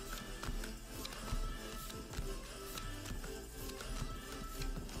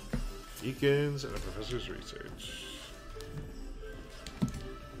 Deacons and a Professor's Research.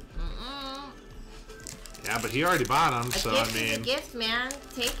 Yeah, but he already bought them, A so gift I is a mean, gift, man.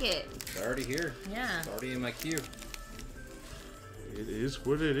 Take it. It's already here. Yeah. It's already in my queue. it is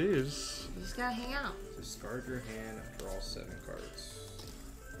what it is. You just gotta hang out. Discard your hand and draw 7 cards.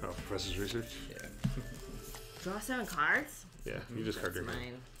 Oh, Professor's Research? Yeah. Draw 7 cards? Yeah, you just card That's your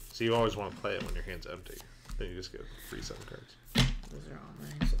hand. mine. So you always want to play it when your hand's empty. Then you just get free 7 cards. Those are all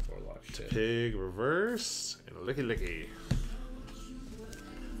mine. It's a Warlock shit. Pig reverse and a licky licky.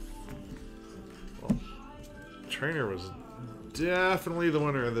 Well, Trainer was definitely the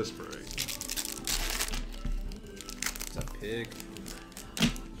winner of this break. It's a pig.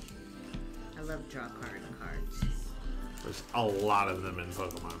 I love draw card cards. There's a lot of them in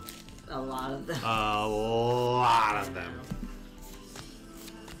Pokemon. A lot of them. A lot of them.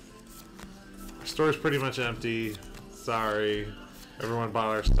 Our store's pretty much empty. Sorry. Everyone bought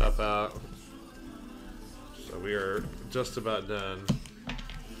our stuff out. So we are just about done.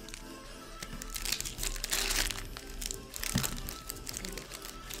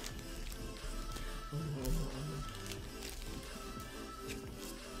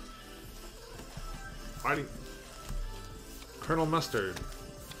 Fighting Colonel Mustard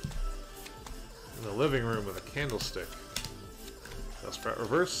in the living room with a candlestick. Bellsprout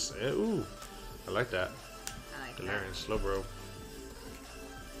reverse. Ooh, I like that. I like Galarian Slowbro.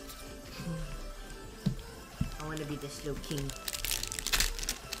 I want to be the slow king.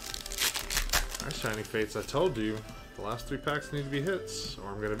 Alright, Shiny Fates, I told you the last 3 packs need to be hits, or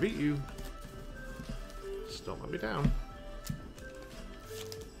I'm gonna beat you. Just don't let me down.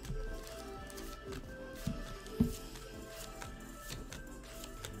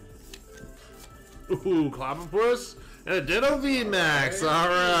 Ooh, Clobbopus and a Ditto VMAX.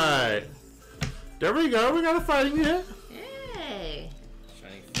 Alright. There we go. We got a fighting hit. Hey.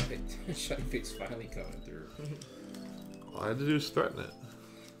 Shiny Fate's finally coming through. All I had to do is threaten it.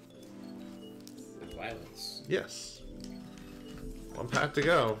 With violence. Yes. 1 pack to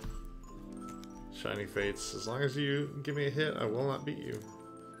go. Shiny Fates. As long as you give me a hit, I will not beat you.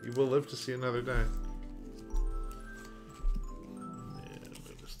 You will live to see another day.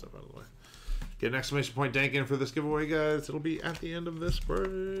 Get an exclamation point dank in for this giveaway, guys. It'll be at the end of this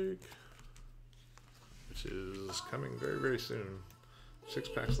break, which is coming very, very soon. 6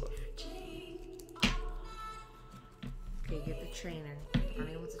 packs left. Okay, get the trainer.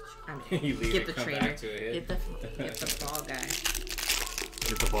 Arnie wants a You leave get it, the come trainer. back to it. Get the ball guy.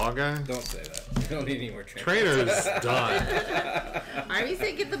 Get the ball guy? Don't say that. You don't need any more trainers. Trainer's done. Arnie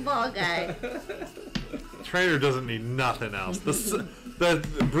said get the ball guy. Trainer doesn't need nothing else. The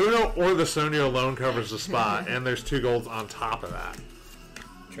Bruno or the Sonia alone covers the spot, and there's 2 golds on top of that.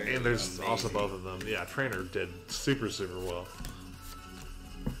 Trainer's And there's amazing. also both of them. Yeah, Trainer did super, super well.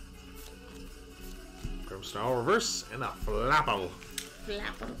 Grimmsnarl reverse and a Flapple.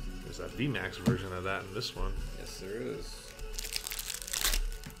 Flapple. There's a VMAX version of that in this one. Yes, there is.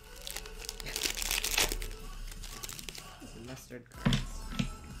 Mustard cards.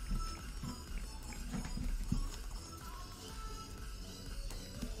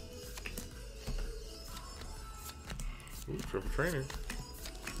 Ooh, triple trainer.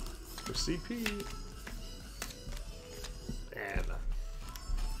 For CP. And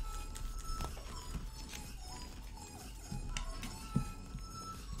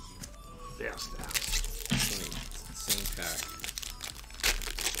yes, Same pack.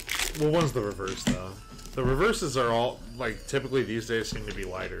 well, one's the reverse though. The reverses are all like typically these days seem to be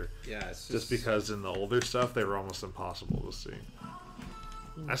lighter. Yeah, it's Just because in the older stuff they were almost impossible to see.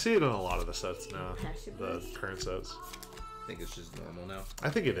 I see it in a lot of the sets now, the current sets. I think it's just normal now. I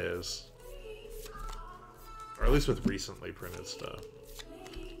think it is. Or at least with recently printed stuff.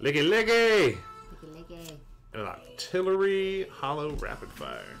 Liggy Liggy! Licky. And an Artillery Hollow Rapid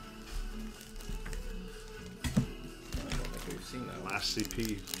Fire. I don't think we've seen that one. Last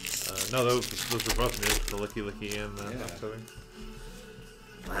CP. No, those were both new. The Licky Licky and the Yeah. Artillery.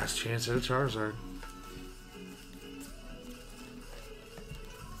 Last chance at a Charizard.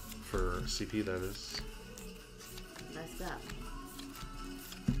 For CP, that is. Messed up.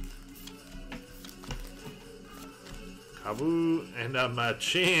 Kabu and a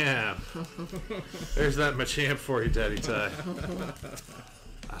Machamp. There's that Machamp for you, Daddy Ty.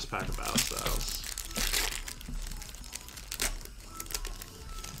 Last pack of Battle Styles.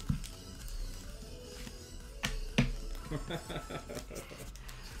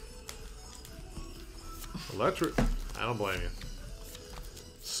 Electric. I don't blame you.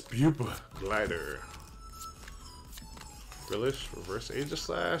 Spupa Glider. Grillish, Reverse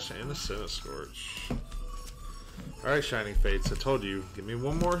Aegislash, and a Cinescorch. Alright, Shining Fates, I told you, give me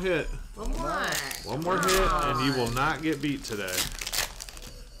one more hit. One more. One more hit, and you will not get beat today.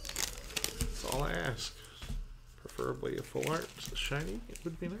 That's all I ask. Preferably a full art shiny, it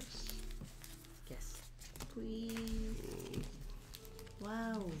would be nice. Yes. Please.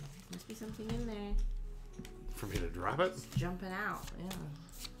 Wow. Must be something in there. For me to drop it? It's jumping out. Yeah.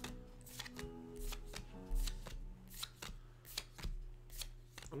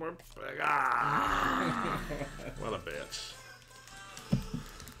 We're back. Ah! What a bitch.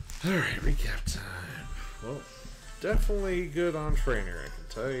 Alright, recap time. Well, definitely good on trainer, I can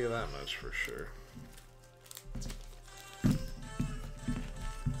tell you that much for sure.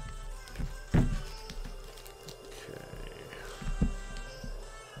 Okay.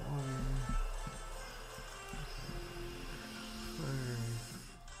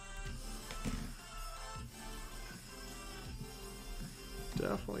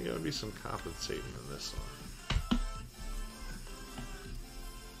 definitely going to be some compensating in this one.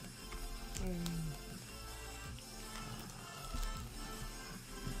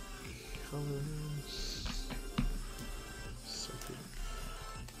 Colors. Psychic.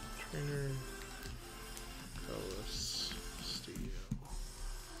 Trainer. Colors. Steel.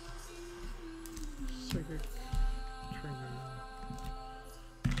 Psychic. Trainer.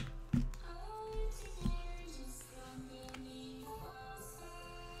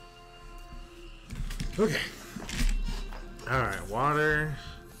 Okay. Alright, water.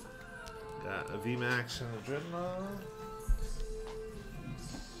 Got a VMAX and a Dreadnought.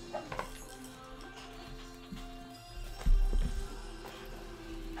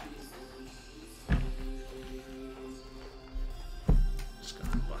 Just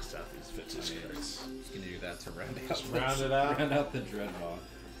gonna bust out these vintage cards. Just gonna do that to round out. Just round it out. Round out the Dreadnought.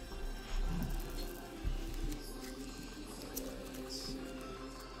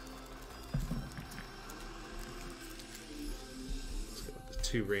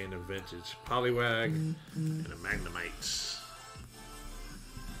 Two random vintage Poliwag and a Magnemite.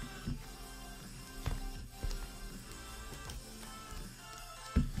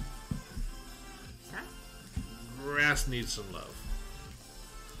 Grass needs some love.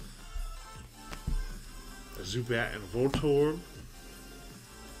 A Zubat and Voltorb.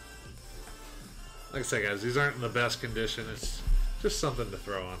 Like I said, guys, these aren't in the best condition. It's just something to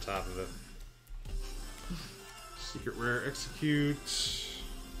throw on top of it. Secret Rare Execute.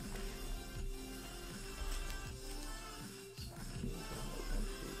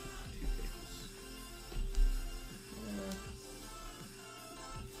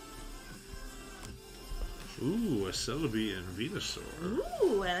 Ooh, a Celebi and Venusaur.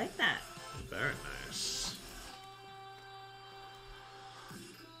 Ooh, I like that. Very nice.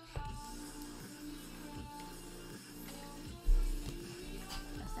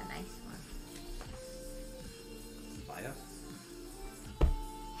 That's a nice one. Fire.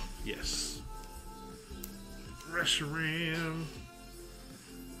 Yes. Reshiram.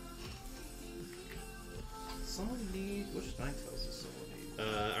 Someone need. Which Ninetales does someone need?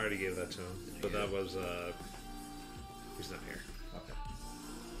 I already gave that to him, but that was he's not here. Okay.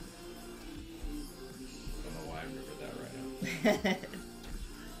 Don't know why I remember that right now.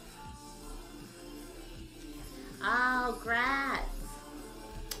 Oh, grass.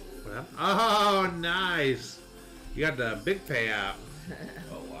 Well, oh, nice. You got the big payout.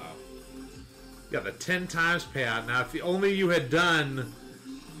 Oh wow. You got the 10 times payout. Now, if only you had done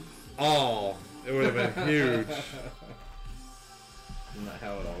all, it would have been huge. Isn't that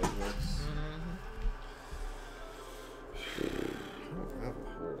how it always works? I don't have a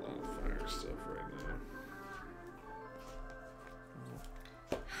whole lot of fire stuff right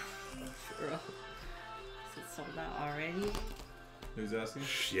now. Is it sold out already? Who's asking?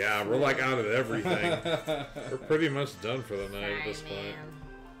 Yeah, we're like out of everything. We're pretty much done for the night at this point.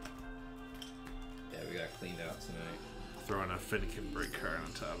 Yeah, we got cleaned out tonight. Throwing a Finnegan break card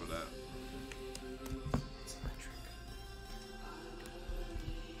on top of that. It's electric.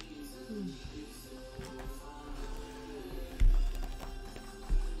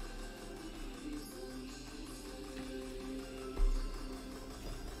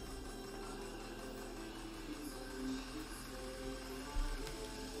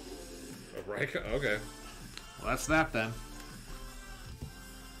 Right? Okay. Well, that's that then.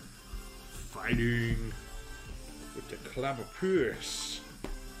 Fighting with the Clamapurse.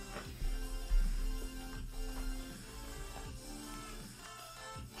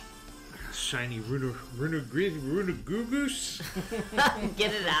 Shiny Runagugus.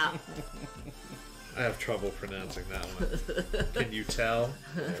 Get it out. I have trouble pronouncing that one. Can you tell?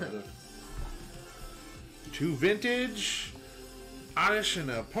 Two vintage. Oddish and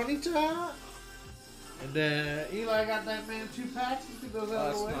a Ponyta. And Eli got that man 2 packs. You think those out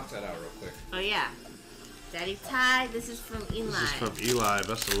of the Let's way? knock that out real quick. Oh, yeah. Daddy Ty, this is from Eli. This is from Eli.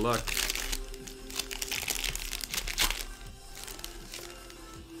 Best of luck.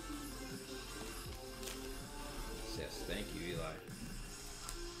 Yes, thank you, Eli.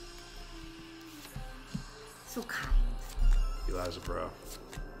 So kind. Eli's a bro.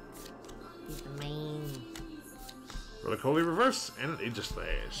 He's the main Roly-Poly reverse and an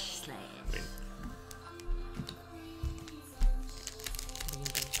Aegislash. slash.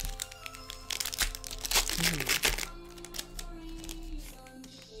 I mean,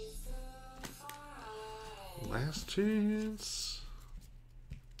 last chance.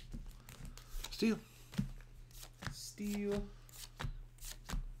 Steel. Steel.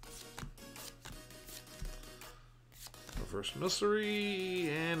 Reverse Mystery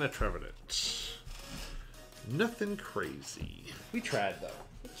and a Trevenant. Nothing crazy. We tried though.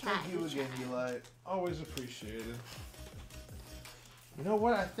 Thank you again, Eli. Always appreciated. You know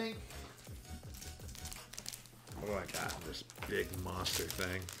what? I think. What do I got in this big monster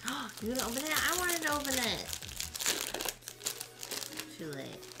thing? You gonna open it? I wanted to open it. Too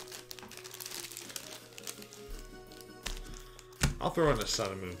late. I'll throw in a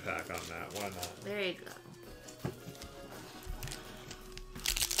Sun and Moon pack on that. Why not? There you go.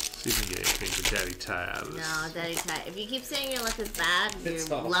 See if we can get anything for Daddy Ty out of this. No, Daddy Ty. If you keep saying your luck is bad, It's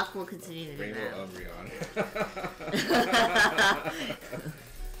your all luck will continue to be Rainbow bad. Umbreon.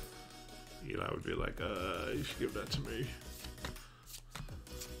 Eli would be like, you should give that to me.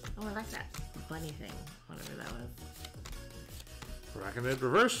 Oh, I like that bunny thing. Whatever that was. Rockin' it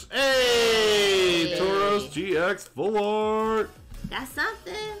reverse. Hey! Hey! Tauros GX full art. That's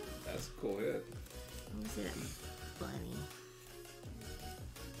something. That's a cool hit. Let me see that bunny.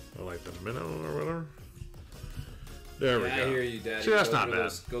 Or like the minnow or whatever. There we Yeah, go. I hear you, Daddy. See, that's Go not through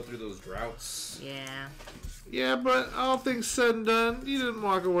bad. Go through those droughts. Yeah. Yeah, but all things said and done, you didn't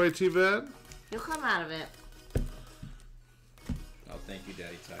walk away too bad. You'll come out of it. Oh, thank you,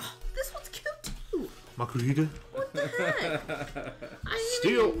 Daddy Ty. This one's cute too. Makuhita. What the heck? I didn't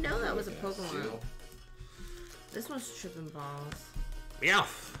Steel. even know that was a Pokemon. Steel. This one's tripping balls.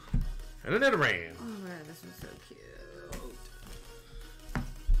 Meowth. And another ran. Oh man, this one's so cute.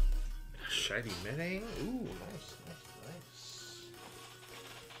 Shiny Medding. Ooh, nice, nice,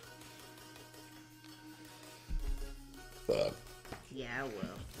 nice. Yeah, I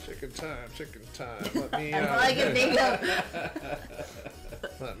will. Chicken time, chicken time. Let me That's all I can think of.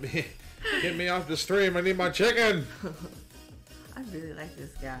 Let me get me off the stream. I need my chicken. I really like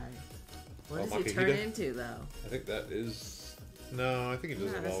this guy. What Oh, does he Makihita? turn into though? I think that is. No, I think he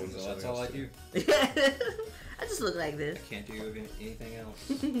does No, evolve this into So that's something all I else. do. I just look like this. I can't do anything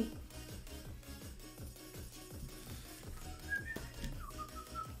else.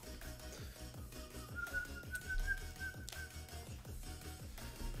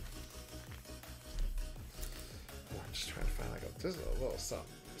 I'm just trying to find like a, just a little something,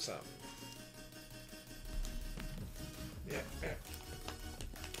 something. Yeah, yeah.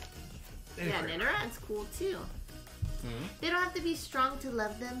 Yeah, Anyway. Nidoran's cool too. Hmm? They don't have to be strong to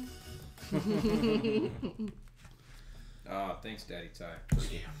love them. Oh, thanks, Daddy Ty.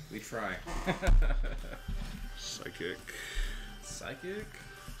 Yeah. We try. Psychic. Psychic?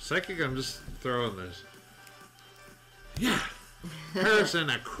 Psychic, I'm just throwing this. Yeah! Harrison,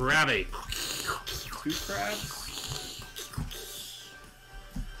 a crabby. Two crabs?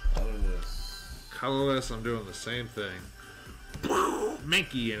 Colorless. Colorless, I'm doing the same thing.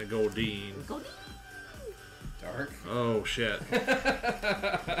 Minky and a Goldeen. Dark. Oh, shit.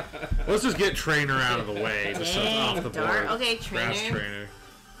 Let's just get Trainer out of the way. Just Dang, off the board. Dark. Okay, Grass Trainer. Trainer.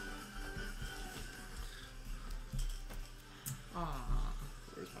 Aww.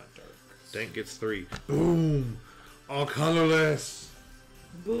 Where's my dark? Dank gets 3. Boom! All colorless.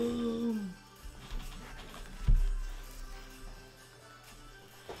 Boom.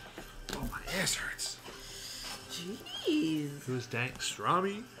 Oh, my ass hurts. Jeez. Who's Dank?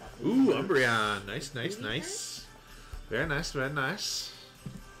 Strami. Ooh, Umbreon. Nice, nice, nice. Very nice, very nice.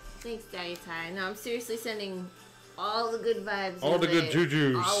 Thanks, Daddy Ty. No, I'm seriously sending all the good vibes. All the your good way.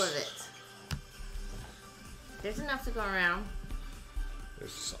 jujus. All of it. There's enough to go around.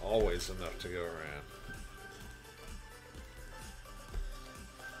 There's always enough to go around.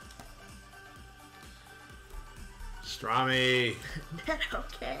 Strami.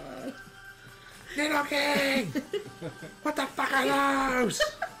 Okay. Nido King! What the fuck are those?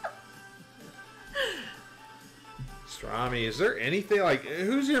 Strami, is there anything like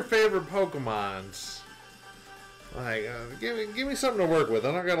who's your favorite Pokemons? Like, give me something to work with.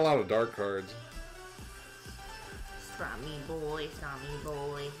 I don't got a lot of dark cards. Strummy boy,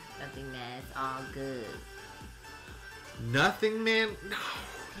 nothing that's all good. Nothing, man. No,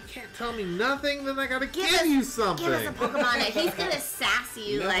 you can't tell me nothing. Then I gotta give us- you something. Give us a Pokemon that he's gonna sass you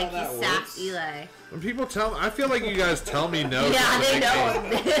You know like how he that sassed works? Eli. When people tell me, I feel like you guys tell me no. Yeah, just to they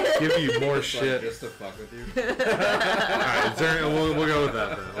make me know. Give you more It's like shit. just to fuck with you. Alright, we'll go with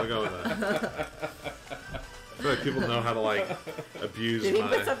that then. We'll go with that. I feel like people know how to like abuse Did he my.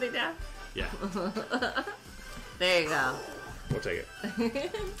 put something down? Yeah, There you go. we'll take it.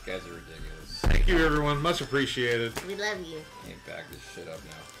 These guys are ridiculous. Thank you, everyone. Much appreciated. We love you. Can't back this shit up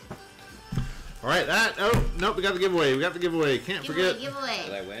now. All right, that. Oh, nope. We got the giveaway. We got the giveaway. Can't forget. Give away.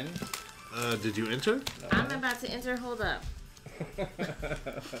 Did I win? Did you enter? No. I'm about to enter. Hold up.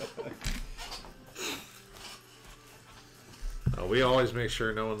 Oh, we always make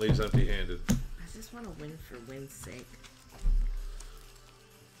sure no one leaves empty-handed. I just want to win for win's sake.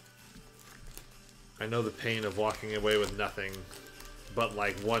 I know the pain of walking away with nothing but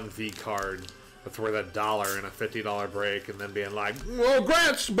like one V card that's worth $1 and a $50 break, and then being like, "Well,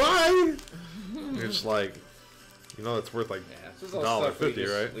 Grants, bye." It's like, you know, it's worth like $1.50,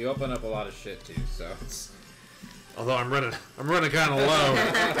 right? We open up a lot of shit too, so it's. Although I'm running kind of low.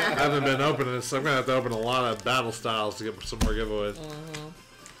 I haven't been opening this, so I'm gonna have to open a lot of battle styles to get some more giveaways.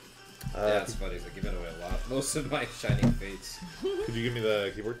 Yeah, it's funny. I've given away a lot. Most of my Shining Fates. Could you give me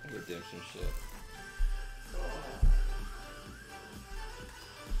the keyboard? Redemption shit.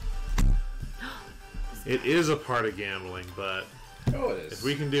 It is a part of gambling, but Oh, it is. if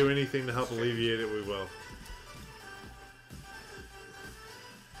we can do anything to help alleviate it, we will.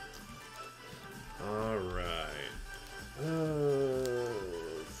 Alright.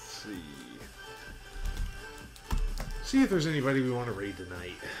 Let's see. See if there's anybody we want to raid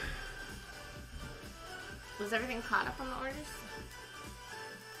tonight. Was everything caught up on the orders?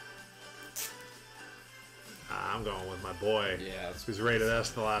 I'm going with my boy. Yeah, Who's rated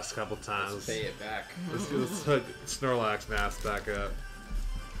us the last couple times. let's pay it back. Let's hook Snorlax mask back up.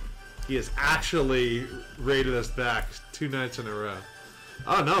 He has actually rated us back 2 nights in a row.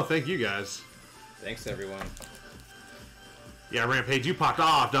 Oh no, thank you guys. Thanks, everyone. Yeah, Rampage, you popped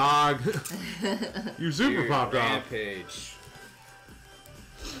off, dog. You super popped off. Rampage.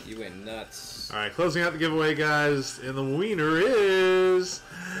 You went nuts. Alright, closing out the giveaway, guys. And the winner is...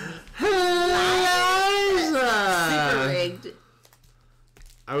 Super rigged.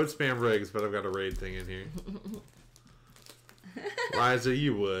 I would spam rigs, but I've got a raid thing in here. Liza,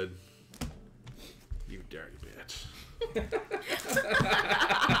 you would. You dirty bitch.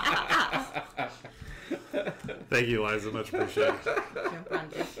 Thank you, Liza. Much appreciated. Jump on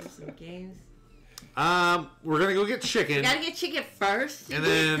deck for some games. We're gonna go get chicken. You gotta get chicken first. And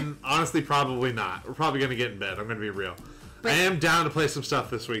then, honestly, probably not. We're probably gonna get in bed. I'm gonna be real. I am down to play some stuff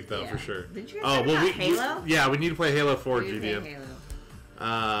this week, though, for sure. Did you guys talk about Halo? Yeah, we need to play Halo 4, GDM. Halo.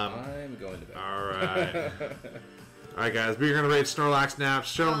 I'm going to bed. Alright. Alright, guys. We're going to raid Snorlax Naps.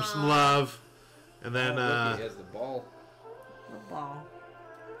 Show him some love. And then, look, he has the ball. The ball.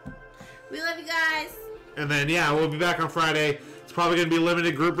 We love you guys. And then, yeah, we'll be back on Friday. It's probably going to be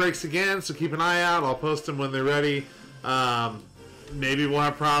limited group breaks again, so keep an eye out. I'll post them when they're ready. Maybe we'll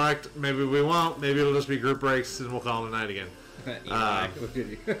have product. Maybe we won't. Maybe it'll just be group breaks, and we'll call it a night again. Look at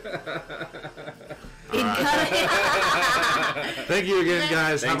you. Thank you again,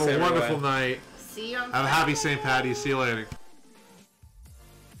 guys. Thanks, have a everyone. wonderful night. See you on Have a happy St. Patty's. See you later.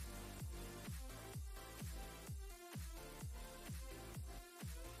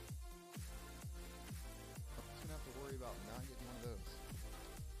 I'm gonna have to worry about not getting one of those.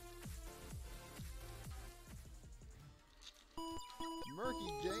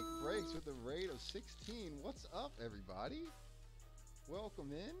 Murky Dank breaks with a rate of 16. What's up, everybody?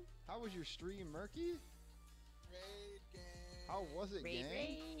 Welcome in. How was your stream, Murky? Raid gang. How was it, gang?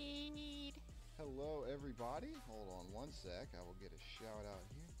 Raid. Hello, everybody. Hold on one sec. I will get a shout out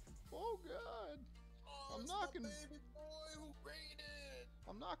here. Oh, God. Oh, I'm it's knocking- the baby boy who raided.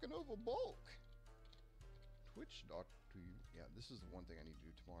 I'm knocking over bulk. Twitch doc to you. Yeah, this is the one thing I need to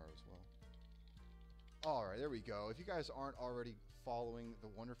do tomorrow as well. Alright, there we go. If you guys aren't already following the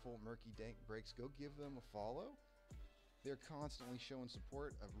wonderful Murky Dank Breaks, go give them a follow. They're constantly showing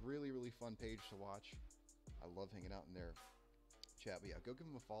support. A really, really fun page to watch. I love hanging out in their chat. But yeah, go give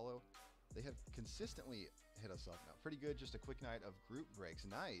them a follow. They have consistently hit us up now. Pretty good. Just a quick night of group breaks.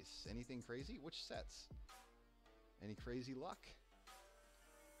 Nice. Anything crazy? Which sets? Any crazy luck?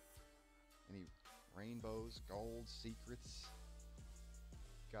 Any rainbows, golds, secrets?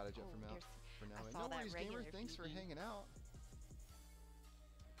 Got a jet for now. For now. I saw No that worries, gamer. regular Thanks for PB. hanging out.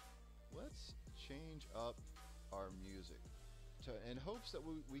 Let's change up our music in hopes that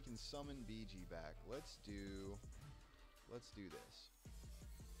we can summon BG back. Let's do this.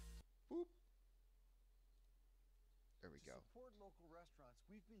 Boop. There we go. Support local restaurants.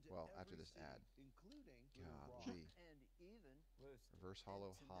 We've been to Well, every after this city, ad. including Golly. and even Reverse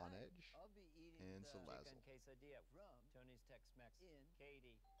hollow and Han tonight, Edge I'll be eating and the Salazzle. chicken quesadilla from Tony's Tex-Mex in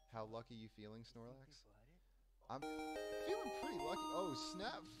Katy. How lucky you feeling, Snorlax? People at it. I'm feeling pretty lucky. Oh,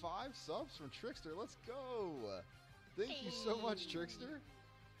 snap 5 subs from Trickster. Let's go. Thank you so much, Trickster.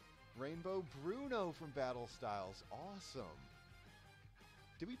 Rainbow Bruno from Battle Styles. Awesome.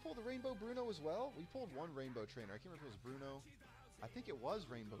 Did we pull the Rainbow Bruno as well? We pulled one Rainbow Trainer. I can't remember if it was Bruno. I think it was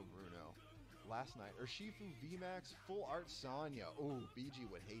Rainbow Bruno last night. Urshifu VMAX Full Art Sonya. Oh, BG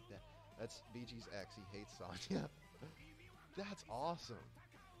would hate that. That's BG's ex. He hates Sonya. That's awesome.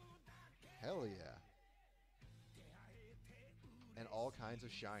 Hell yeah. And all kinds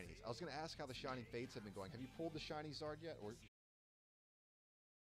of shinies. I was going to ask how the Shining Fates have been going. Have you pulled the Shiny Zard yet? Or